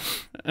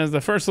as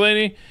the first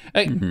lady.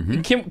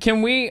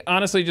 Can we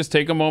honestly just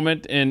take a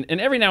moment and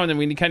every now and then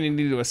we kind of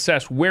need to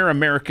assess where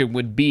America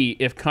would be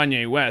if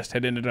Kanye West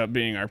had ended up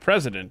being our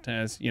president,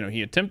 as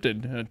he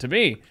attempted to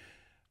be.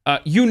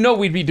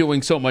 We'd be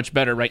doing so much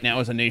better right now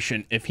as a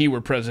nation if he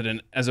were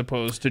president as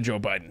opposed to Joe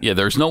Biden. Yeah,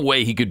 there's no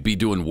way he could be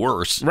doing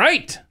worse.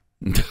 Right.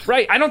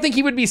 Right. I don't think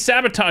he would be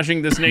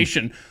sabotaging this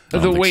nation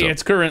the way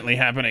it's currently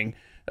happening.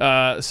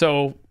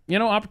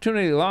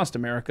 Opportunity lost,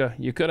 America.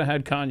 You could have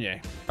had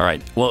Kanye. All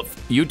right. Well,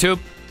 YouTube,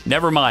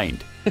 never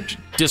mind.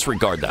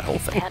 Disregard that whole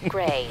thing. Pat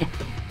Gray,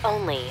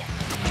 only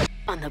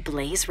on the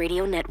Blaze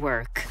Radio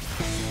Network.